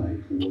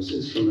lion-like, who was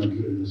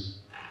instrumental in this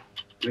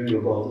bringing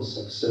about the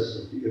success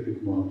of the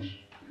Epic March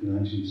in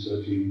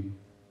 1913.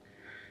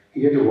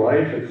 He had a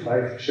wife and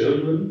 5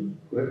 children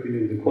who had been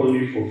in the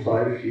colony for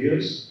 5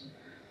 years.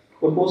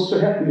 What was to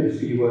happen if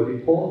he were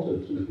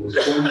deported and was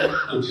going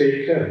to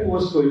take care? Who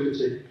was going to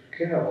take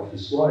care of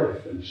his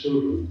wife and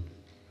children?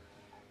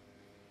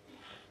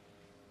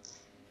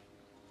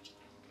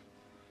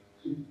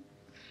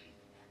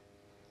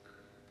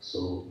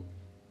 So,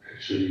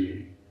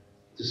 actually,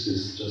 this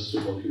is just to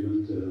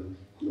document, on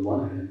the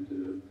one hand,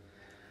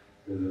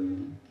 the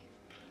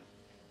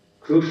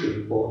crucial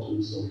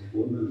importance of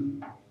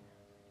women,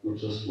 not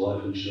just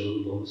wife and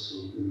children, but also,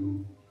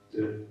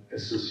 the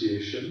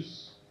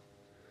associations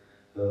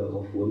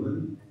of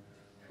women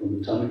from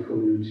the Tamil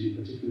community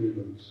particularly,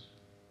 but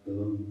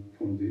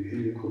from the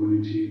Indian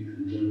community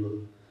in general,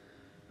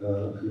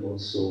 and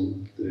also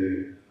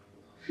the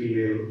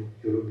female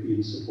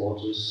European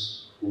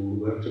supporters who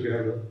worked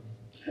together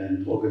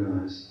and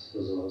organized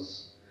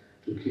bazaars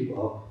to keep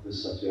up the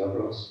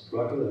Satyagraha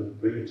struggle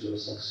and bring it to a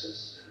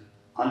success.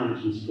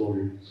 Unwritten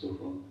story so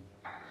far.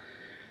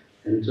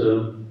 And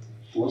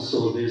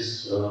also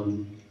this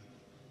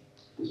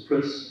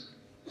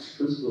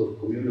principle of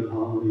communal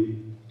harmony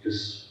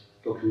is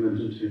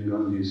documented in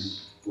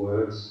Gandhi's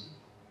words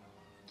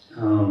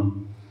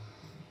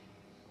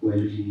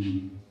when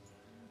he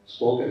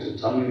spoke at a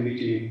Tamil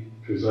meeting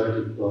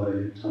presided by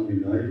Tamil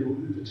Naidu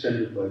and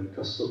attended by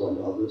Kasturba and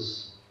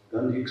others.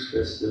 Gandhi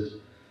expressed that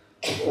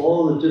of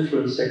all the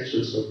different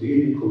sections of the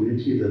Indian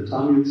community, the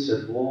Tamils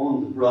had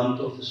borne the brunt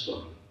of the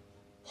struggle,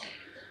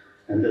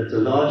 and that the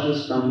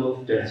largest number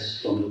of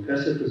deaths from the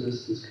passive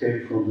resistance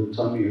came from the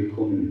Tamil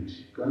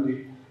community.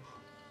 Gandhi,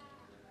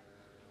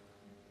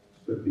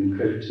 who had been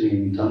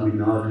crediting Tamil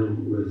Nadu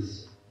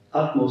with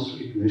utmost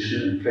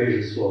recognition and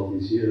praises throughout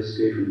these years,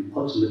 gave an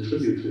ultimate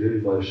tribute to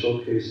him by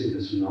showcasing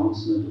his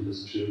renouncement of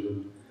his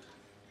children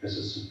as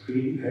a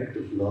supreme act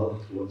of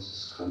love towards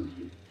his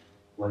country,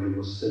 while he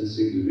was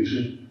sensing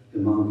division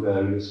among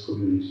various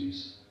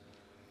communities.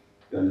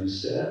 Gandhi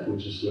said,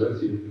 which is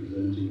worthy of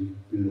presenting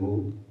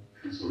below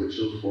its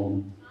original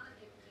form.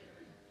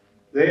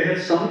 They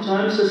had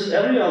sometimes, as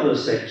every other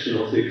section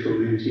of the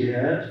community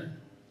had,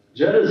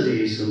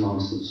 jealousies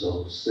amongst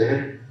themselves. They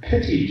had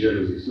petty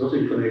jealousies, not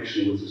in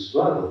connection with the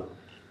struggle,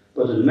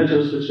 but in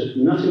matters which had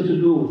nothing to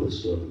do with the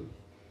struggle.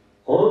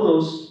 All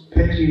those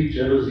petty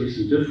jealousies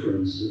and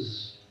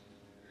differences,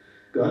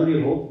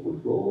 Gandhi hoped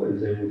would go and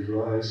they would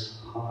rise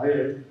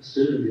higher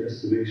still in the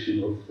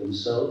estimation of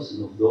themselves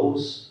and of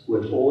those who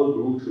had all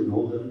grew to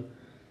know them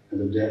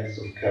and the depths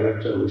of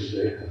character which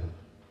they had.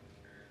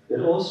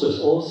 Then also, as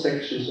all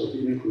sections of the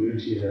Indian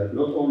community had,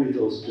 not only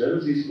those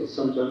jealousies, but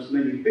sometimes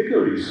many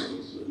bickerings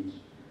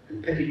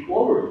and petty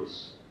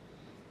quarrels.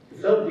 He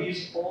felt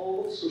these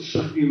also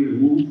should be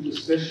removed,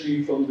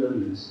 especially from their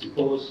midst,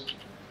 because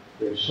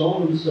they had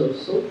shown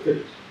themselves so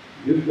fit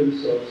to give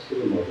themselves to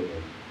the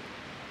motherland.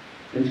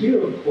 And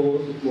here, of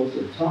course, it was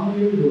a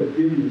Tamil who had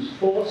given his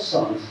 4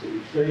 sons to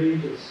be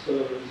trained as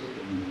servants of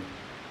India.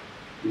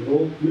 You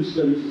know,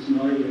 Mr. and Mrs.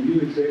 Naidu knew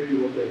exactly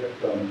what they had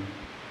done.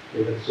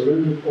 They had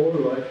surrendered all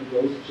right to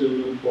those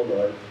children for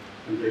life,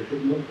 and they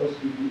could not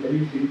possibly do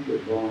anything to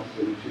advance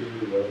their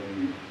material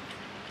well-being,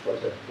 but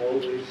had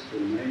always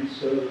remained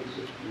servants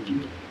of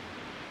India.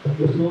 It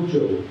was no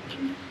joke.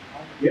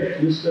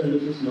 Yet Mr. and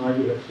Mrs.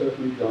 Naidu had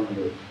certainly done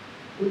that.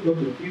 Could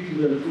not appeal to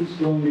them too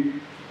strongly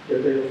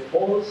that they of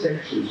all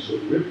sections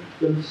should rid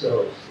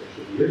themselves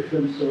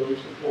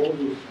of all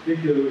those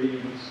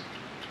bickerings,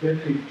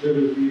 petty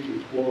jealousies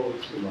and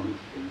quarrels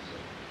amongst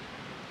themselves.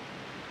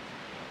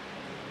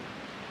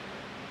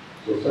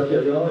 So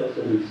Satyagraha is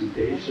an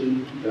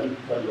incitation done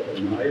by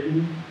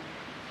Naidu,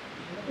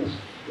 as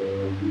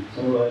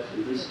summarized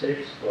in this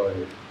text by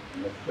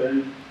my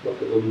friend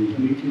Dr. Dominic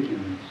Meeting,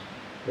 and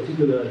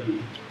particularly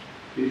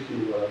Vishnu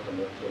and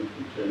Dr.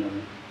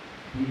 Chennai.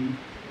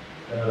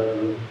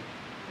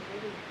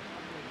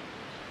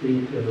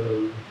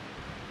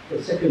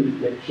 The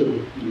second lecture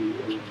would be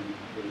on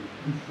the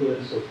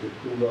influence of the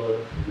Kula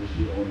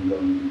tradition on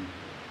Gandhi.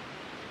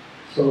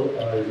 So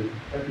I'm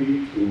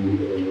happy to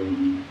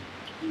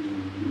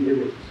be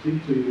able to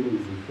speak to you and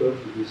refer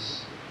to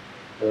this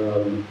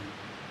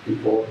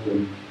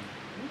important,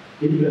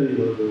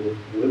 invaluable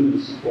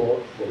women's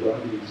support for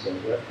Gandhi in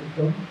South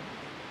Africa.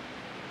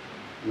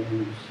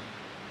 And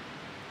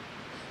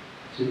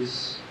it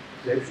is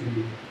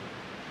exactly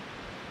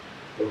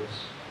what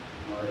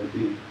I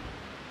think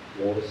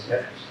was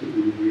apt to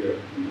be here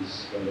in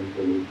this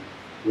wonderful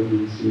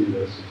women's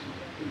university.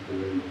 Thank you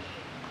very much.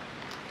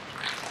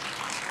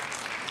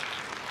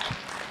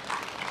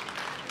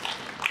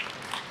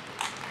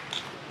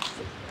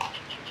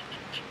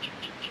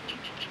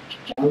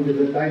 Now it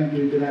is a time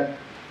to interact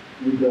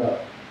with the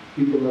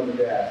people on the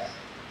dais.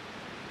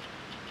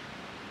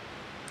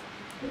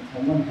 Can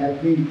someone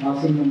help me in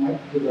passing the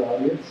mic to the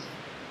audience?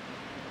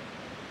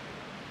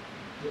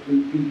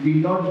 It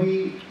need not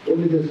be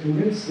only the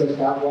students, the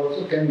staff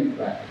also can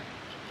interact.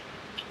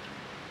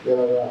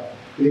 There are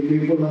three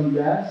people on the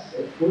dais,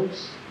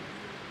 experts,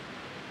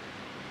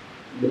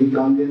 many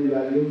Gandhian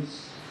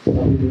values,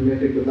 something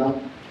related to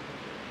that.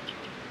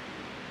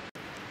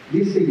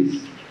 These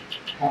things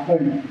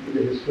happened in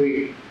the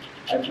history.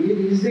 I feel,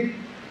 is it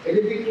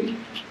anything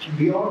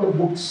beyond the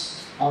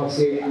books or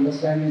say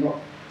understanding of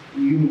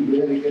you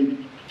where you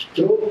can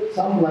throw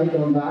some light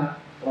on that?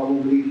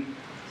 Probably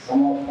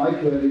some of my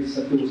queries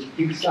to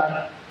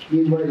kickstart.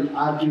 Meanwhile,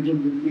 our people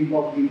will think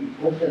of the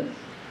questions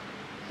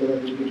so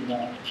that we can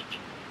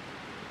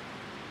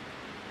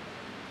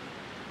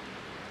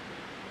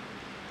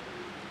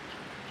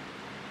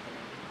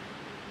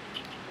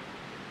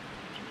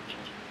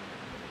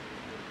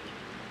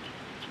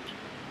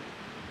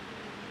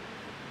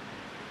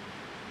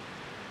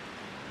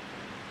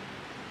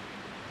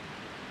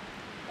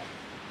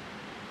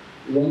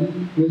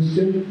One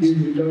question is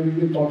regarding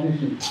the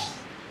partition.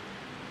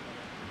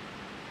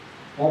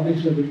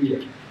 Partition of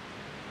India.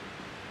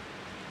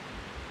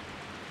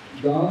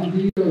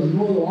 Gandhi was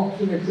no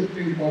option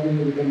accepting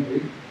partition of the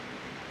country,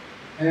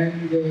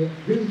 and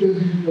this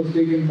decision was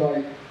taken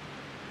by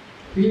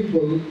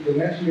people, the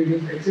national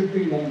leaders,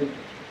 accepting Gandhi.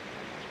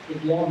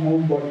 With Lord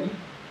Mountbatten,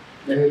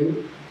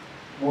 Nehru,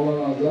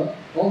 Maulana Azad,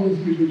 all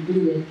these people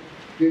together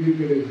taking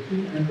the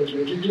decision, and the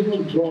decision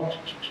was brought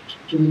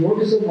to the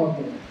notice of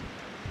Mahatma.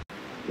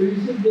 So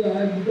he said, I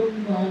have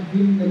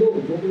been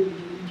alone, nobody is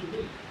willing to be.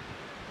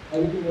 I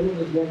have been alone,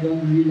 that's what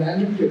Gandhi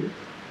lamented.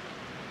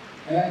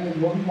 And at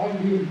one point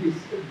he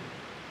said,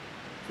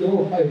 so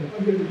I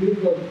wanted to live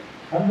for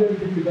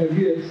 125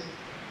 years.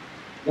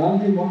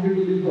 Gandhi wanted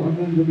to live for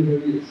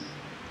 125 years.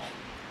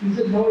 He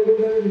said, now I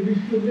don't have any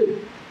wish to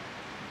live.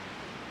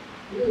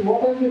 He said,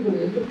 what am I doing?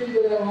 Everything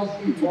that I am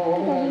asking for,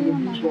 what I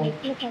am looking for,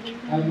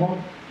 I am not,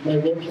 my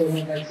words are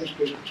not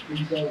accepted.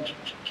 Things are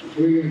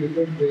going in a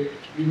different way.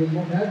 He was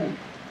not happy.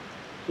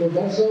 So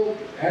that's how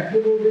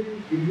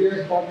attributing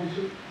India's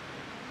partition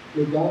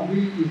to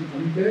Gandhi is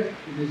unfair,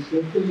 it is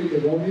totally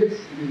erroneous,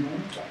 it is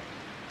not fact.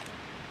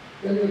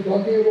 When we are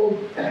talking about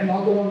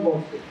Nathuram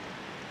Godse,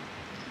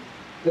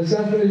 the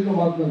assassination of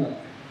Mahatma Gandhi,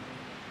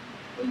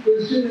 the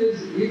question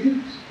is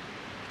it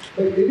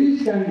by any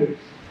standards,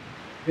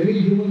 any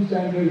human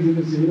standards in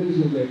a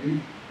civilized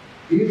society,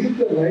 is it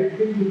the right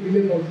thing to kill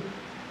a person?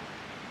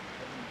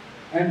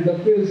 And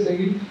that way a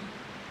saint,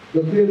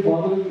 that way a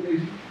father of the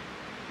nation.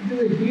 It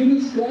is a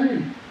heinous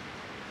crime.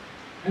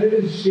 And it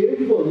is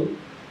shameful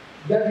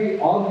that he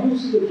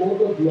argues in the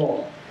court of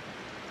law,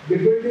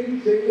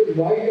 defending, saying that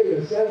why he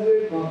has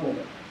assassinated Mahatma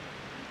Gandhi.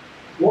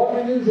 What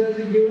evidence has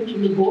he given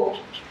in the court?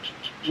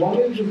 One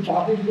is the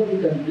partition of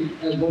the country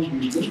as one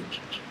reason,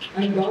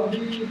 and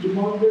Gandhi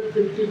demanded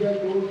 55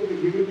 crores to be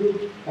given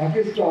to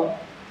Pakistan.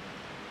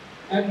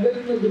 And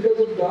then because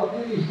of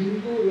Gandhi,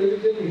 Hindu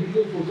religion,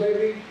 Hindu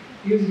society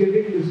is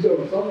getting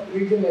disturbed. Some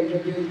reason like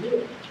that is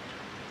given.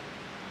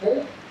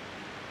 Right?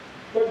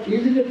 But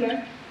is it a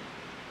fact?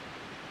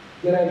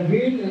 There has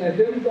been an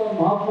attempt on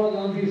Mahatma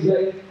Gandhi's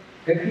life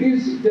at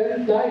least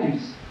 10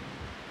 times.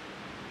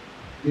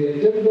 The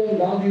attempt on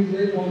Gandhi's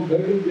life on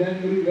 3rd of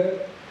January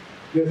where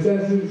the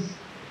assassins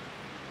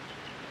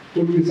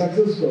could be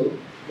successful,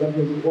 that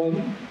was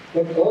one.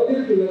 But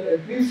earlier to that,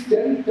 at least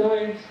 10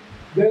 times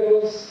there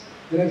was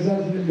an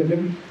assassination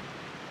attempt.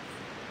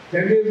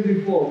 10 years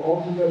before,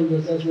 also there was an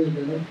assassination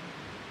attempt.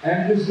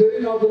 And this very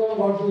Nathuram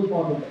Godse was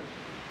part of that.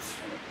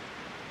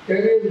 10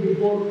 years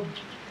before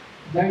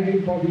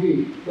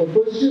 1948. The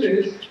question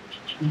is,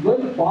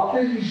 when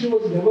Parthian issue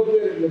was never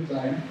there at the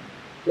time,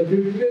 the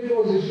 58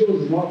 Crores issue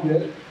was not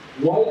there,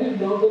 why did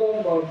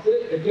Nathuram Godse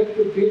attempt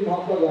to kill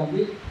Mahatma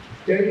Gandhi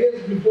 10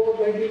 years before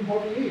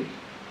 1948?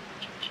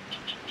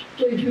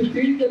 So if you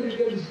think that you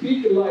can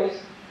speak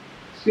lies,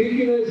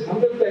 speaking lies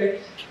 100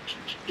 times,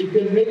 you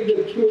can make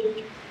the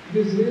truth, it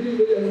is really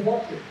very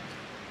unfortunate.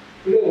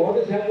 Today what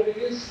is happening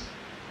is,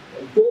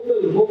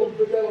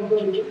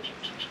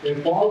 a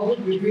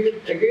falsehood repeated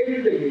again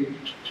and again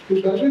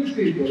to convince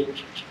people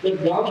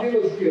that Gandhi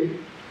was killed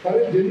for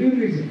a genuine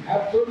reason.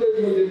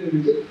 Absolutely no genuine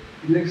reason.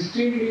 It is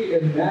extremely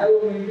a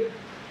narrow-minded,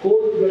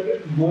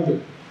 cold-blooded murder.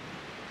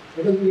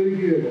 Let us be very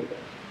clear about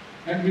that.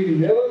 And we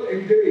never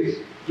encourage,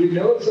 we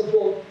never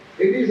support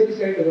any such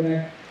kind of an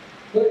act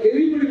for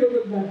anybody for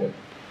that matter.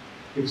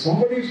 If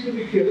somebody is to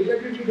be killed,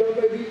 let it be done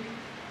by the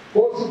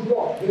force of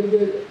law. There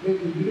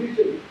is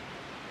judicial.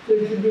 So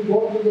it should be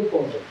gone to the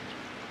court.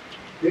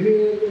 Any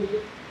other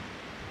question?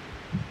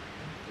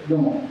 No,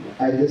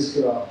 I just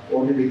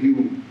wanted to give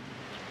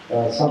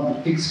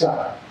some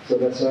kickstart. So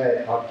that's why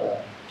I thought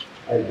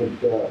I put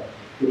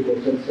two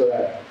questions so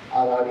that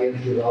our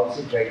audience will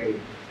also try to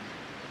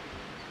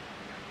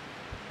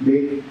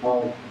make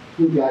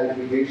two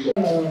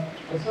clarifications.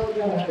 Asad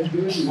has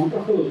given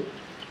wonderful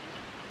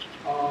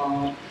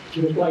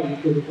reply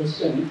to the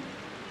question.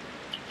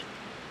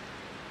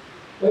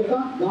 Why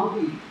can't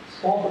Gandhi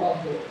stop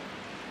of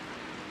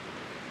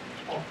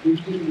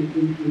division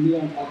between India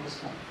and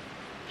Pakistan?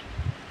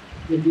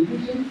 The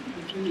division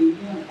between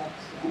India and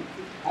Pakistan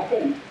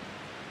happened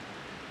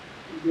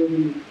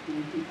during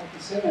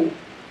 1947,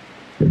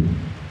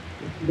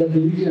 the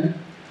division,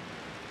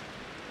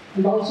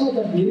 and also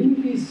the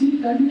enmity is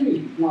still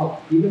continuing now,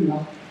 even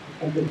now.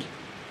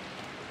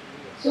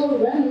 So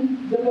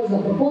when there was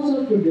a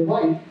proposal to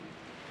divide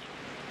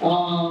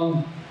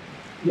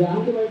the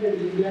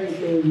undivided India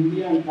into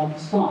India and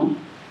Pakistan,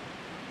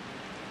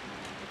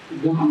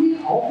 Gandhi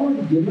offered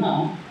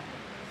Jinnah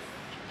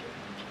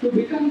to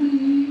become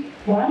the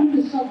Prime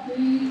Minister of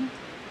the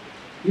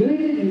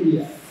United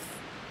India.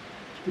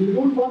 He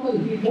told to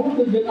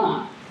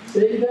Jinnah,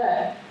 saying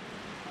that,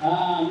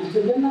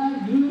 Mr.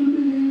 Jinnah, you will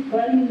be the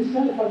Prime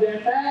Minister for the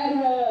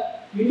entire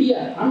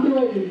India,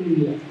 undivided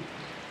India.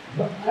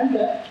 And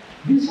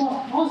this was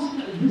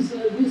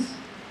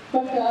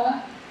but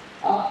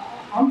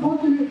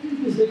unfortunately,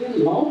 this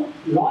again, Lord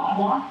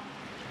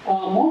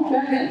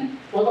Mountbatten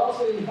was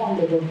also informed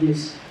about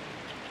this.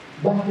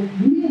 But the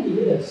Indian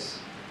leaders,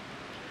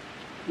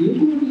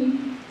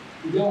 including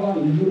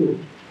Jawaharlal Nehru,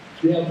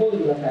 they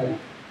opposed the time.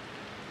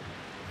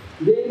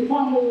 They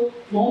informed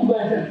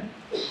Mountbatten,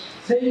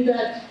 saying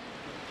that,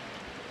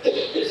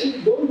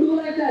 don't do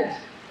like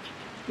that.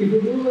 If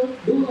you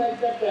do like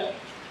that,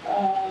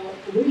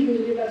 we the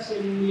leaders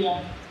in India,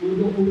 we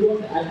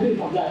don't agree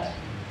for that.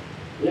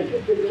 Let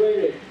it be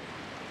divided.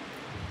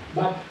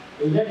 But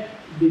let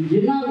the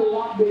Jinnah will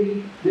not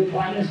be the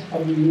Prime Minister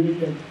for the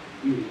United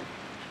India.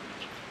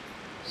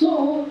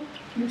 So,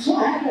 it so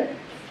happened,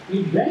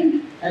 we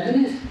went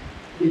against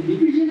the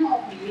division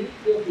of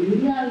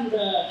India and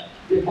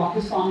the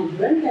Pakistan, it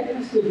went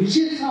against the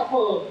wishes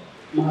of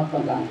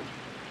Mahatma Gandhi.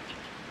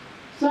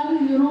 Sir,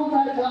 you know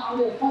that on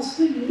the first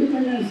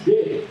Independence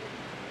Day,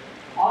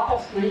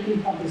 August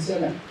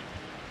 1947,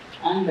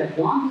 and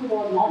Gandhi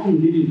was not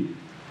in Delhi.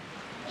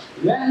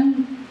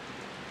 When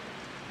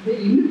the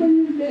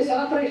Independence Day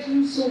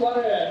celebrations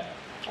were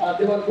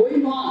they were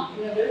going on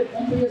in a very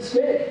pompous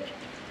way,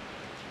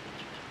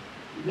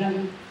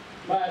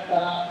 but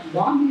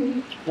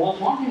Gandhi was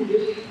not in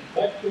Delhi,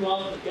 but he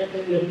was at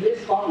a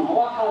place called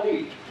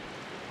Navakhali,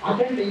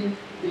 attending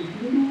the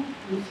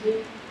Hindu-Muslim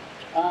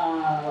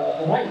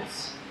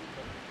rights.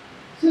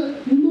 So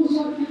Hindus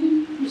were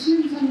killing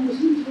Muslims and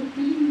Muslims were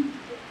killing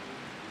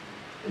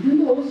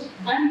Hindus,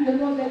 and there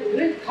was a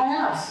great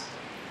chaos.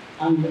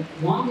 And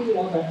Gandhi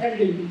was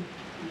attending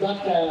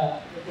that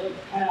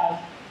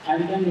chaos,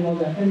 and then he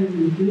was attending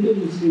the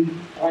Hindu-Muslim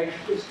rights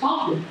to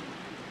stop it.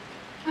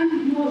 And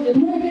he was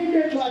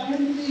invited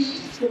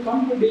to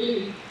come to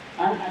Delhi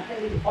and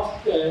attend the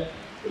first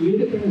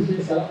Independence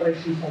Day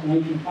celebrations of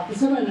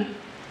 1947.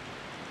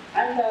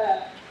 And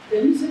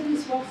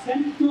emissaries were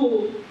sent to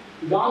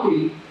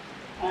Gandhi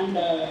and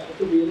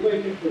to be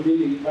invited to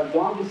Delhi. But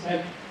Gandhi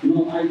said,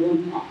 no, I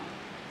don't know.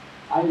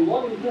 I am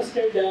more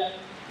interested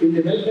in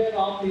the welfare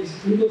of these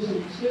Hindus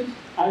and Muslims.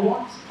 I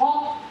want to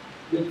stop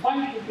the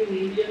fight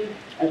between India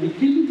and the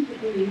killings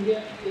between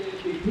India, the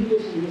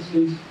Hindus and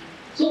Muslims.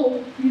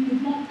 So he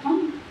did not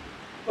come,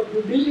 but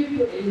to Delhi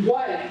to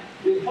enjoy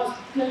the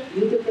first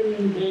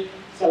Independence Day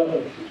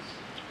celebrations.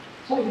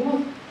 So he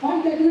was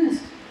quite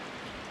against.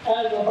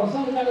 As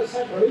Padmadarshini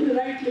said very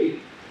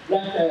rightly,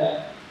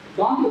 that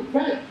Gandhi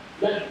felt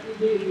that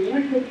the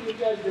United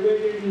India is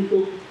divided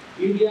into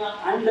India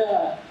and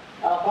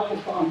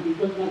Pakistan. It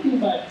was nothing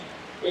but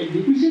a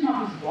division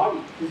of his body,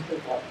 physical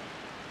body.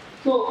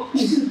 So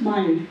this is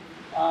my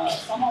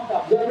some of the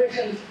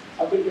observations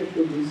submitted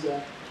to this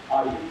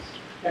audience.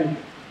 Thank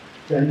you.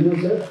 Thank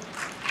you, sir.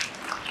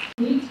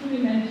 Needs to be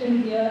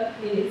mentioned here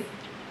is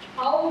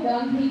how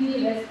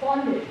Gandhi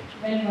responded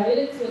when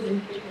violence was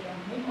inflicted on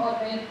him or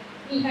when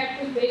he had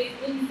to face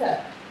insult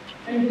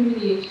and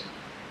humiliation.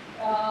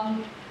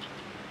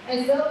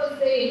 As sir was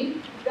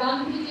saying,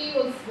 Gandhiji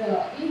was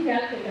in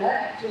Calcutta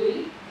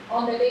actually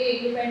on the day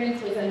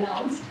independence was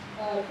announced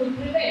to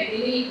prevent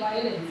any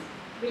violence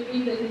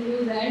between the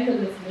Hindus and the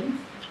Muslims.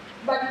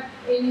 But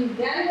in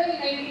January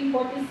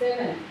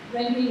 1947,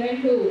 when he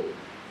went to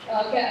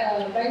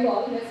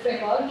Bengal, West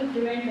Bengal, to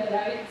prevent the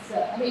riots,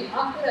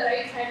 after the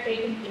riots had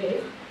taken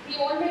place, he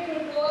wanted to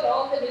tour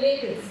all the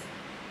villages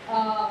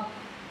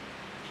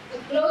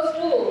close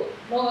to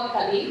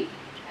Noakhali,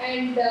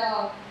 and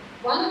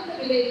one of the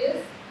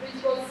villages,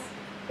 which was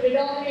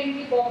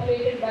predominantly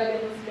populated by the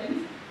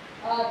Muslims,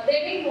 They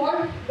didn't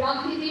want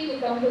Gandhiji to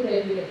come to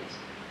their village.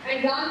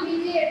 And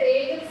Gandhiji at the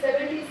age of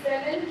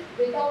 77,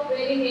 without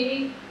wearing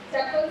any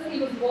chappals, he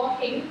was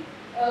walking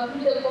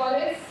through the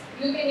forest.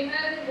 You can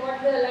imagine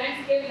what the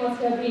landscape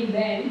must have been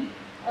then.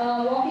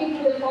 Walking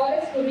through the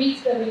forest to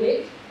reach the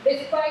village,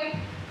 despite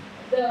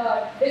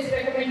this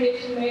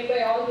recommendation made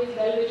by all these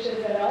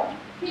well-wishers around.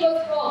 He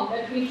was firm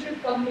that he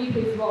should complete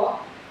his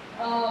walk.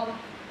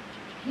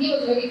 He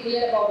was very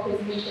clear about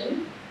his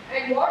mission.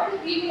 And what the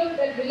people of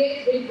that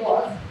village did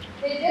was,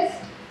 they just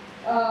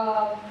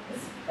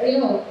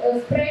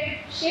spread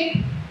shit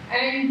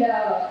and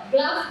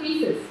glass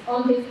pieces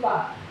on his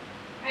path.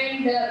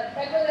 And that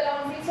was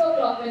around 6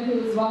 o'clock when he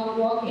was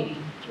walking.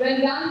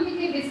 When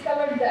Gandhiji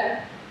discovered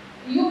that,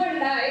 you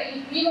and I,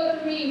 if we were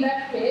to be in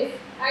that place,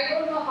 I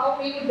don't know how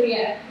we would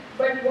react.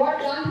 But what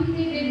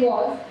Gandhiji did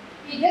was,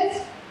 he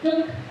just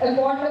took a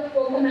pot of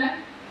coconut,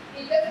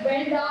 he just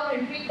bent down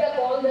and picked up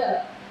all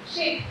the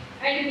shit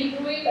and he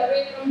threw it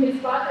away from his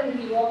path and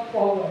he walked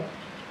forward.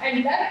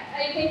 And that,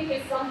 I think,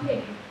 is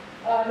something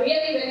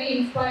really very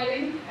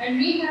inspiring, and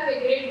we have a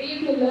great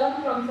deal to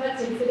learn from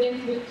such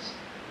incidents which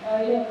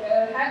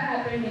have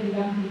happened in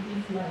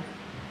Gandhiji's life.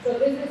 So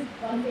this is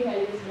one thing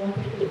I just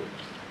wanted to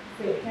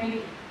say. Thank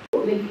you.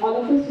 Like all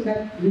of us would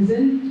have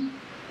listened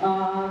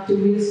to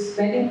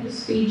many of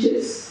his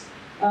speeches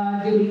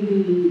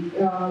during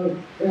the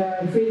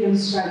freedom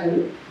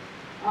struggle.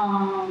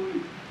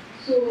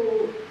 So,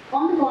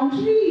 on the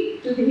contrary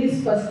to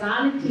his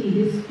personality,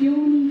 his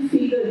puny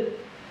figure,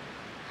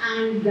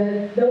 and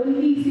the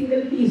only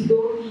single piece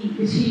dhoti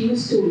which he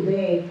used to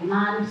wear, a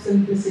man of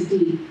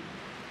simplicity,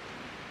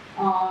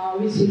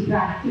 which he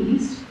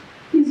practiced,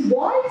 his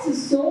voice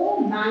is so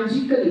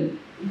magical,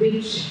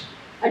 which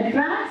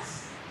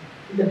attracts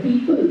the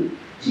people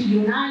to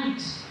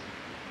unite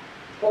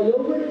all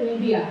over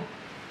India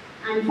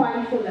and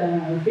fight for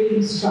the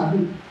freedom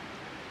struggle.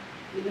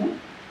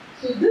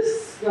 So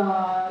this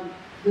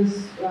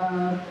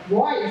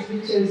voice,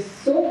 which is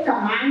so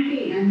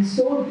commanding and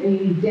so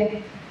in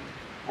depth,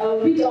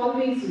 which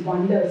always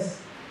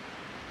wonders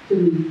to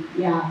me.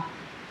 Yeah.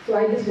 So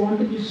I just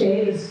wanted to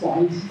share this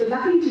point. So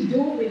nothing to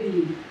do with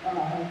the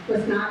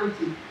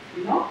personality,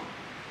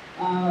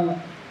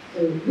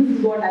 So this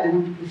is what I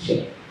wanted to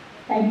share.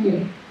 Thank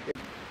you.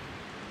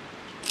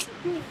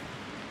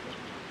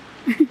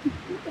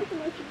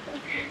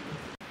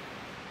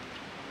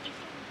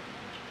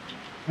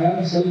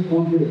 Have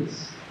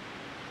self-confidence,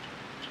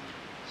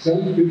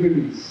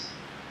 self-dependence.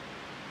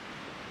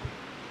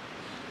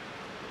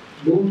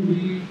 Don't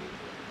be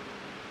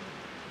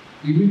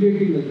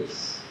imitating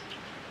others.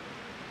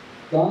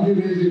 Gandhi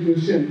raised a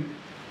question: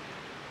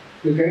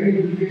 the kind of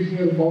education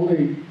you are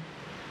following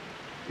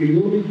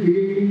is only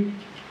creating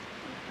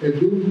a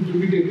group of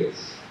imitators.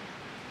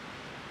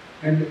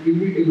 And a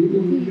group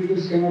of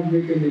imitators cannot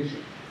make a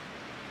nation.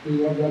 This is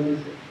what Gandhi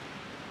said.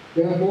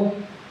 Therefore,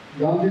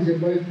 Gandhi's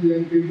advice to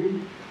young people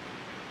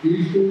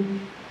is to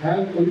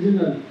have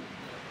original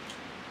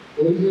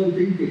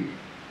thinking,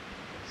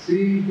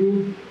 seeing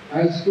truth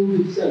as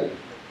truth itself.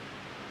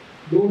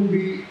 Don't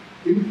be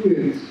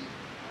influenced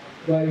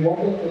by what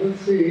others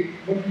say,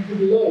 but you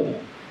should learn.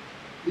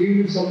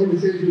 Even if somebody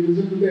says you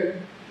listen to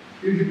them,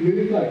 you should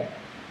verify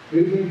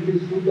if it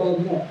is truth or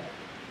not.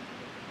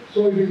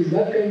 So it is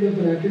that kind of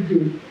an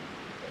attitude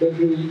that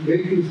will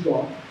make you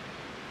strong.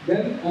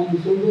 Then on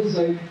the social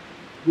side,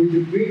 we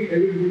should treat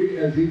everybody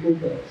as equal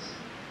to us.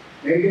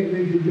 Neither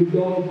they should look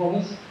down upon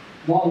us,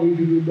 nor we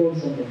should look down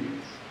somebody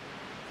else.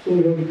 So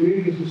we have to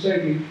create a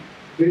society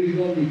based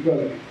on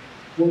equality,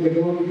 both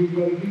economic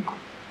equality,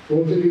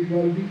 social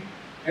equality,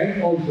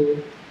 and also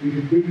we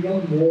should build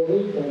on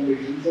moral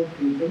foundations of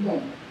truth and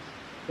knowledge.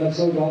 That's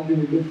how Gandhi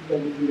would look at the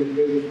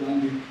ways of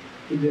Gandhi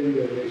to the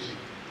generation.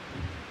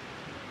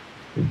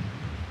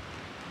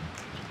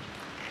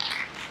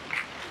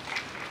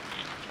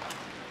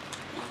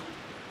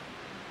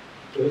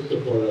 First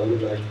of all, I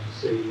would like to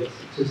say, yes,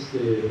 it is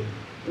the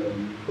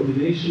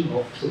combination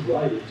of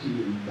sobriety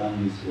in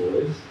Gandhi's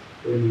voice.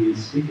 When he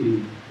is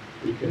speaking,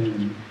 we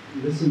can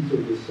listen to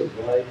the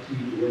sobriety.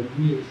 When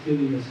he is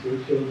giving a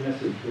spiritual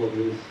message, what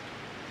is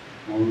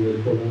on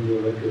the Columbia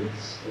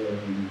Records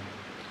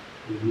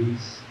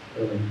release,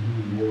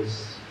 he was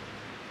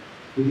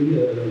giving a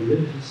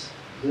religious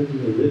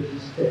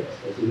text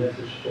as a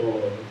message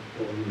for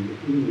the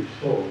English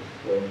shows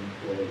for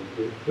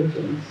the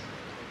Britons.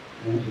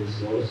 And his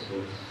voice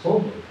was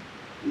sober.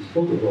 He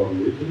spoke about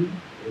religion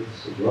with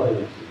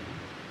sobriety.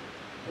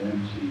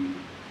 And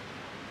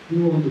he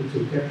wanted to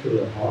capture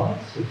the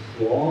hearts, his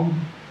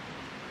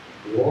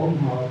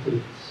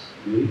warm-hearted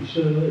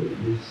nature in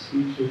his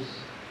speeches.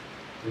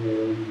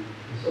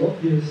 It's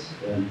obvious,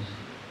 and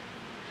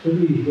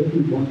surely he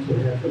doesn't want to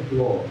have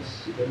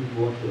applause. He doesn't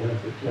want to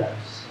have the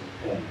claps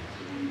of hands.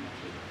 He wants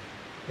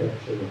to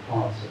capture the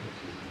hearts of his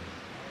listeners.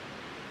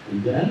 And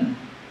then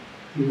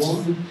he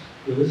wanted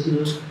the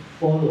listener to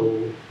follow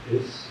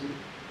his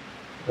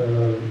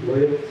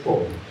way of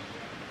thought.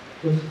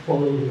 Just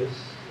follow his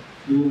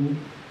few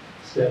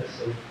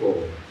steps of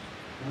thought.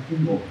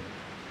 Nothing more.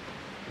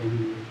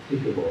 And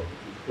think about it,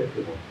 reflect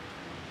about it.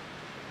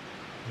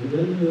 And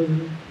then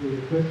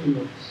the question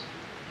of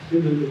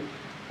still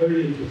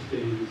very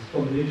interesting, this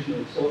combination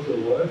of social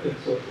work and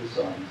social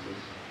sciences.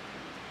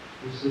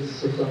 This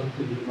is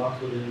something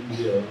remarkable in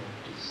India.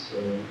 This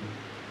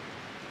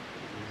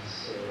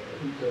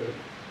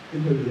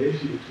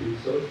interrelation between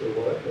social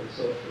work and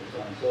social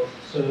science,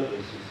 social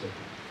service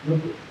is not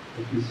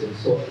what we say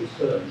social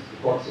service, the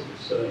concept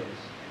of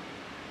service.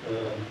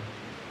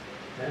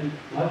 And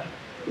my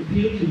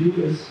appeal to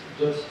you is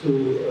just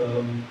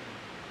to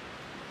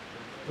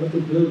not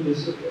to build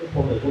this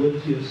upon a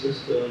volunteer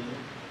system,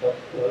 but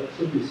it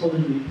should be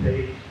solidly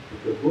paid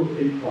with a good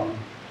income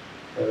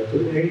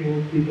to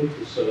enable people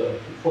to serve,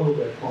 to follow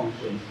their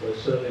conscience by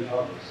serving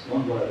others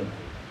non-violently.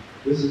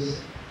 This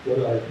is what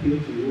I appeal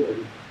to you,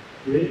 and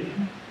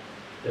bring,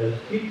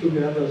 keep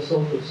together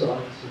social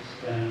sciences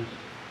and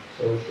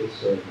social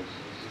services.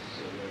 This is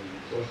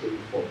social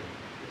reform.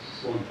 This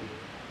is one thing.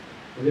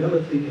 And the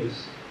other thing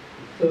is,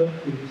 the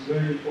third thing is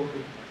very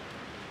important.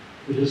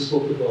 We just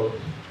spoke about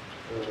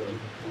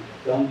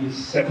Gandhi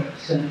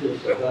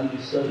centers or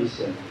Gandhi study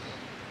centers.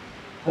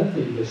 I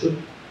think there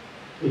should,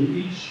 in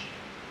each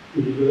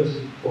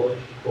university college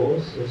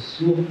course, as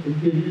you have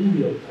in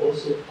India,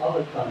 also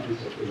other countries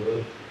of the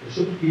world, there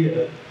should be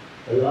a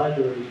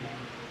library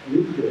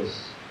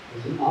nucleus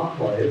with an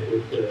archive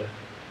with a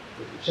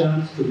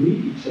chance to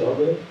meet each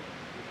other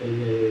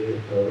in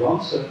a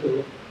round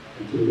circle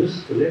and to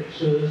listen to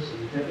lectures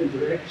and have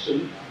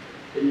interaction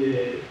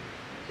in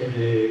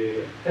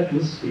a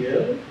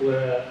atmosphere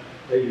where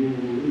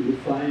you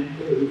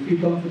feel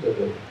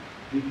comfortable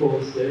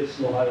because there is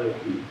no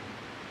hierarchy.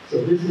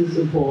 So this is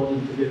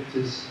important to get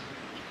this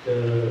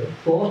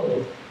thought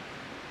of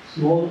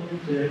small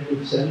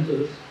interactive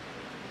centers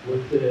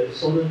with a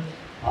solid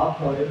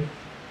archive,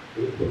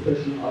 with a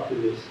professional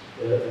archivist,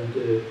 and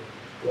a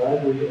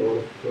library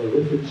of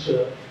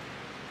literature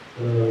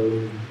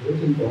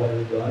written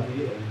by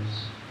Gandhi and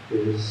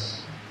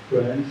his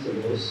friends,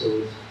 and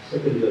also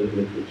secondary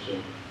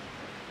literature.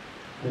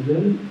 And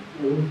then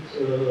I would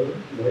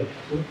like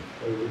to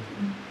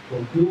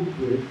conclude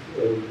with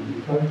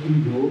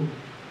encouraging you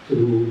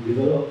to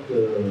develop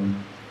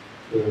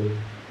the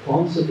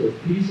concept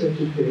of peace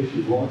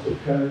education, also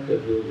character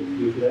building,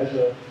 give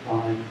leisure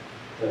time,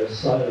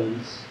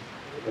 silence,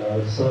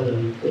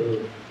 silent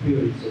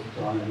periods of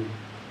time,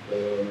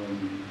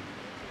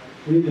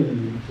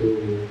 freedom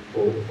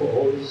for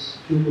all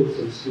pupils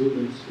and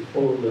students to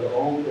follow their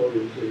own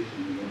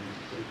orientation,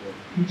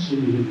 each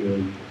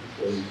individual.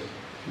 So,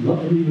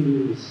 not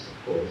individuals,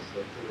 of course,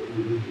 but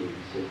individuals.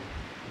 So,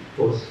 of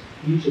course,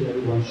 each and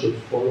everyone should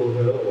follow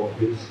her or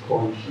his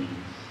conscience.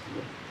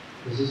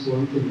 This is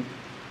one thing.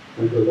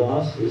 And the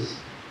last is,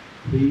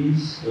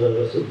 please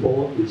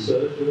support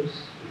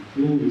researchers,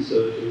 few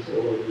researchers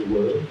all over the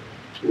world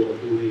who are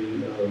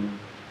doing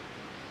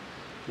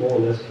more or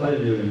less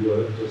pioneering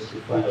work just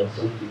to find out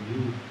something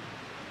new.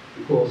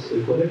 Because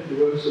the collected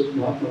works of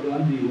Mahatma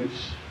Gandhi,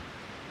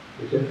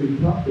 which have been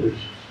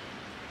published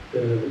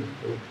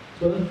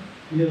 12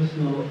 years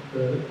now,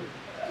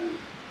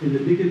 in the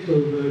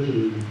digital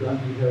version, the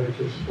Gandhi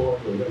Heritage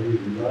Portal, a very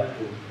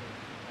reliable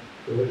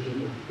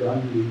version of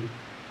Gandhi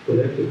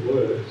collected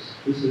works.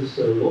 This is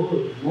a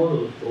role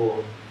model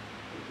for,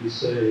 we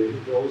say,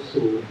 those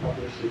who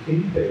publish the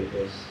King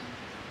Papers.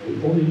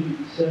 And only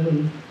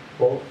 7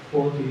 or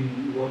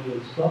 14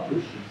 volumes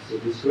published. It's a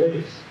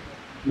disgrace.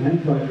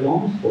 Mankind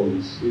longs for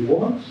this. We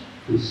want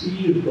to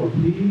see the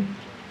complete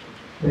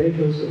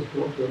papers of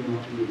Dr.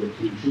 Martin Luther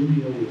King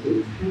Jr.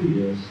 within a few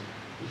years.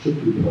 It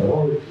should be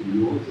priority. You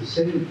know, it's the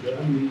same in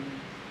Germany.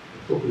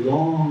 It took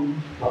long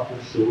to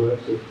publish the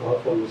works of Karl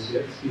von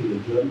Ossietzky,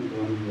 the German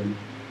government,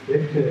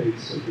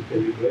 decades, and we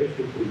can be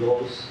grateful to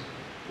those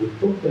who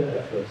took their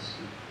efforts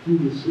to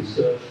do this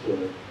research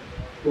work,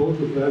 go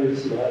to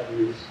various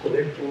libraries,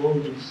 collect all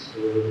these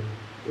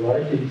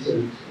writings,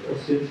 and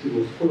Ossietzky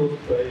was full of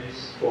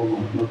praise for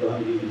Mahatma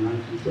Gandhi in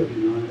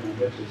 1929, and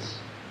that is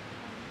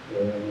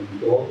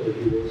daughter.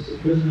 He was a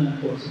prisoner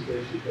in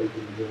concentration camp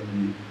in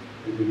Germany,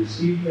 and he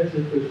received as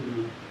a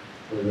prisoner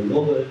the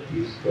Nobel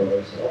Peace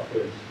Prize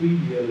after a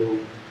 3-year-long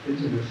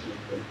international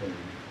campaign.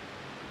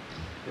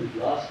 And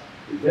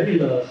the very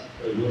last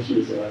notion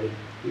is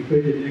we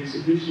created an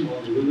exhibition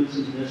on the Women's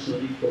International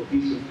League for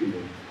Peace and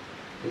Freedom.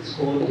 It's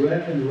called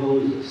Red and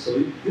Roses.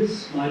 So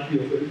this might be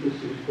of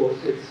interest to you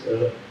because it's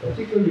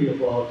particularly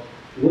about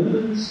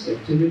women's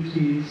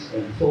activities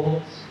and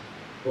thoughts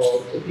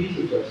about peace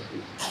and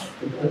justice.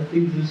 And I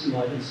think this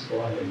might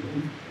inspire you.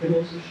 And can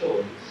also show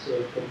it.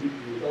 It's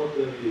completely without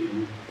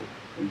varying.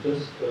 And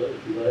just,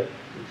 if you like,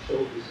 to show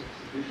this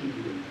exhibition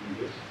in the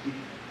university,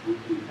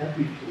 we'd be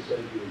happy to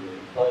send you the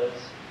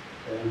files,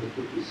 and it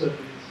would be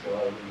certainly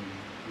inspiring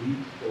to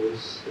meet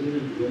those men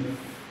and women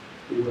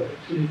who are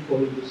actually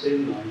following the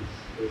same lines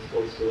as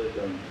Tolstoy had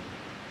done.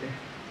 Okay.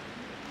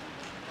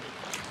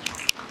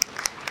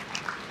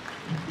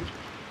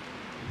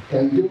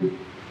 Thank you,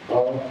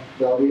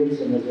 the audience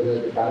and as well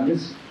as the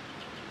panelists.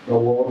 Now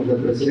over to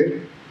the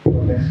President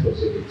for next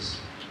proceedings.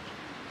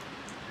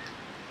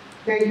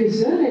 Thank you,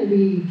 sir. And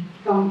we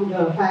come to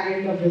the fag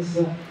end of this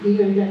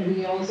event, and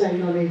we also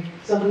end on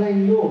a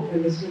sublime note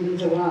when the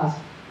students have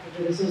asked,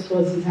 the resource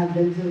persons have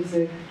themselves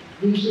said,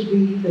 we should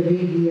be the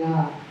way we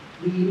are.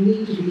 We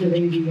need to be the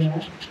way we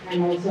are.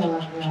 And also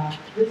our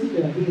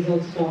visitor, he has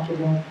also talked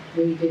about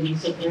maintaining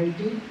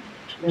sobriety.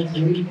 That's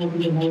very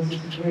important, the voice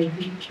of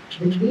sobriety.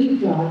 The need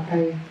to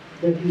archive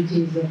the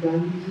teachings of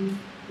Gandhiji.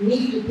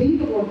 Need to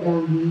think about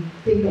Gandhi,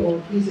 think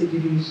about peace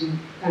education,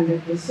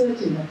 conduct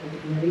research in that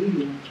particular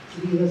area.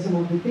 So these are some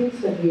of the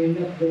things that we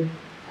end up with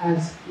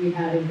as we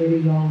had a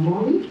very long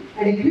morning.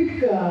 And a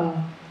quick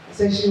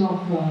session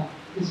of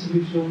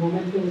distribution of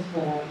mementos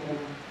for our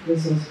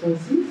resource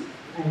persons.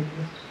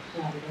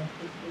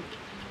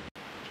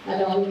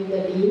 And along with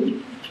the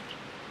dean.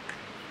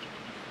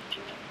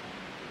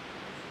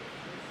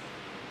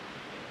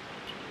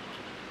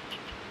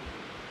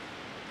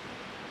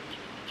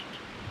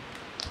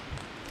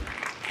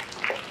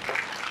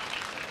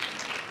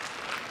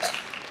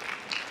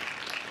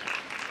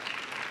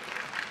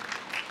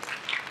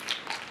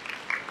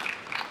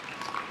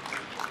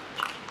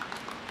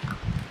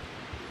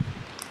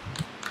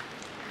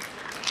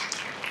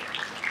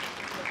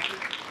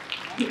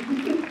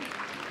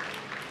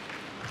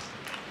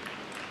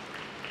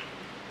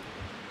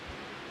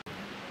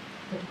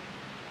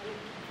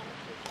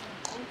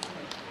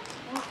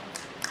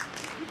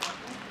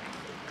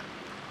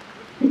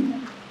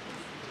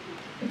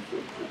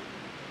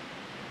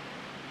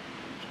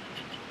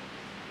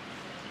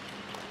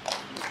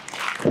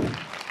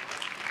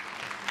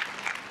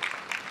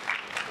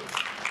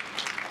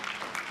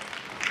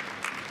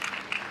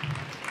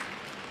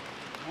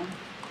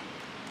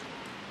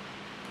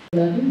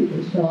 With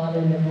the shawl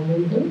and the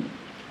memento.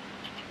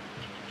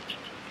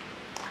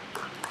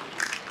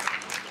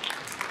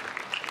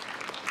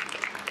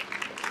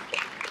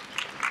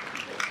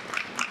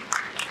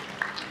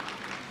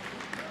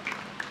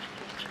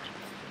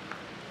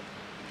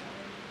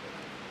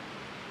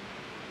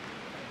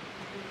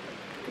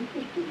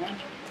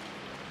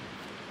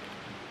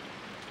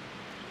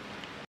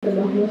 The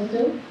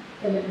Mahotma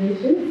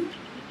celebrations.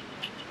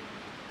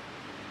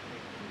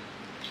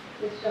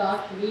 The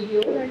short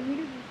video.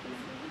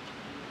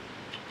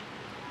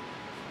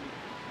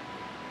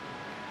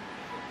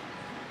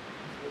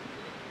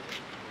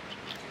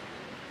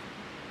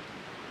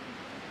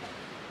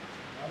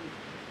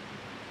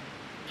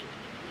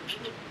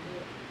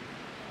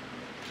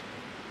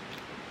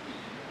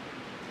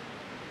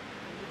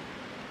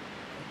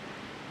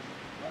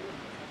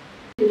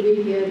 To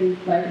be here in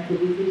spite of the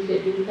busy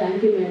schedule.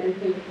 Thank you, Madam,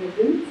 for your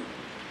presence.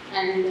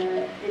 And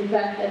in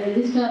fact, the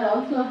registrar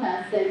also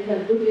has sent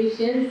her good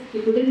wishes.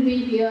 She couldn't be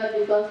here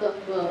because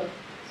of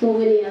so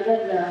many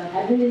other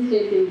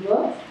administrative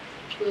works.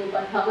 So,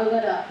 but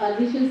however, her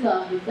wishes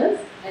are with us.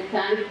 I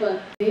thank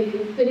for great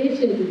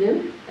inspiration to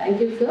them.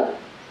 Thank you, sir.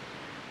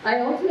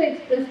 I also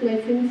express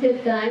my sincere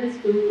thanks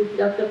to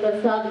Dr.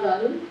 Prasad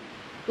Garu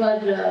for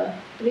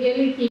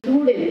really key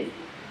students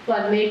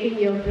for making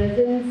your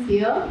presence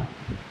here.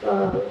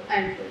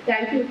 And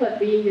thank you for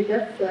being with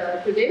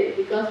us today,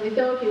 because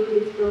without you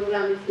this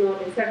program is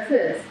not a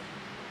success.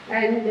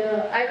 And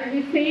I will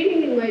be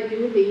failing in my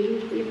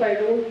duty if I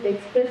don't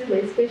express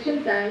my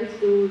special thanks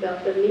to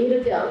Dr.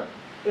 Neeraja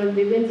from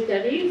Women's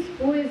Studies,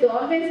 who is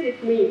always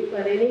with me for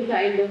any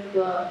kind of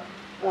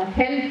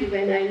help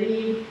when I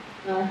need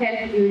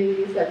help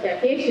during such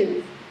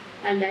occasions.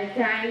 And I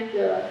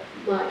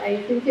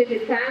I sincerely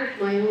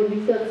thank my own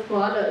research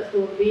scholars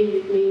who have been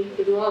with me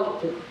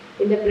throughout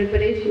in the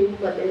preparation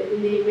for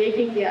in the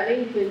making the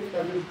arrangements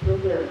for this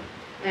program.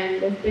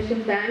 And a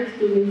special thanks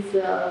to Ms.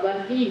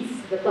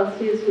 Varghese, the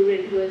first year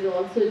student who has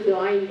also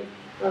joined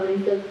our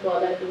research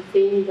scholar to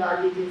sing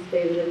Gandhiji's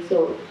favorite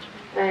song.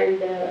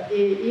 And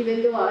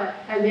even though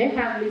I may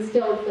have missed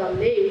out some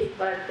names,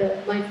 but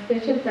my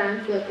special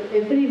thanks are to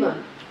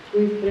everyone who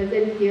is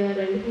present here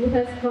and who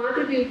has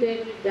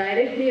contributed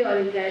directly or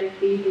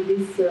indirectly to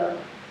this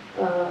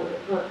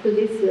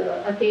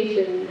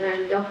occasion.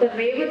 And Dr.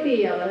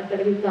 Revati, our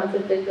academic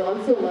consultant,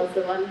 also was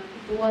the one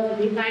who was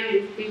behind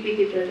this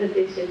PPT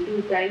presentation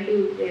too. Thank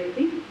you,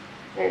 Revati.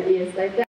 And yes, I